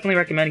 I would definitely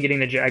recommend getting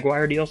the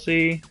Jaguar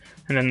DLC,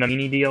 and then the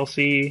Beanie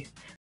DLC.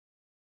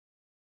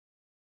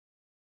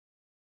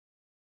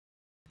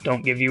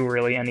 Don't give you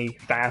really any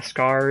fast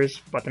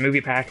cars, but the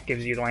movie pack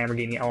gives you the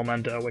Lamborghini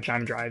Elemento, which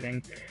I'm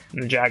driving,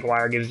 and the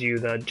Jaguar gives you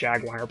the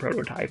Jaguar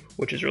prototype,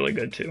 which is really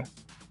good too.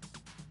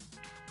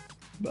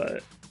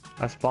 But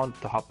I spawned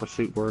the Hot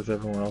Pursuit. Where's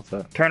everyone else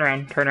at? turn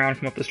around,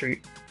 come up the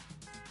street.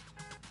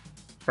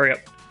 Hurry up.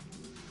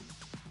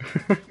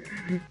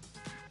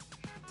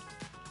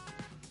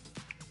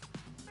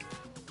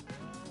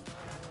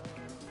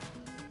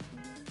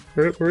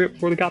 Hurry up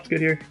before the cops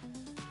get here.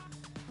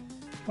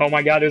 Oh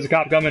my god, there's a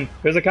cop coming.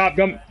 There's a cop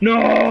coming.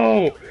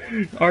 No!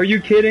 Are you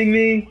kidding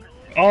me?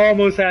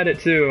 Almost had it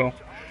too.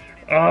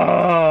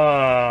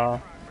 Ah.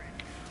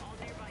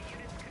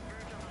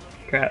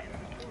 Crap.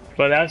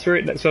 But that's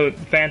right. So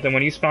Phantom,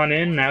 when you spawn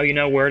in, now you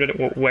know where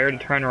to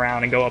turn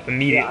around and go up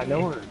immediately. Yeah, I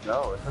know where to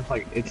go. It's just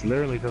like, it's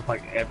literally just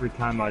like every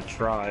time I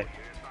try.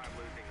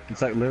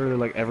 It's like literally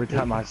like every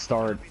time I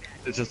start,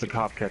 it's just a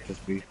cop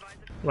catches me.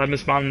 Let him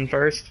spawn in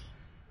first.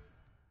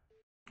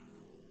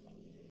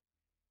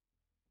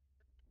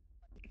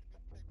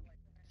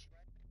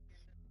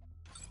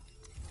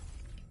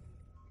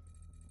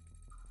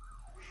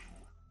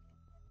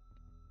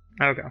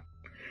 Okay.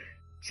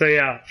 So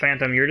yeah,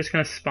 Phantom, you're just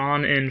gonna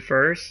spawn in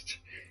first,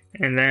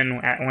 and then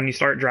when you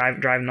start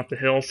driving up the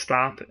hill,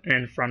 stop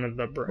in front of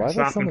the Why are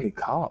there so many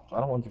cops?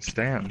 I don't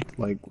understand.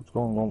 Like, what's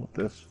going on with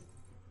this?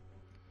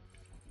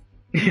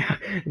 Yeah,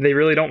 they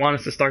really don't want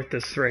us to start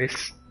this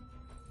race.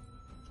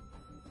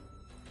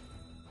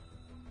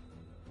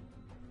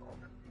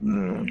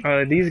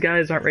 These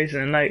guys aren't racing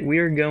tonight. We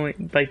are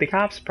going. Like, the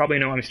cops probably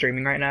know I'm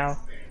streaming right now,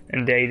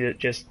 and they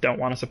just don't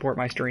want to support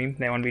my stream.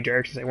 They want to be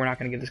jerks and say, we're not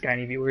going to give this guy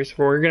any viewers.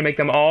 We're going to make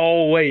them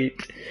all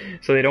wait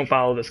so they don't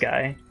follow this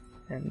guy.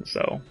 And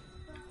so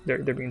they're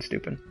being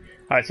stupid.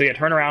 Alright, so yeah,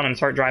 turn around and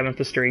start driving up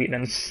the street,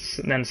 and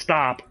then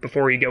stop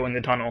before you go in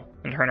the tunnel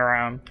and turn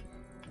around.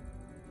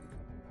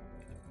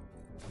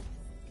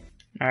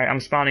 Alright, I'm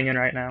spawning in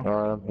right now.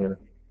 Alright, I'm here.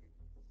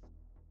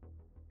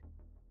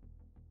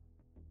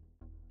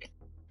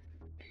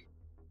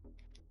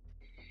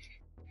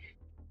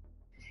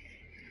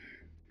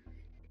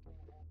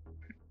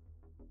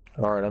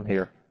 Alright, I'm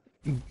here.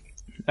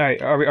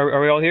 Alright, are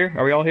we all here?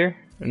 Are we all here?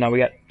 No, we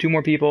got 2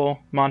 more people.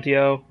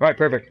 Montio. Alright,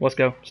 perfect. Let's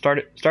go. Start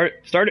it.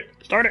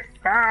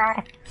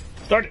 Ah!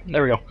 Start it.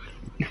 There we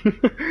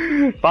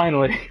go.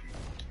 Finally.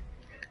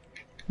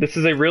 This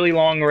is a really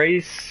long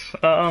race,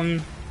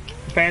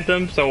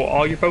 Phantom, so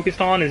all you're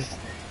focused on is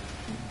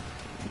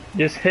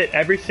just hit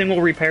every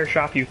single repair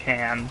shop you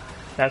can.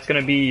 That's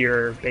gonna be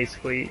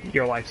basically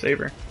your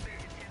lifesaver.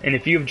 And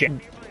if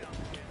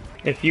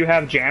you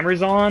have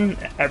jammers on,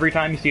 every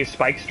time you see a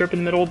spike strip in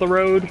the middle of the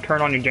road,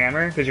 turn on your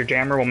jammer, because your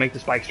jammer will make the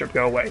spike strip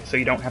go away, so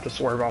you don't have to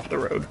swerve off the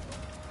road.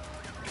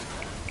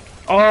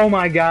 Oh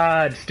my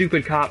god,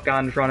 stupid cop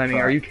got in front of me,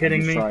 are you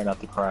kidding me? I'm trying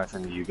not to crash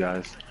into you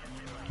guys.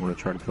 I'm gonna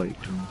try to play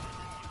it too.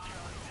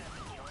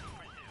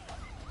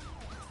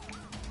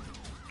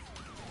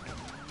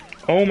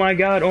 Oh my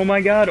god, oh my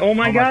god, oh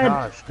my god! Oh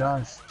my gosh,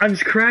 guys. I'm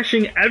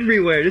crashing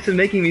everywhere, this is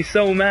making me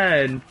so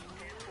mad.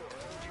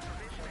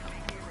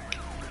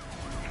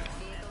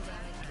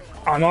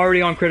 I'm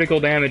already on critical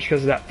damage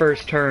because that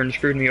first turn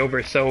screwed me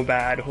over so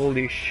bad.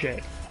 Holy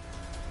shit.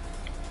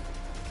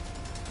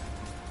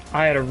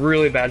 I had a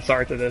really bad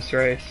start to this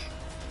race.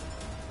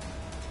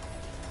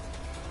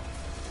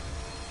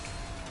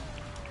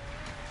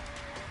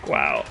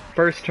 Wow.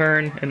 First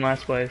turn in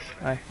last place.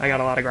 I got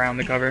a lot of ground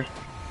to cover.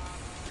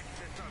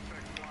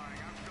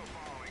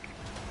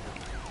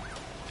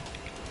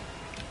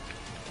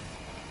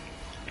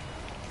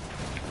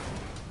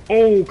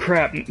 Oh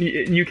crap,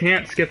 you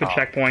can't skip a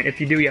checkpoint. If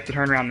you do, you have to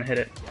turn around and hit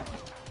it.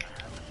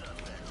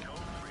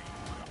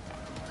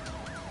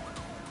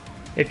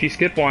 If you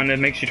skip one, it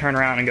makes you turn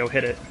around and go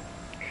hit it.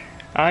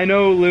 I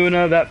know,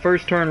 Luna, that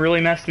first turn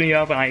really messed me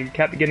up and I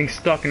kept getting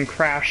stuck in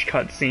crash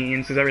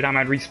cutscenes because every time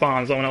I'd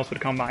respawn, someone else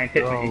would come by and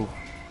hit me.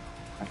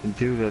 I can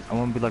do this. I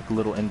want to be like the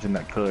little engine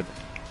that could.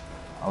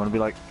 I want to be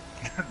like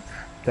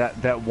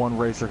that one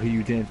racer who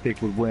you didn't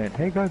think would win.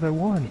 Hey guys, I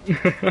won!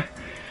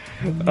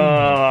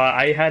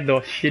 I had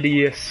the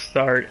shittiest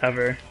start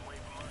ever.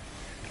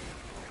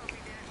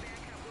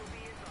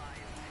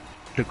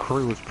 The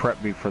crew has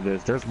prepped me for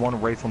this. There's one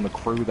race on the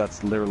crew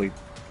that's literally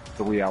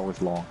 3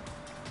 hours long.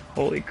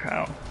 Holy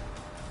cow.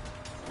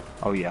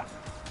 Oh yeah.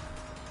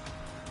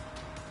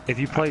 If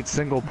you played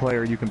single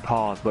player, you can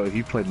pause, but if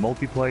you played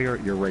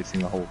multiplayer, you're racing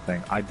the whole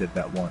thing. I did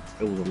that once.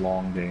 It was a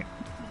long day.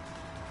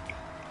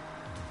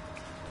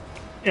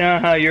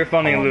 Yeah, you're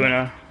funny,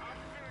 Luna.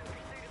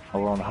 Oh,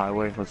 we're on the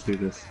highway? Let's do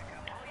this.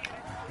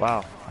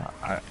 Wow.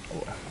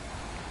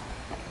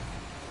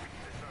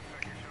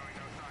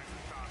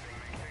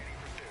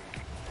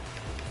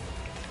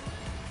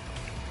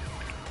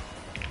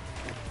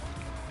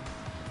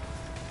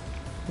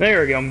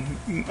 There we go.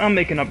 I'm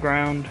making up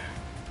ground.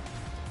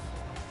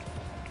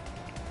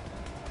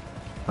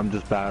 I'm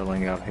just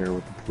battling out here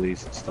with the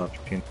police and stuff,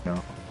 you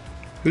know.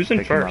 Who's in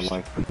taking first? my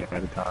life one day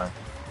at a time.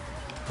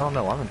 I don't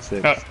know, I'm in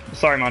 6th. Oh,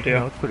 sorry, Monteo. You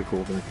know, it's pretty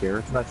cool back here.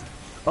 It's nice.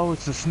 Oh,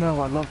 it's the snow.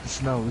 I love the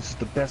snow. This is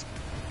the best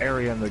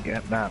area in the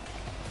map.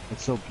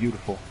 It's so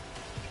beautiful.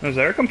 Is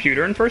there a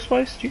computer in first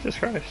place? Jesus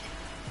Christ.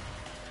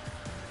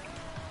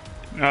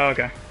 Oh,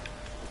 okay.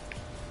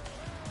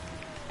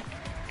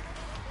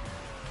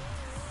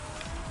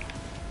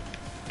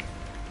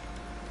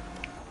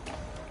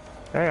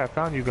 Hey, I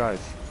found you guys.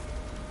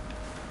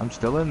 I'm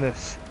still in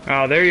this.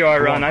 Oh, there you are,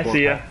 Come Run. on, I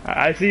see ya. Corvette.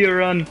 I see you,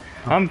 Run.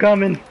 I'm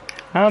coming.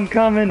 I'm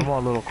coming. Come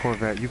on, little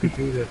Corvette. You can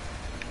do this.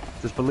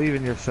 Just believe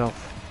in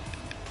yourself.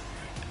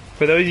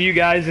 For those of you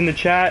guys in the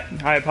chat,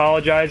 I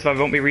apologize if I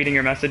won't be reading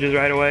your messages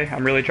right away.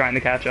 I'm really trying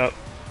to catch up.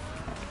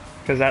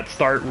 Because that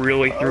start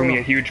really threw me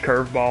a huge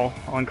curveball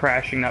on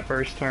crashing that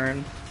first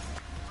turn.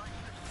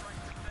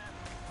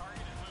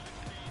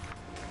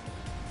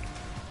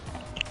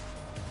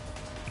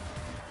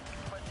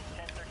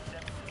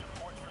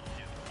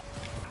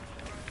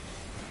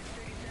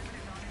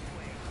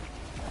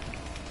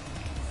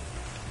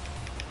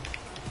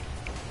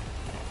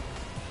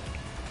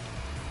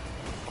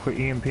 Quit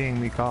EMPing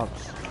me,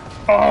 cops.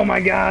 Oh my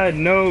god,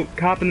 no!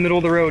 Cop in the middle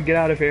of the road, get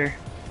out of here.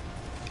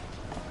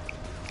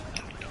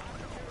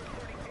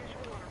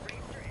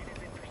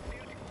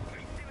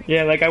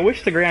 Yeah, like I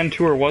wish the Grand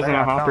Tour wasn't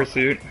a hot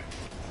pursuit.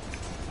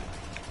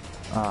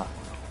 I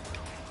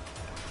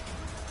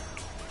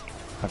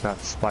got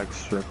spike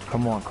stripped.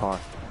 Come on, car.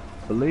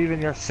 Believe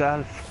in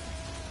yourself.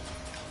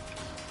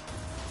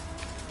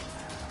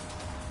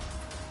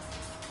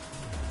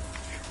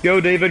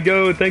 Go, David,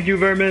 go! Thank you,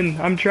 Vermin!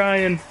 I'm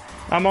trying!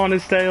 I'm on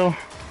his tail.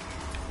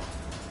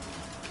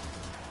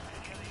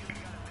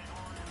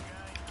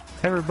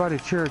 Everybody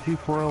cheer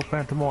G4L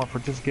Phantom on for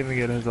just giving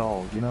it his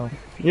all, you know?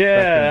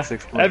 Yeah,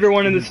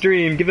 everyone in the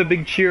stream, give a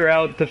big cheer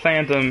out to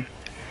Phantom.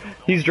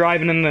 He's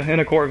driving in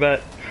a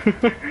Corvette.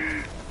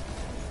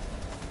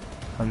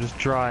 I'm just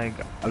trying.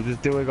 I'm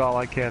just doing all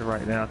I can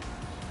right now.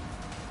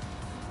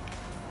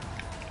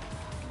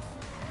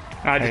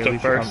 I just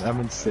took first. I'm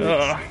in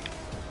 6th.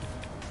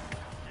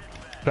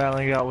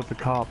 Battling out with the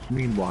cops.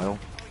 Meanwhile,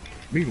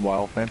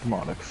 Phantom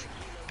Onyx.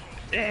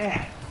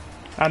 Yeah.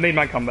 I made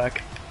my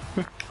comeback.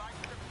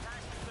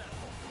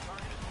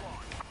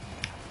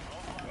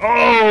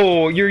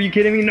 Oh, are you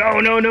kidding me? No,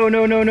 no, no,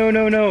 no, no, no,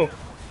 no, no.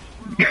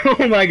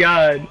 Oh my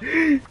god.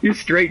 You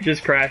straight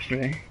just crashed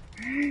me.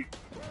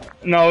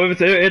 No,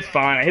 it's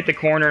fine. I hit the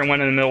corner and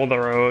went in the middle of the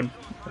road.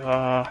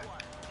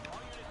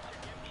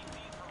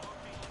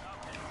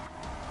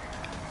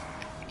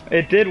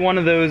 It did one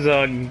of those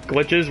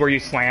glitches where you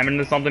slam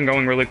into something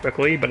going really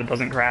quickly, but it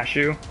doesn't crash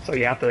you, so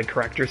you have to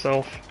correct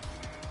yourself.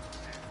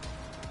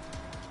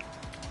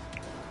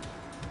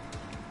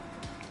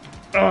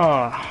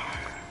 Oh,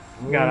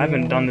 God, I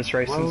haven't done this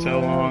race in so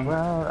long.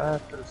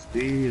 At the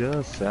speed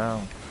of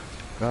sound.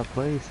 Got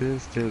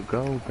places to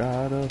go,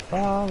 gotta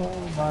follow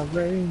my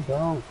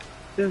rainbow.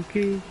 Just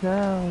keep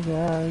down,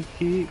 gotta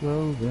keep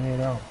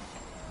moving on.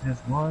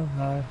 Just one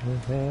life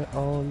is there,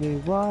 only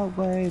one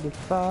way to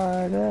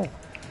fight it.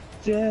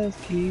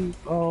 Just keep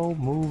on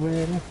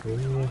moving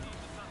ahead.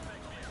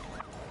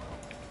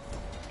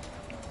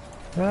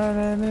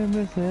 Running and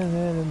missing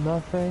and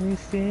nothing is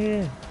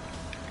seen.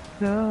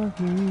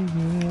 Nothing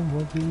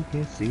what you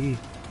can see.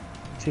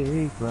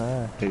 Take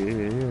my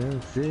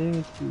hand,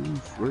 set you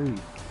free.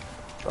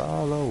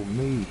 Follow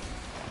me,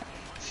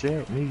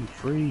 set me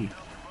free.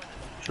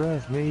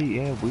 Trust me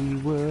and we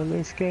will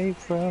escape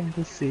from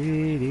the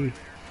city.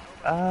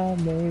 I'll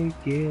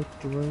make it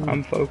through.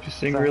 I'm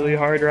focusing really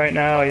hard right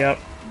now, yep.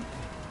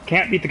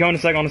 Can't beat the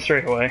Koenigsegg on a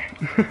straightaway.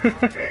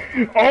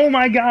 Oh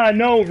my god,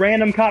 no!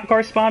 Random cop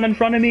car spawned in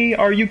front of me?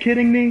 Are you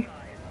kidding me?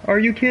 Are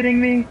you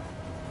kidding me?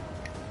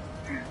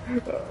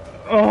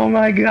 Oh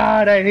my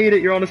god, I hate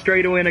it. You're on a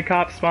straightaway and a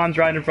cop spawns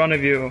right in front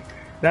of you.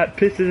 That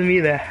pisses me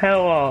the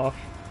hell off.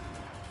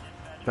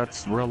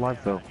 That's real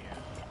life though.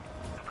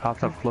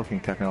 Cops have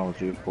cloaking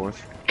technology, of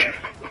course.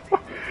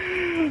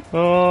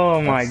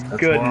 Oh my That's where our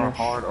goodness.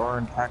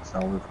 hard-earned tax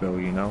dollars go,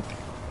 you know?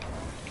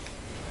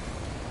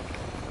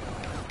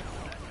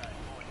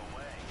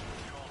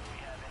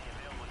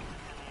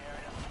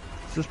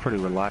 This is pretty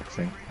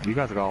relaxing. You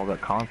guys got all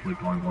that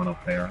conflict going on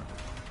up there.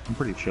 I'm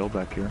pretty chill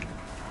back here.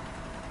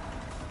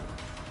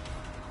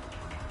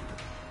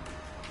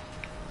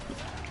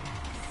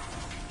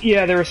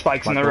 Yeah, there were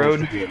spikes in the road.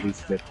 Should be at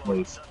least 5th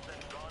place.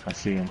 I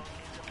see him.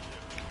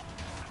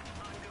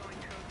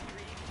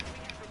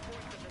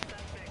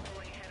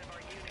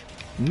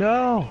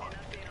 No!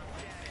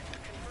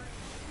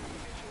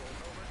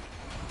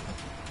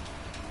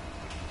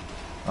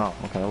 Oh,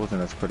 okay, that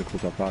wasn't as critical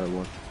as I thought it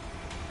was.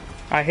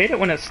 I hate it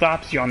when it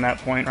stops you on that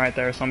point right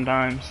there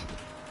sometimes.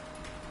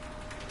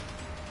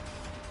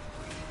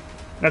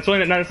 That's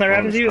never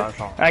happens to you?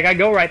 Like, I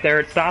go right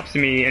there, it stops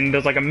me, and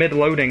does like a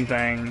mid-loading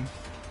thing.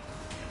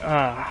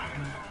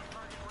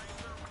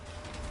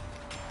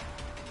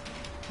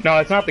 No,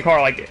 it's not the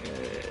car, like...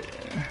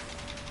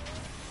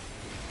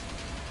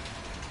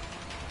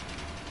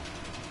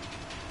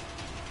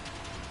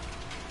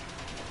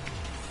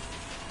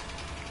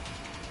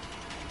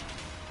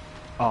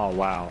 Oh,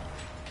 wow.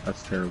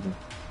 That's terrible.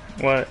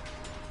 What?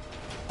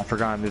 I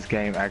forgot in this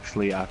game,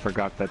 actually, I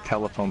forgot that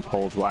telephone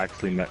poles will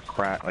actually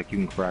crash, like you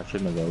can crash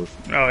into those.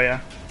 Oh, yeah.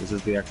 This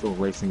is the actual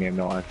racing game,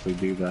 they'll actually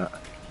do that.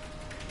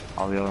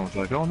 All the other ones are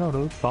like, oh no,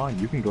 it's fine,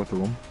 you can go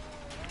through them.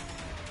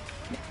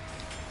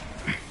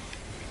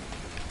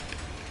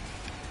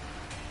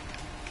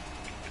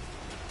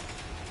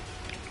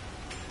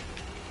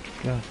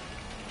 Yeah.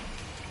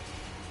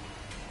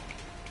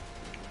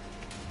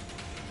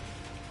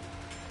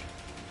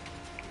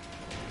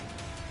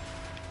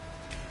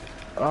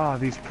 Ah,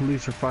 these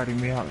police are fighting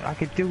me out. I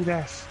can do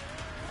this.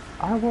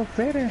 I will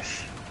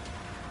finish.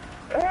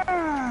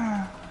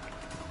 Ah.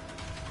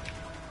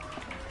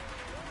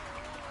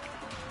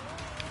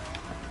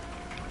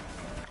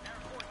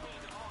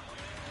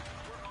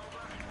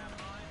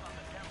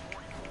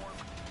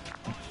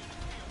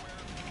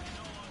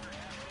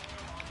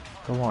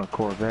 Come on,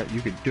 Corvette,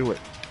 you can do it.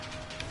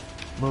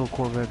 Little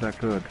Corvette that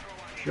could.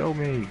 Show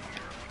me.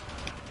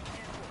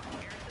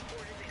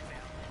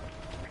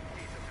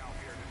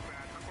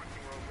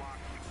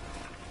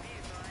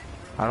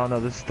 I don't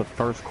know, this is the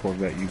first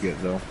Corvette you get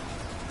though.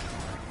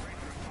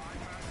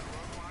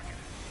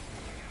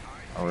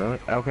 Oh really?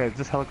 Okay,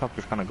 this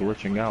helicopter's kind of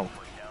glitching out.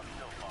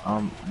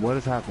 What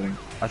is happening?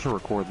 I should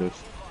record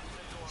this.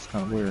 It's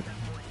kind of weird.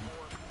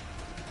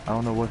 I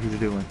don't know what he's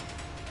doing.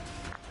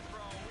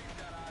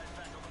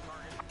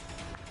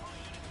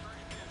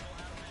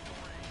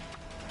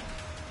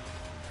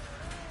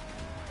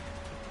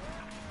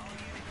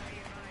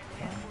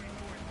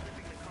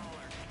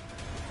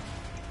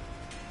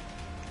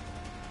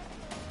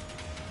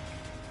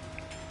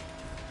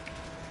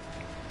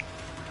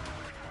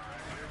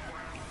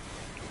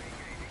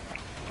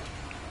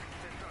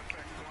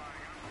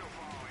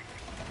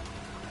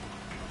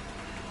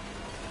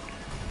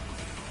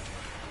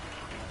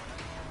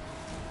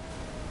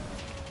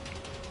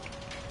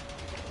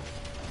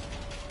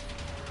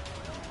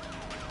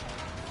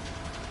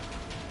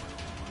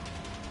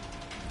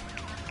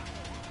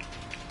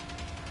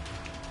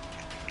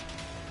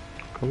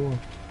 Come on.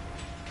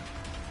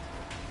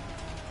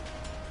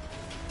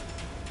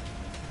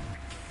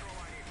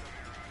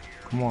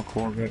 Come on,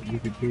 Corvette, you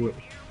can do it.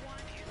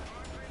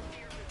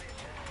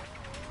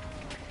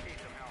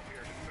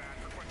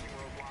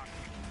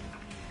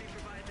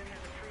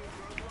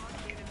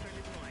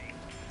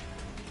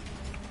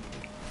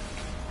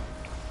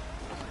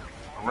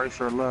 A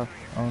racer left.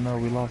 Oh no,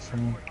 we lost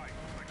someone.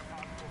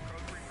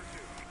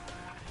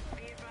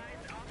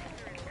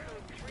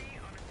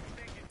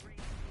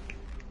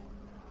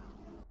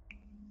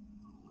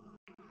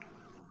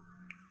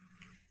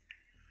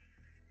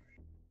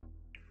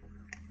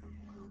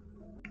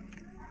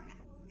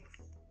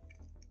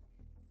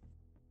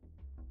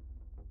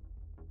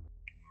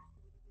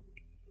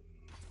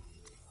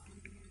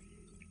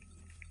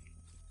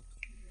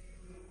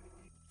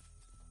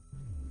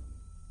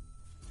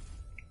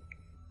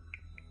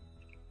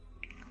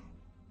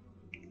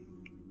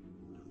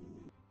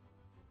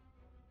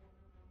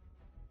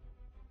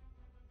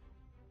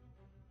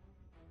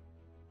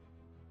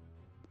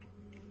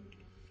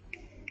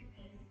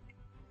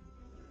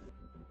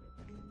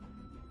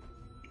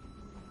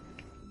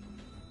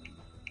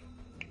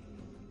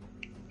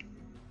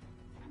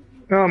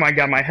 Oh my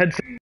god, my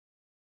headset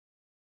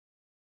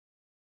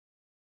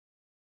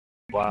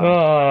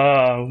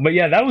Wow. But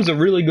yeah, that was a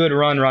really good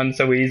run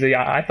so easy.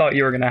 I thought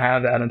you were gonna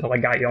have that until I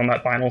got you on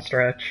that final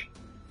stretch.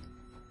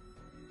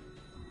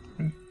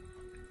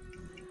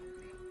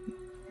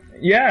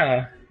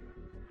 Yeah.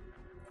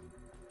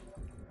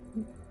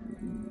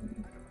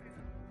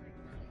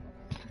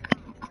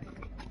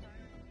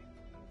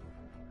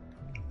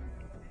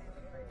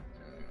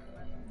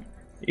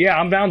 Yeah,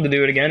 I'm down to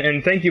do it again,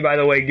 and thank you, by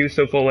the way,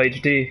 Gusto Full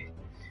HD.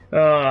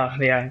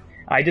 Yeah,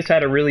 I just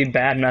had a really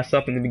bad mess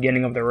up in the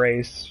beginning of the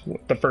race,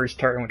 the first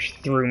turn, which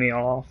threw me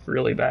off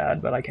really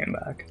bad, but I came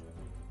back.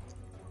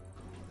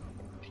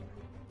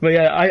 But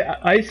yeah,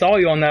 I saw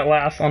you on that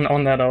last,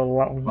 on that,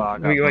 Wow, I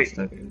got wait,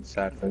 busted in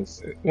sad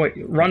face. wait,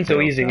 run so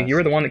Failed easy. fast. You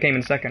were the one that came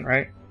in second,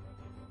 right?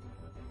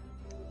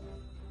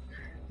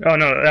 Oh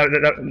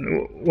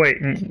no, wait,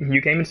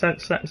 you came in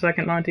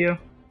second, Montio?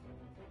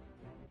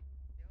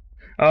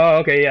 Oh,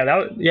 okay, yeah,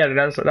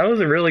 that was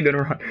a really good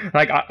run.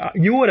 Like,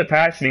 you would have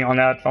passed me on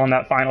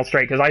that final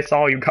straight because I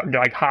saw you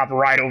like hop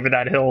right over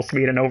that hill,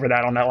 speeding over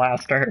that on that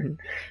last turn.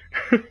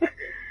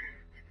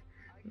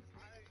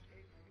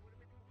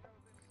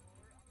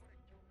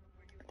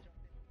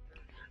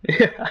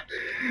 Yeah.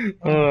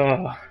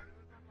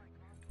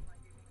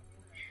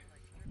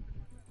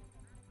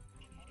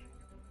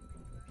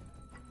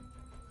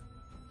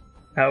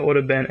 That would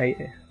have been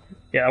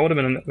yeah, that would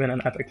have been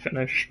an epic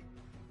finish.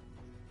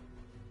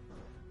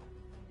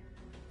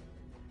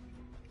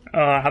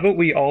 How about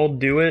we all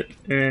do it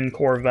in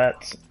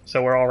Corvettes,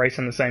 so we're all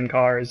racing the same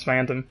car as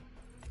Phantom.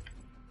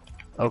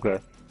 Okay.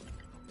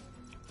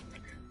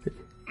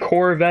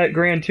 Corvette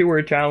Grand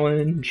Tour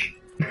Challenge.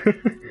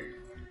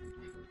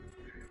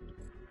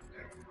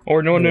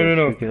 Or no.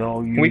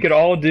 We could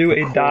all do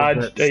a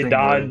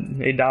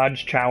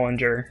Dodge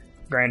Challenger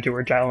Grand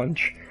Tour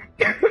Challenge.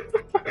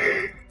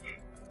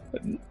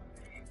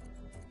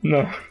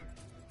 No,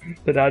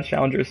 the Dodge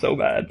Challenger is so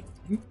bad.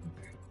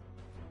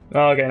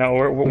 Okay, no,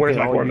 where's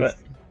my Corvette?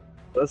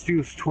 Let's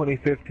use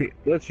 2015.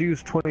 Let's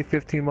use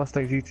 2015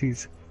 Mustang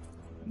GTs.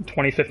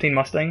 2015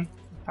 Mustang.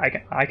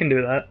 I can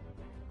do that.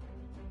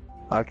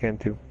 I can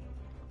too.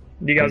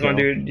 Do you guys want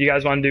to do? Do you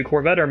guys want to do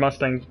Corvette or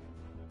Mustang?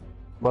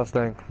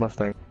 Mustang.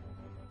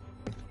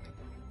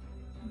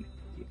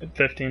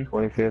 15.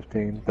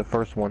 2015, the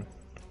first one.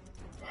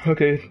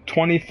 Okay,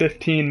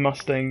 2015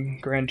 Mustang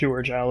Grand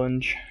Tour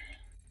Challenge.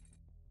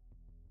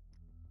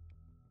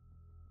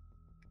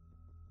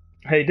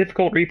 Hey,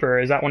 Difficult Reaper,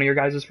 is that one of your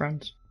guys'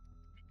 friends?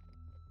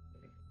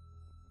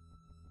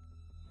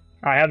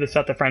 I have this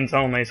set to friends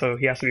only, so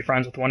he has to be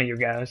friends with one of you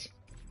guys.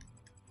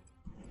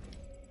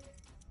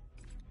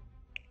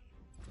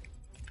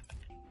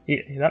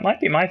 That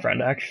might be my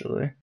friend,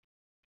 actually.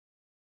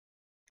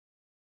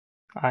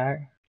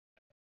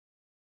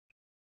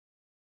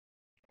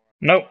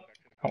 Nope.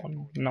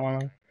 No.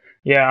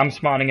 Yeah, I'm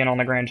spawning in on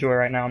the Grand Tour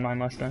right now on my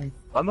Mustang.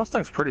 My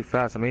Mustang's pretty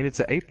fast. I mean, it's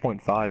an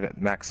 8.5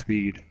 at max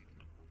speed.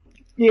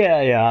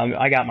 Yeah,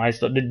 I got my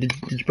stuff. Did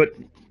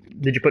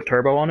you put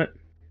turbo on it?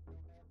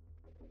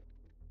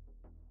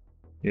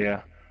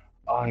 Yeah.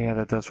 Oh yeah,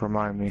 that does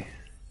remind me.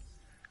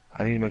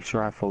 I need to make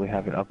sure I fully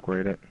have it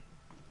upgraded.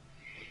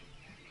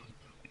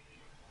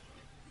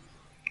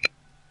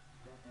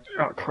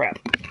 Oh crap.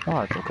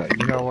 Oh, it's okay.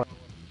 You know what?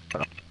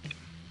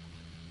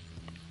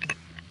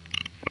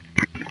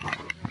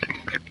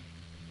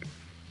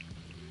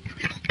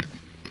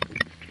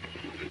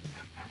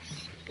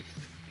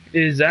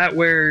 Is that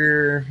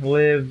where you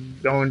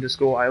live going to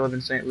school? I live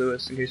in St.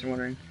 Louis, in case you're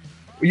wondering.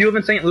 You live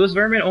in St. Louis,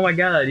 Vermin? Oh my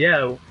god,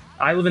 yeah.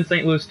 I live in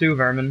St. Louis too,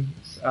 Vermin.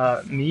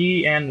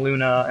 Me and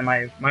Luna and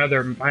my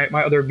other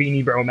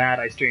Beanie bro Matt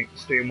I stream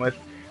with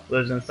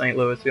lives in St.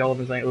 Louis. We all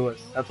live in St.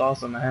 Louis. That's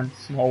awesome, man.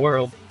 Small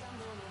world.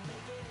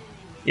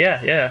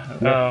 Yeah.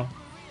 Yep.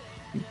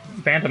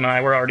 Phantom and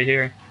I, we're already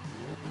here.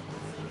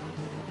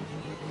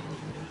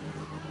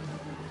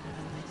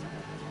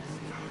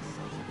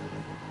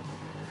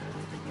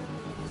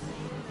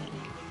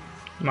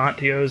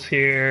 Montio's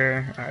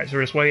here. Alright, so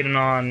we're just waiting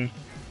on...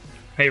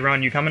 Hey,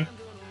 Ron, you coming?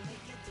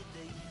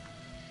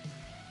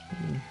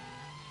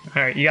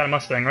 Alright, you got a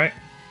Mustang, right?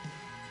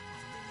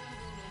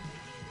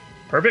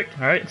 Perfect.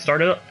 Alright,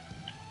 start it up.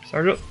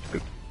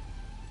 Good.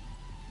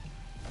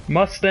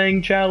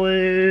 Mustang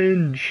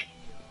Challenge!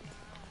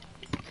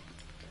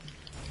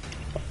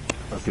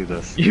 Let's do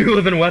this. You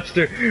live in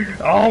Webster.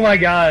 Oh my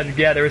god.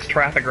 Yeah, there was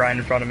traffic right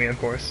in front of me, of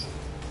course.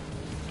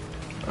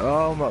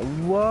 Oh my...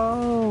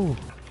 Whoa!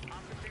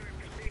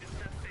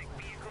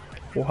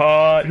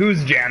 What?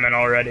 Who's jamming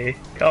already?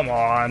 Come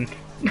on.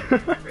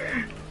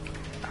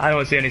 I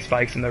don't see any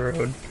spikes in the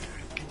road.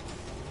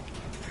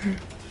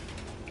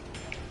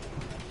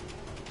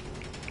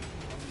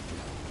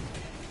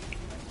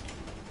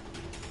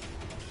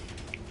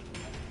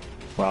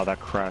 Wow,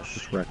 that crash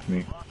just wrecked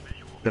me.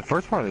 The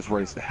first part of this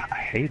race, I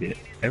hate it.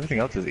 Everything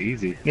else is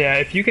easy. Yeah,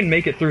 if you can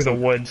make it through the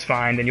woods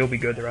fine, then you'll be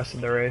good the rest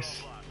of the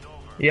race.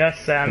 Yes,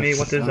 Sammy,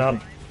 what is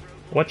up?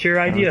 What's your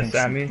idea,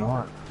 Sammy?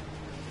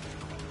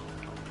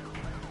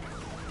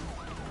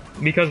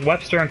 Because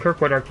Webster and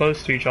Kirkwood are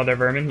close to each other,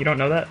 Vermin. You don't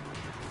know that?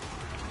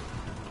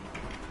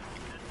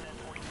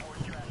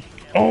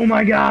 Oh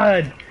my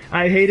god!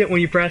 I hate it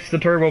when you press the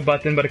turbo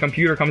button, but a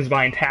computer comes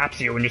by and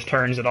taps you and just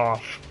turns it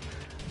off.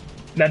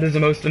 That is the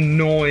most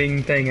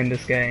annoying thing in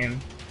this game.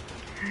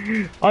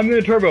 I'm in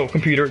a turbo.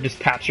 Computer just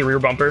taps your rear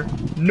bumper.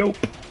 Nope.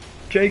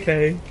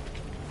 JK.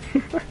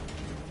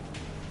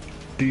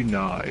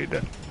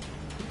 Denied.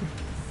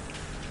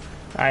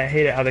 I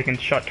hate it how they can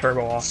shut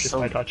turbo off just So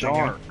by touching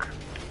dark. you.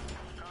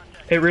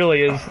 It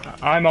really is.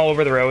 I'm all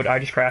over the road. I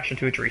just crashed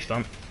into a tree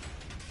stump.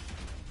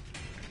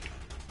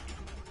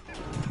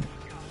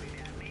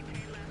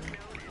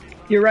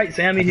 You're right,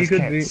 Sammy. He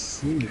could be.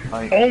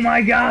 Like, Oh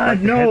my god,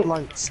 like no!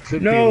 headlights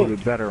could be a No! little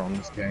bit better on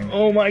this game.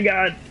 Oh my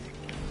god.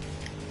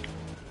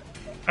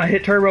 I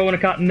hit turbo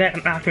and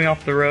it knocked me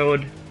off the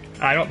road.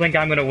 I don't think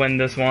I'm gonna win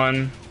this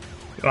one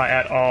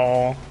at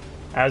all.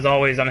 As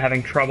always, I'm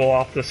having trouble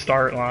off the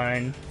start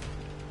line.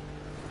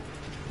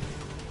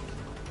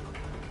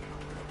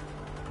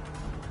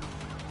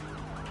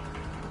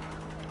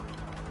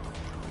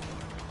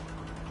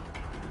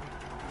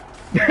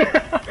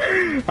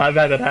 I've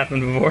had that happen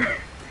before.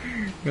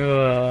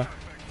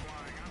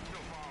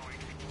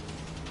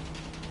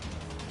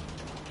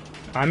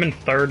 I'm in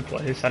third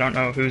place. I don't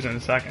know who's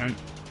in second.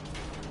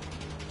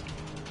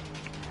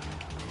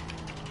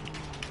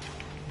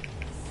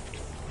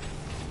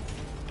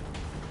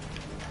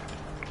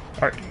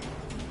 Alright.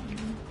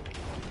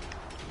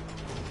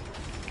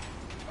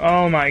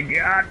 Oh my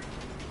god.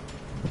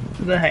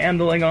 The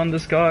handling on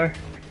this car.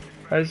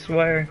 I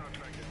swear.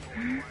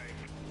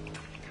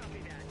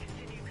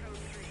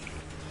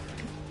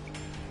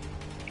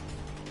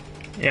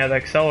 Yeah, the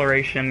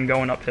acceleration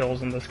going up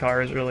hills in this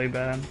car is really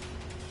bad.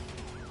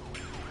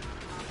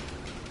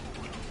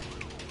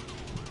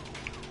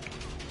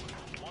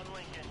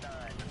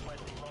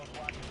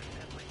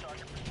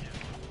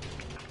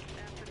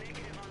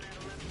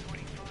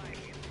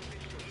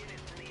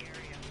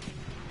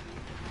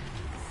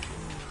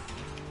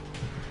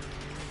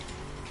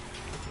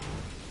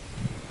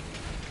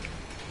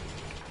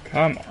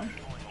 Come on.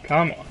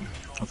 Come on.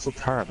 I'm so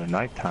tired of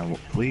nighttime.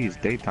 Please,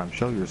 daytime,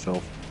 show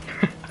yourself.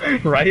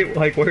 Right?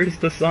 Like, where's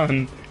the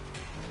sun?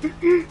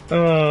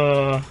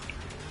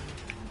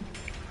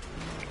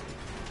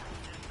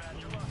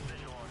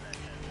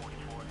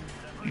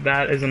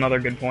 That is another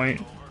good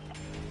point.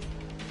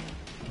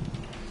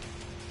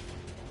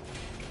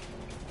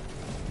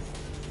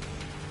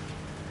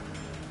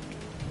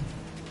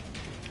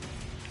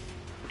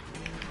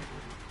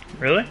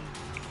 Really?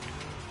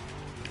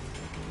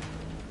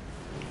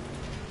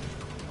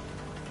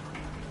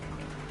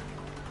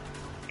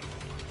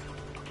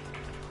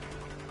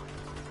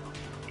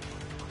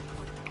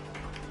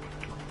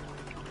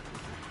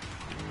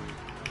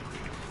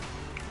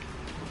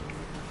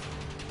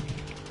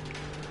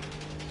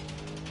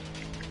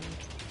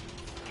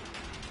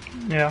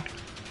 Yeah.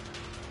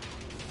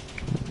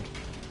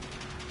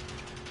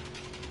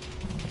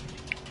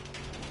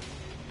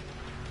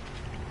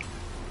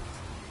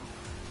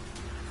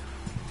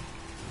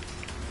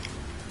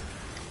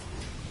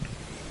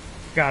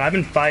 God, I've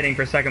been fighting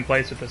for second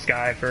place with this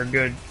guy for a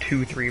good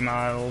 2-3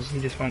 miles. He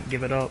just won't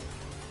give it up.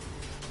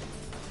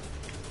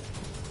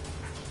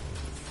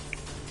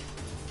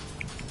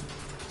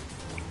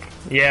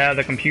 Yeah,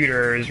 the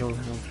computer is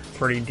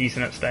pretty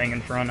decent at staying in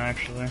front,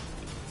 actually.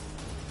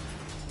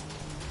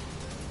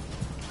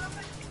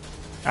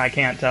 I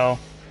can't tell.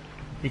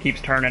 He keeps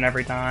turning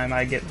every time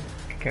I get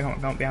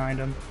going behind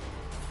him.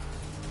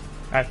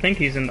 I think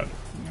he's in the...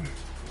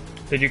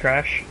 Did you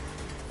crash?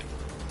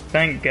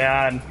 Thank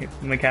God.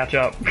 Let me catch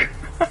up.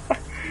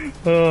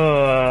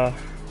 There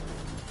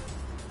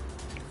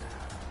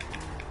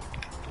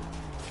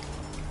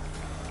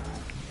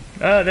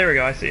we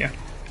go, I see you.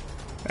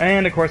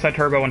 And of course I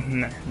turbo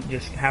and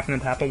just happened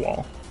to tap a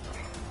wall.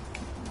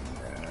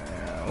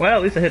 Well,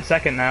 at least I hit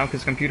second now,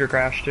 because computer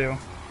crashed too.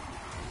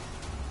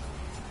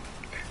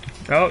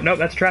 Oh, nope,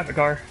 that's a traffic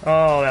car.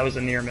 Oh, that was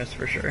a near miss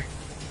for sure.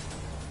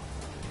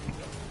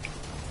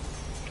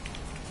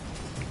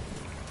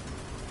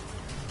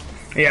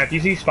 Yeah, if you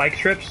see spike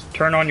strips,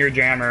 turn on your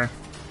jammer.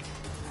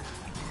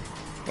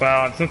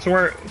 Well, since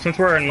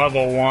we're in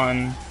level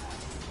 1.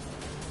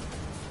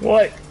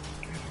 What?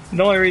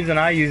 The only reason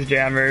I use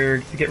jammer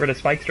is to get rid of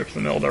spike strips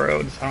in the middle of the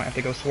road, so I don't have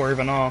to go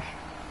swerving off.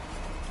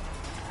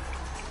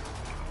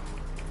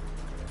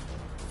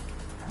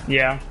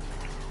 Yeah.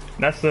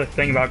 That's the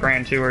thing about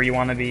Grand Tour, you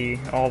want to be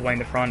all the way in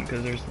the front,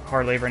 because there's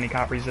hardly ever any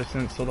cop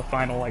resistance, so the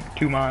final, like,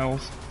 2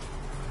 miles.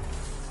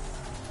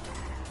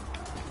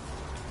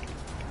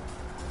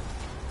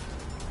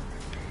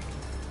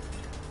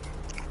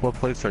 What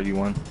place are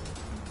you in?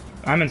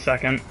 I'm in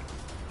second.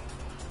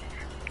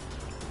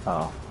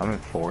 Oh, I'm in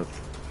fourth.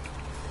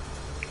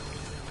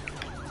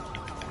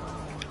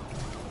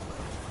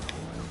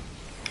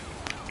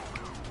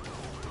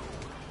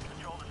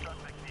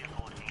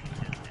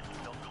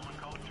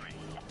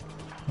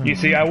 You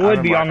see, I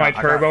would be on my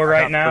turbo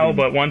right now,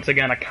 but once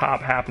again a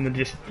cop happened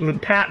to just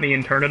tap me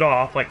and turn it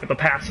off, like the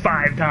past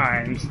 5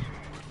 times.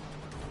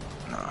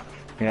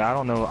 Yeah, I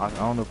don't know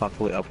if I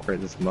fully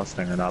upgrade this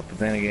Mustang or not, but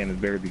then again, at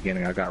the very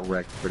beginning, I got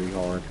wrecked pretty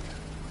hard.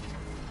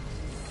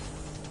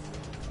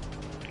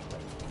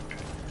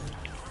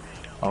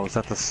 Oh, is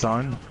that the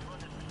sun?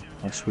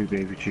 Oh, sweet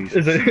baby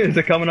Jesus. Is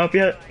it coming up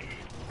yet?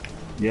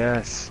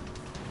 Yes.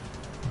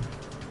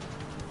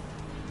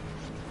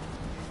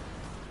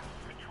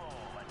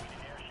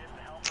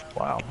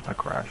 Wow, I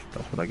crashed.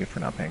 That's what I get for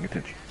not paying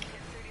attention.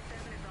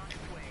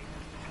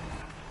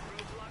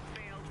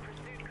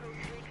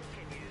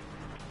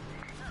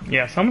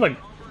 Yeah, some of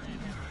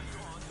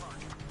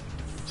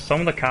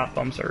the cop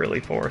bumps are really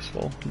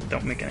forceful.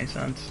 Don't make any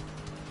sense.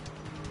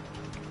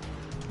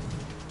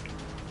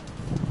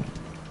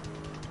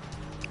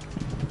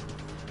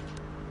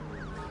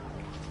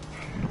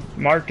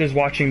 Mart is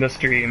watching the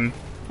stream.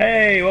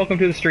 Hey, welcome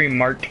to the stream,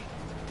 Mart.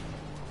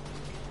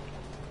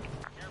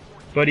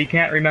 But he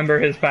can't remember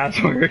his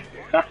password.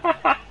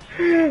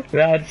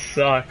 That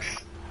sucks.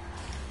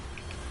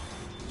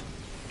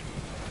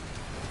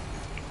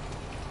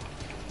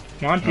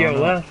 Montio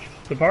left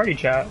the party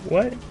chat.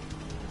 What?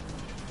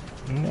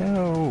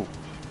 No.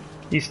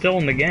 He's still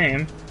in the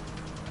game.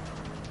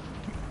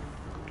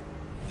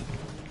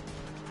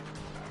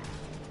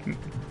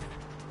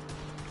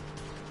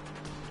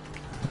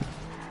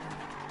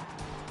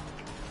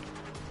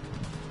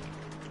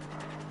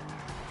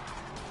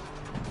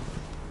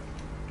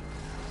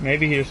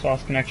 Maybe he just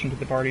lost connection to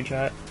the party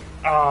chat.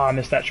 Ah, I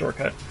missed that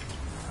shortcut.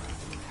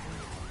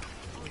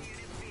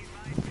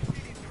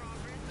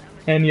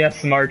 And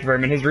yes, Mart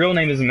Vermin. His real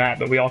name is Matt,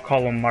 but we all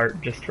call him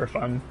Mart just for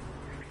fun.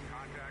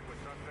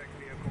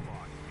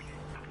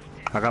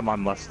 I got my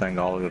Mustang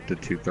all the way up to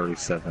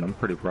 237. I'm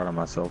pretty proud of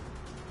myself.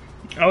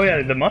 Oh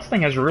yeah, the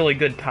Mustang has really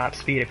good top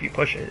speed if you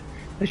push it.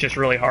 It's just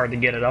really hard to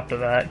get it up to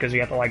that because you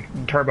have to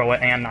like turbo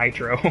it and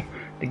nitro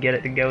to get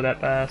it to go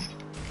that fast.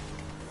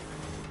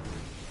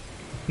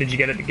 Did you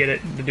get it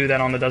to do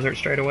that on the desert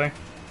straight away?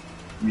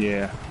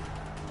 Yeah.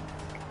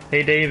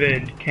 Hey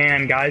David,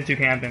 can guys do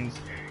campins?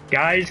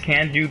 Guys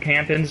can do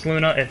campins,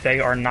 Luna, if they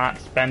are not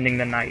spending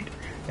the night.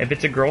 If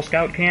it's a Girl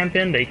Scout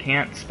campin, they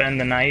can't spend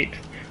the night.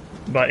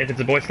 But if it's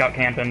a Boy Scout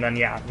campin, then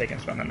yeah, they can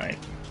spend the night.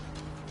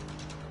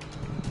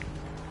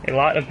 A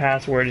lot of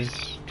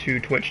passwords to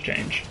Twitch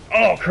change.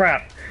 Oh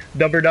crap!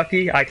 Dubber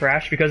Ducky, I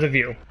crashed because of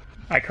you.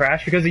 I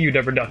crashed because of you,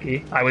 Dubber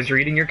Ducky. I was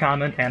reading your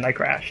comment and I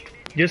crashed.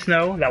 Just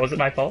know, that wasn't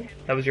my fault.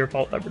 That was your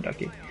fault, Dubber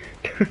Ducky.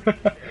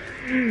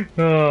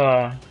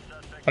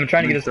 I'm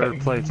trying to get his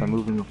third place. I'm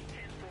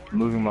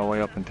moving my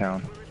way up in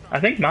town. I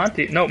think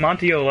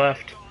Montio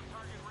left.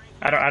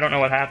 I don't know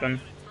what happened.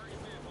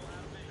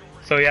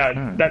 So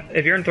yeah, that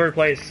if you're in third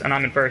place and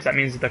I'm in first, that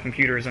means that the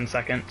computer is in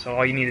second. So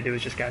all you need to do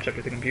is just catch up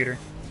to the computer.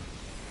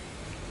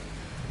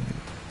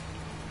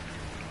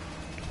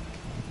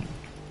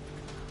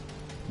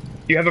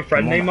 You have a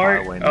friend named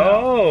Mart?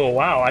 Oh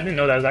wow, I didn't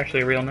know that was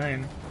actually a real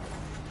name.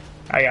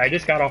 I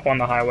just got off on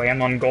the highway.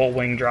 I'm on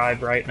Gullwing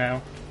Drive right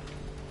now.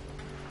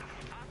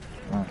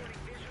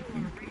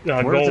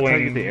 Where does it tell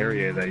you the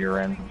area that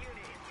you're in?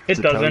 It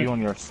doesn't. Tell you on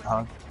your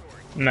song?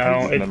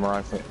 No, it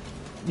memorize it.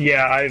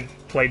 Yeah, I've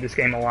played this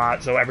game a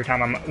lot, so every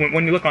time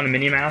when you look on the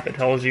mini-map, it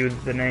tells you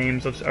the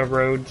names of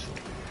roads.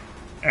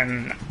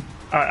 And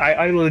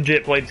I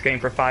legit played this game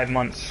for 5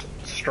 months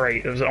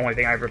straight. It was the only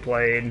thing I ever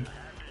played.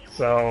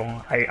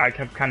 So I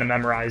kind of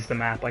memorized the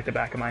map like the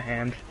back of my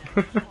hand.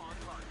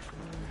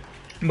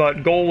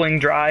 But Gullwing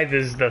Drive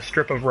is the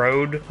strip of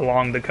road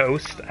along the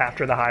coast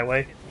after the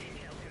highway.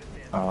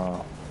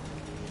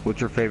 What's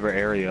your favorite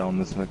area on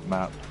this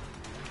map?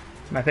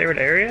 My favorite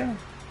area?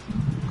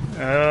 Do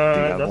you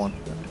have one?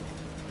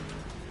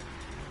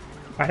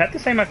 I'd have to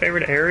say my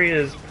favorite area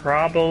is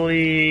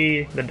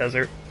probably the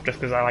desert, just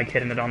because I like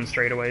hitting it on the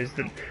straightaways.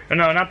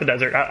 No, not the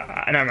desert.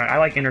 Never mind. I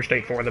like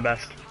Interstate 4 the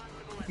best.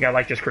 I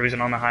like just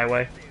cruising on the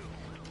highway.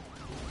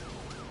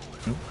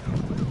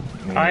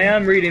 I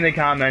am reading the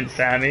comments,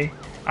 Sammy.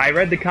 I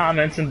read the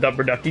comments and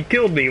Dubber Ducky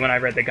killed me when I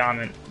read the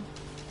comment.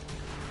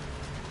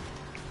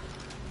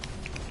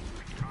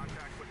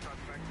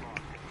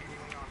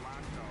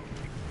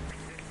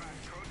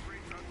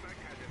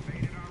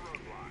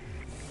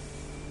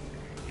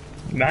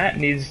 Matt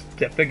needs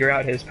to figure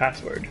out his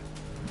password.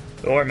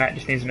 Or Matt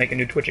just needs to make a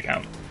new Twitch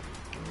account.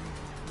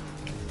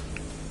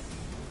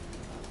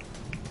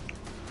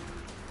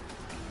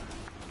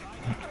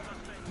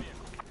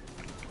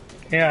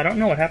 Yeah, I don't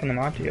know what happened to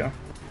Montio.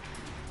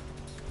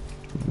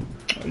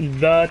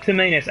 The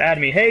Timanus, add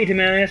me. Hey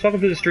Timanus,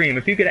 welcome to the stream.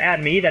 If you could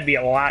add me, that'd be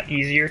a lot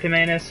easier,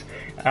 Timanus.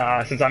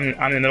 Since I'm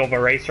in the middle of a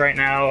race right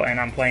now and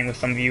I'm playing with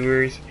some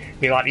viewers, it'd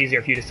be a lot easier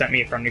if you just sent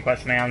me a friend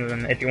request, man.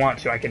 And if you want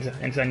to, I could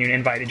send you an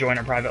invite to join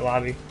our private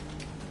lobby.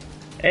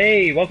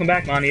 Hey, welcome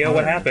back, Montio.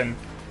 What happened?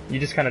 You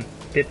just kind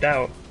of dipped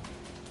out.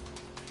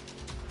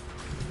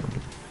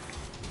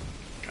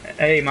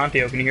 Hey,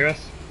 Montio, can you hear us?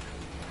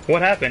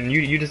 What happened?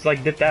 You just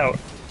like dipped out.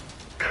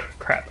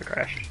 Crap, I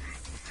crashed.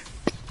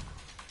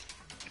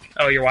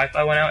 Oh, your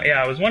Wi-Fi went out?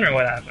 Yeah, I was wondering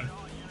what happened.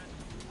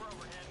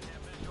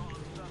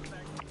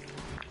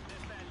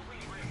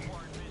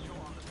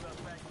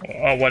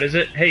 Oh, what is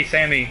it? Hey,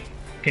 Sammy.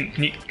 Can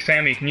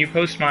you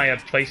post my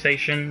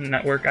PlayStation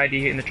Network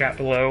ID in the chat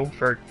below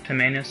for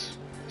Timanus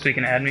so you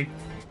can add me?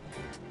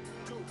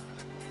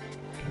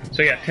 So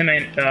So yeah,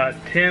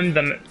 Tim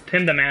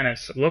the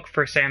Manus. Look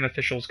for Sam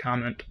Official's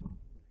comment.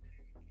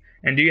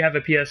 And do you have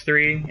a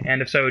PS3?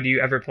 And if so, do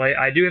you ever play it?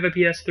 I do have a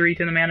PS3,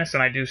 Tim the Manus,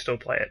 and I do still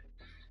play it.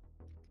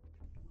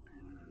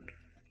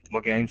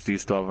 What games do you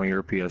still have on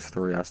your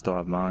PS3? I still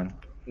have mine.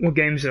 What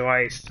games do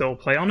I still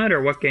play on it,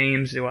 or what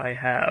games do I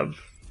have?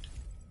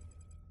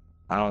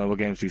 I don't know, what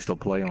games do you still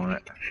play on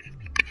it?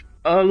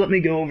 Let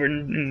me go over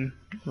and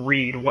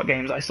read what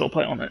games I still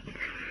play on it.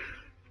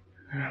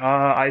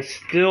 I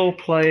still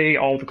play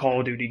all the Call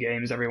of Duty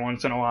games every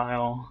once in a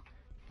while.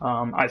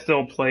 I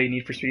still play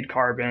Need for Speed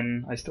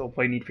Carbon. I still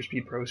play Need for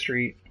Speed Pro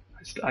Street.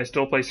 I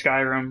still play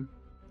Skyrim.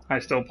 I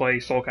still play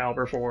Soul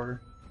Calibur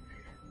 4.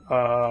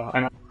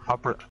 And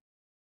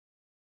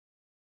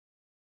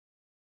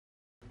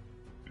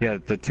Yeah,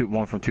 the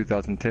one from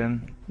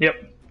 2010.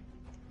 Yep.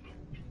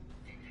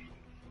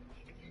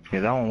 Yeah,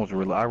 that one was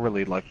I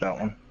really liked that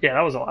one. Yeah,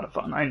 that was a lot of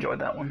fun. I enjoyed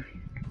that one.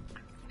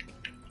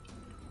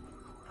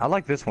 I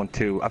like this one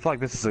too. I feel like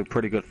this is a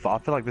pretty good. I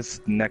feel like this is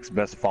the next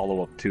best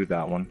follow-up to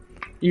that one.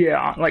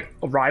 Yeah, like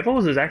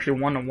Rivals is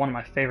actually one of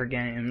my favorite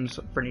games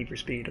for Need for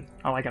Speed.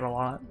 I like it a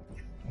lot.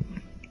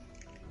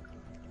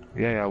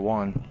 Yeah, I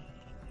won.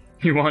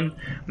 You won.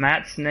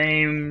 Matt's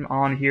name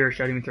on here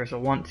shouting me through, so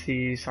once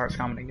he starts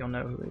commenting, you'll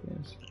know who it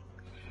is.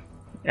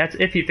 That's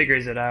if he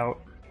figures it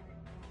out.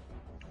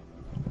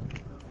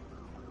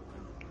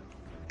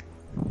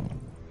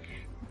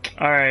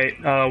 Alright,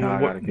 I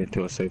gotta get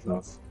to a safe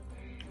house.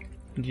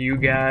 Do you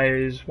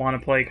guys want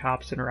to play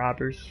Cops and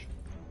Robbers?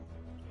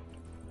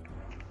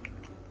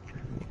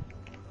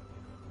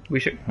 We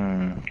should.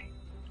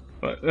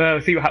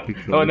 See how.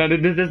 Oh no!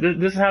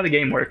 This is how the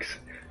game works.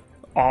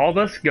 All of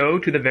us go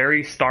to the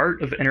very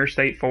start of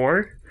Interstate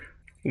 4.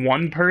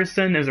 One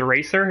person is a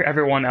racer,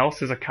 everyone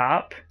else is a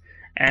cop,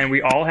 and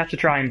we all have to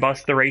try and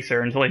bust the racer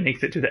until he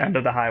makes it to the end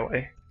of the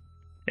highway.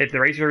 If the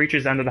racer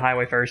reaches the end of the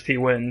highway first, he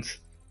wins.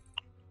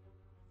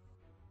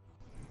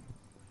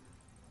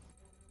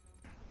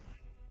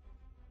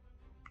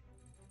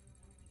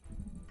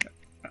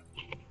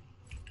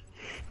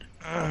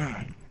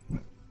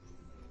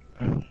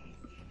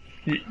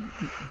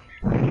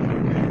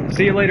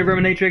 See you later,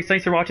 Verminatrix.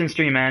 Thanks for watching the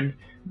stream, man.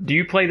 Do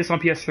you play this on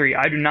PS3?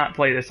 I do not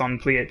play this on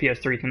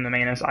PS3 from the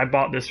Manus. I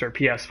bought this for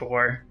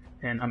PS4,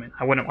 and I mean,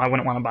 I wouldn't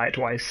want to buy it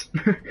twice.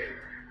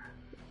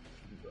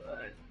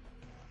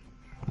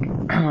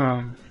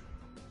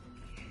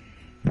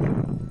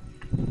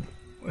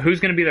 Who's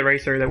gonna be the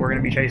racer that we're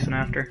gonna be chasing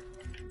after?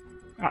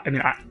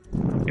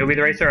 You'll be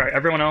the racer.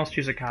 Everyone else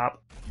choose a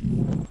cop.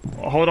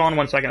 Hold on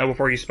 1 second though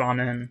before you spawn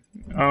in.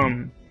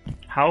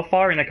 How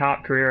far in the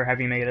cop career have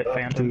you made it,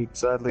 Phantom? Dude,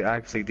 sadly, I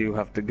actually do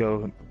have to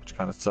go, which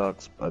kind of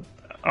sucks, but...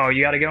 Oh,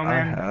 you gotta go,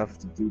 man? I have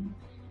to do...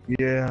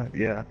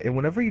 Yeah. And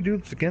whenever you do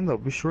this again, though,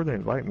 be sure to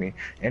invite me.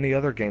 Any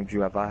other games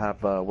you have, I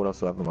have, what else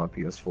do I have on my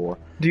PS4?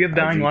 Do you have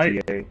Dying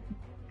Light? I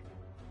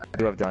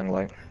do have Dying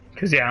Light.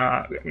 Because,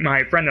 yeah,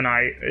 my friend and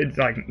I, it's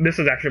like, this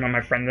is actually on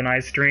my friend and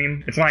I's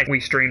stream. It's like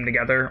we stream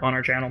together on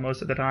our channel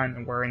most of the time,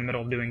 and we're in the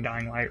middle of doing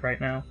Dying Light right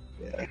now.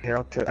 Yeah, here,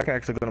 I can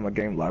actually go to my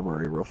game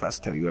library real fast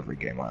and tell you every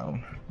game I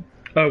own.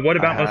 What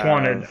about Most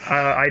Wanted?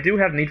 I do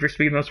have Need for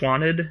Speed Most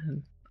Wanted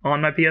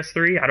on my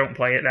PS3. I don't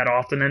play it that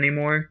often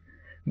anymore.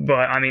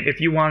 But, I mean, if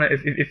you want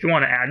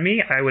to add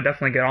me, I would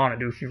definitely get on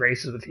and do a few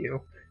races with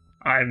you.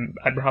 I'd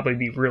probably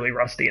be really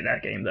rusty at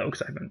that game, though,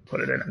 because I haven't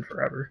put it in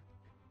forever.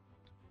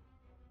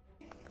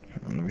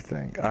 Let me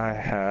think. I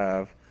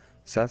have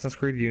Assassin's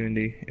Creed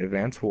Unity,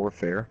 Advanced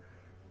Warfare,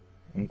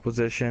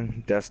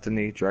 Inquisition,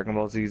 Destiny, Dragon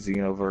Ball Z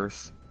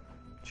Xenoverse,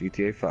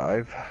 GTA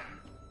 5,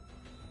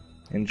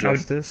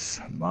 Injustice,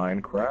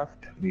 Minecraft,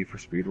 Need for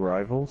Speed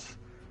Rivals.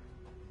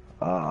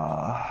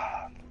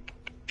 Yeah,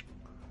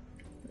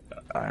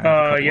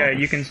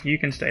 you can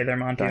stay there,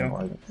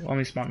 Montio. Let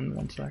me spawn in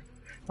 1 sec.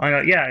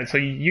 Yeah, so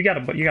you got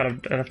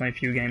definitely a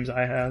few games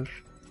I have.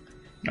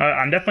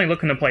 I'm definitely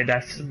looking to play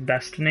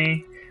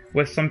Destiny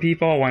with some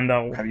people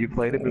Have you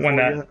played it before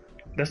yet?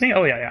 Destiny?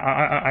 Oh yeah.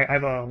 I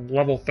have a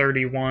level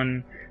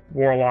 31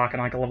 Warlock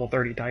and like a level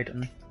 30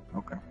 Titan.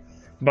 Okay.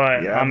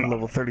 But yeah, I'm a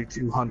level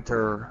 32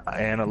 Hunter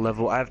and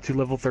I have 2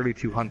 level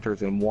 32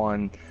 Hunters and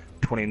 1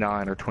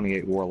 29 or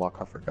 28 Warlock.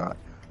 I forgot.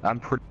 I'm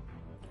pretty.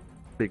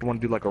 You want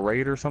to do like a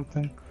raid or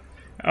something?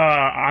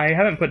 I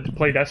haven't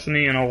played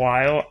Destiny in a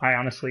while. I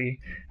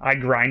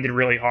grinded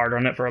really hard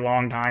on it for a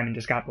long time and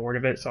just got bored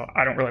of it. So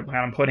I don't really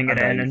plan on putting it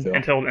in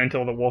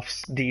until the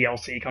Wolf's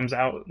DLC comes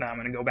out. Then I'm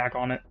gonna go back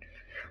on it.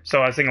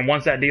 So I was thinking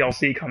once that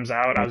DLC comes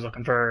out, I was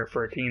looking for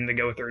a team to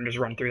go through and just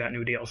run through that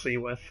new DLC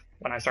with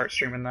when I start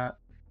streaming that.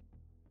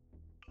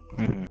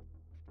 Mm-hmm.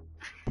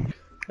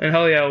 And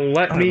hell yeah,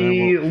 let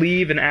me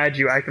leave and add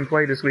you. I can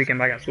play this weekend,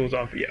 but I got schools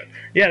off.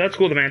 Yeah, that's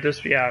cool,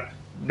 Demantis. Yeah,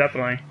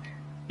 definitely.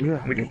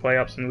 Yeah, we can play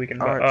ups in the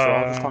weekend. Alright, so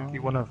I'll just talk to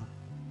you whenever.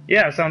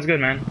 Yeah, sounds good,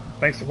 man.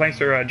 Thanks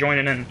for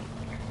joining in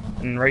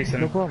and racing.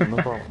 No problem.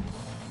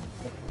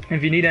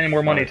 If you need any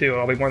more money too,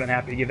 I'll be more than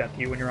happy to give that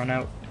to you when you run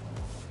out.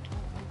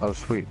 Oh,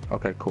 sweet.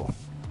 Okay, cool.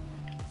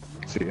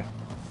 See ya.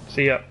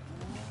 See ya.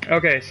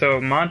 Okay, so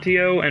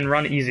Montio and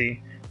Run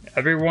Easy.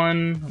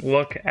 Everyone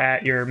look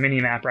at your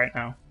mini-map right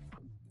now.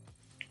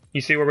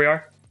 You see where we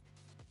are?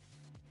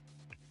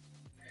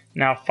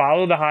 Now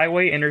follow the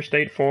highway,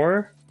 Interstate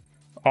 4,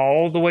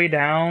 all the way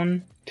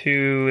down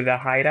to the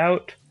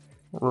hideout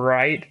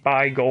right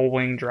by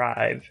Gullwing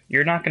Drive.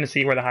 You're not going to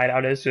see where the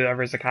hideout is,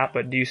 whoever's the cop,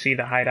 but do you see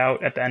the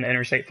hideout at the end of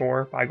Interstate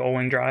 4 by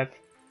Gullwing Drive?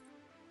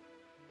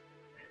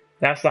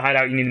 That's the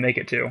hideout you need to make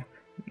it to.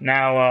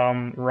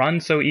 Now,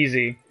 run so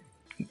easy.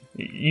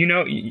 You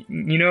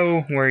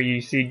know where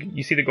you see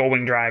the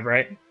Gullwing Drive,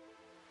 right?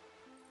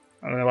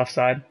 On the left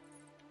side.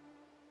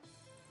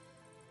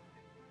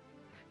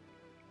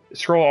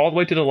 Scroll all the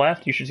way to the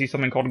left, you should see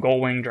something called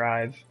Gullwing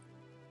Drive.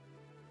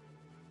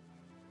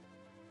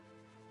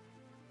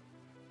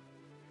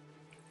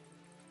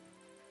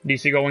 Do you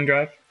see Gullwing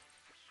Drive?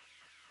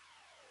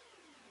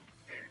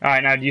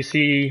 Alright, now do you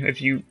see,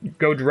 if you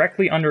go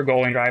directly under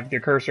Gullwing Drive with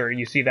your cursor,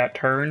 you see that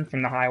turn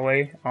from the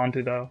highway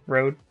onto the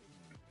road?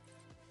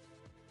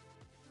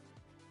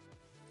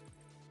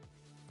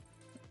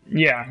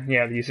 Yeah,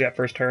 do you see that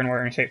first turn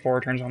where Interstate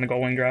 4 turns on the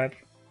Gullwing Drive?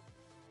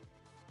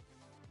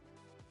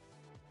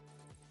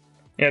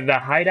 Yeah, the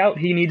hideout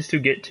he needs to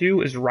get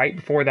to is right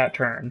before that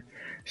turn.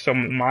 So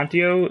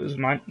Montio's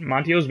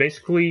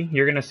basically,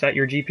 you're going to set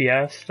your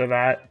GPS to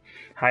that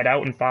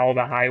hideout and follow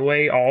the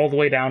highway all the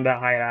way down to the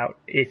hideout.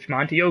 If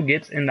Montio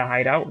gets in the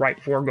hideout right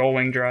before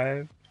Gullwing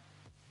Drive...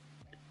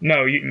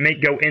 No,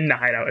 go in the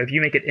hideout. If you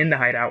make it in the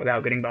hideout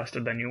without getting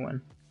busted, then you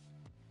win.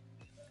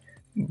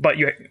 But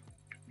you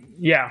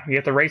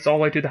have to race all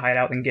the way to the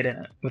hideout and get in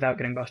it without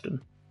getting busted.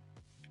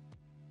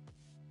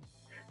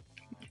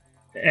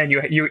 And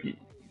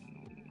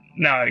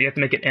no, you have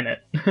to make it in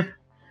it.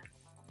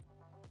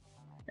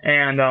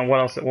 And what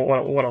else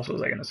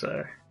was I gonna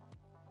say?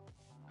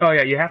 Oh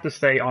yeah, you have to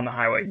stay on the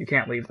highway. You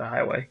can't leave the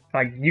highway.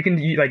 Like you can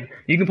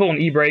pull an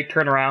e-brake,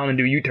 turn around, and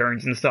do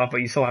U-turns and stuff,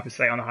 but you still have to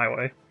stay on the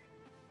highway.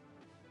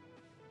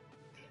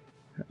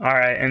 All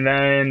right, and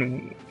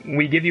then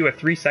we give you a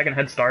 3-second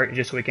head start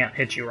just so we can't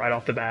hit you right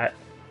off the bat,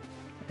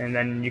 and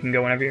then you can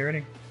go whenever you're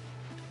ready.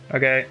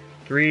 Okay,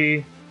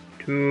 3,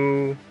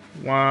 2,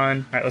 1.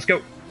 All right, let's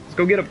go. Let's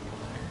go get him.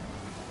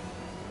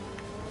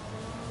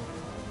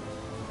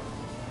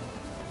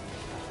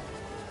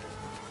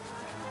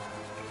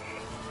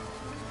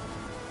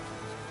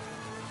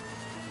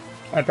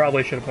 I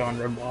probably should have put on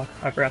roadblock.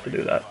 I forgot to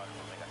do that.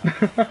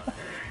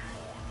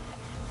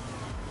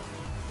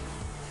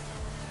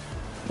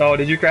 Oh,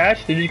 did you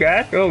crash? Did you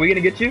crash? Oh, we gonna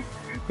get you?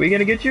 We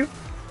gonna get you?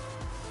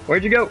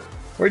 Where'd you go?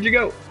 Where'd you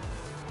go?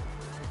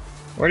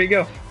 Where'd he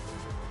go?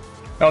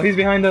 Oh, he's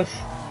behind us.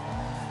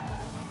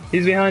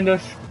 He's behind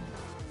us.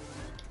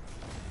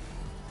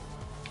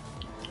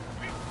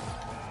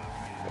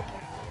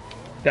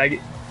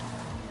 Did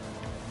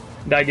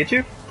I get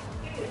you?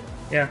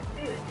 Yeah.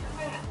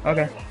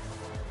 Okay.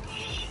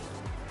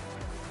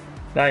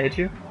 Did I hit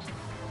you?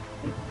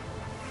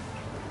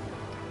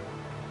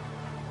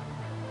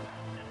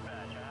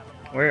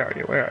 Where are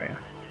you? Where are you?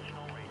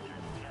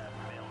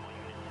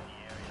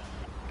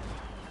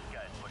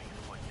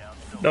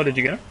 Oh, did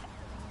you get him?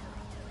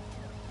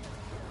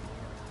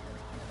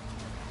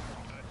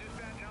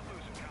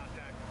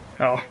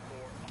 Oh.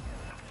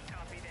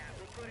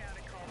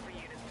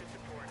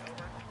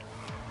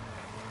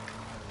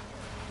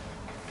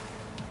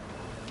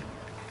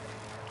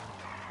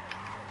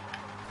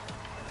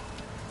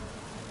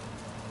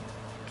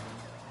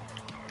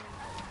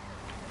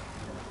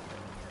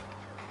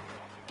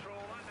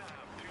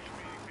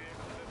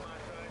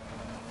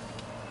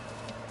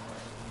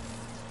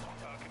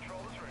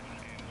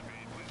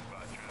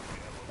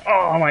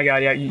 Oh my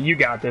god, yeah, you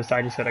got this.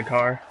 I just hit a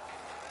car.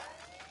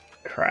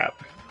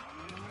 Crap.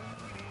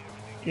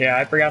 Yeah,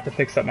 I forgot to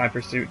fix up my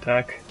pursuit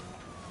tech.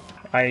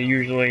 I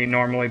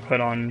normally put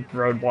on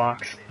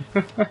roadblocks.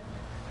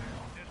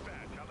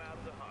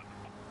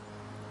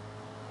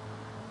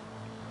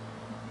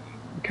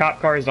 Cop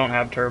cars don't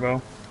have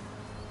turbo.